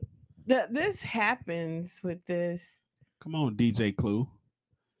 what? This happens with this. Come on, DJ Clue.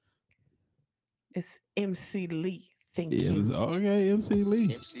 It's MC Lee. Thank Yeah, it you. was okay. MC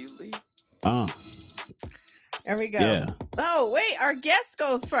Lee. MC Lee. There we go. Yeah. Oh, wait. Our guest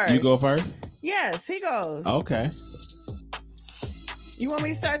goes first. You go first. Yes, he goes. Okay. You want me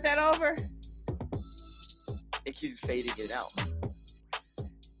to start that over? It keeps fading it out.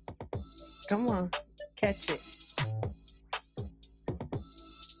 Come on. Catch it.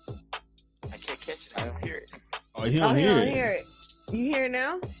 I can't catch it. I don't hear it. Oh, he don't hear it. Hear it. You hear it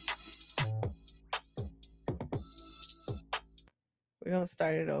now? We're going to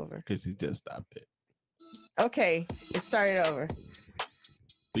start it over. Because he just stopped it. Okay. It started over.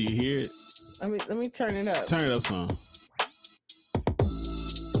 Do you hear it? Let me turn it up. Turn it up some.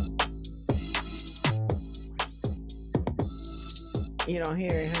 You don't hear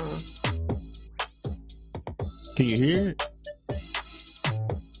it, huh? Can you hear it?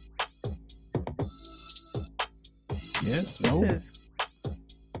 Yes. No. This is,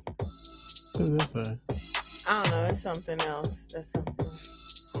 What does that say? I don't know. It's something else. That's something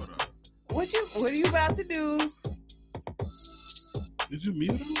else. Hold on. What are you about to do? Did you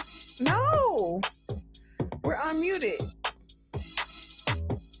mute him? No. We're unmuted.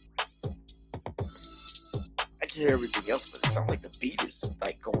 I can hear everything else, but it sounds like the beat is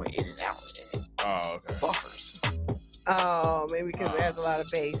like going in and out and it Oh, okay. buffers. Oh, maybe because it has a lot of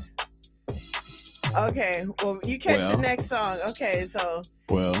bass. Okay, well, you catch Well. the next song. Okay, so,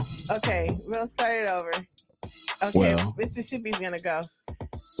 Well, okay, we'll start it over. Okay, Well. Mississippi's gonna go.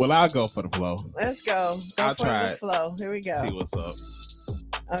 I'll go for the flow. Let's go. Go I'll for try the it. flow. Here we go. See what's up.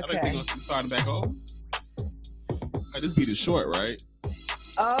 I think Okay. he's gonna start back over. This beat is short, right?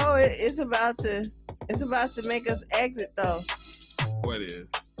 Oh, it's about to make us exit though. What is?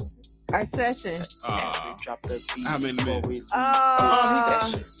 Our session. After we drop the beat how many before minutes? we leave Oh.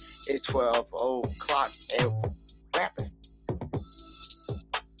 the session, it's 12 o'clock and rapping.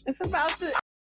 It's about to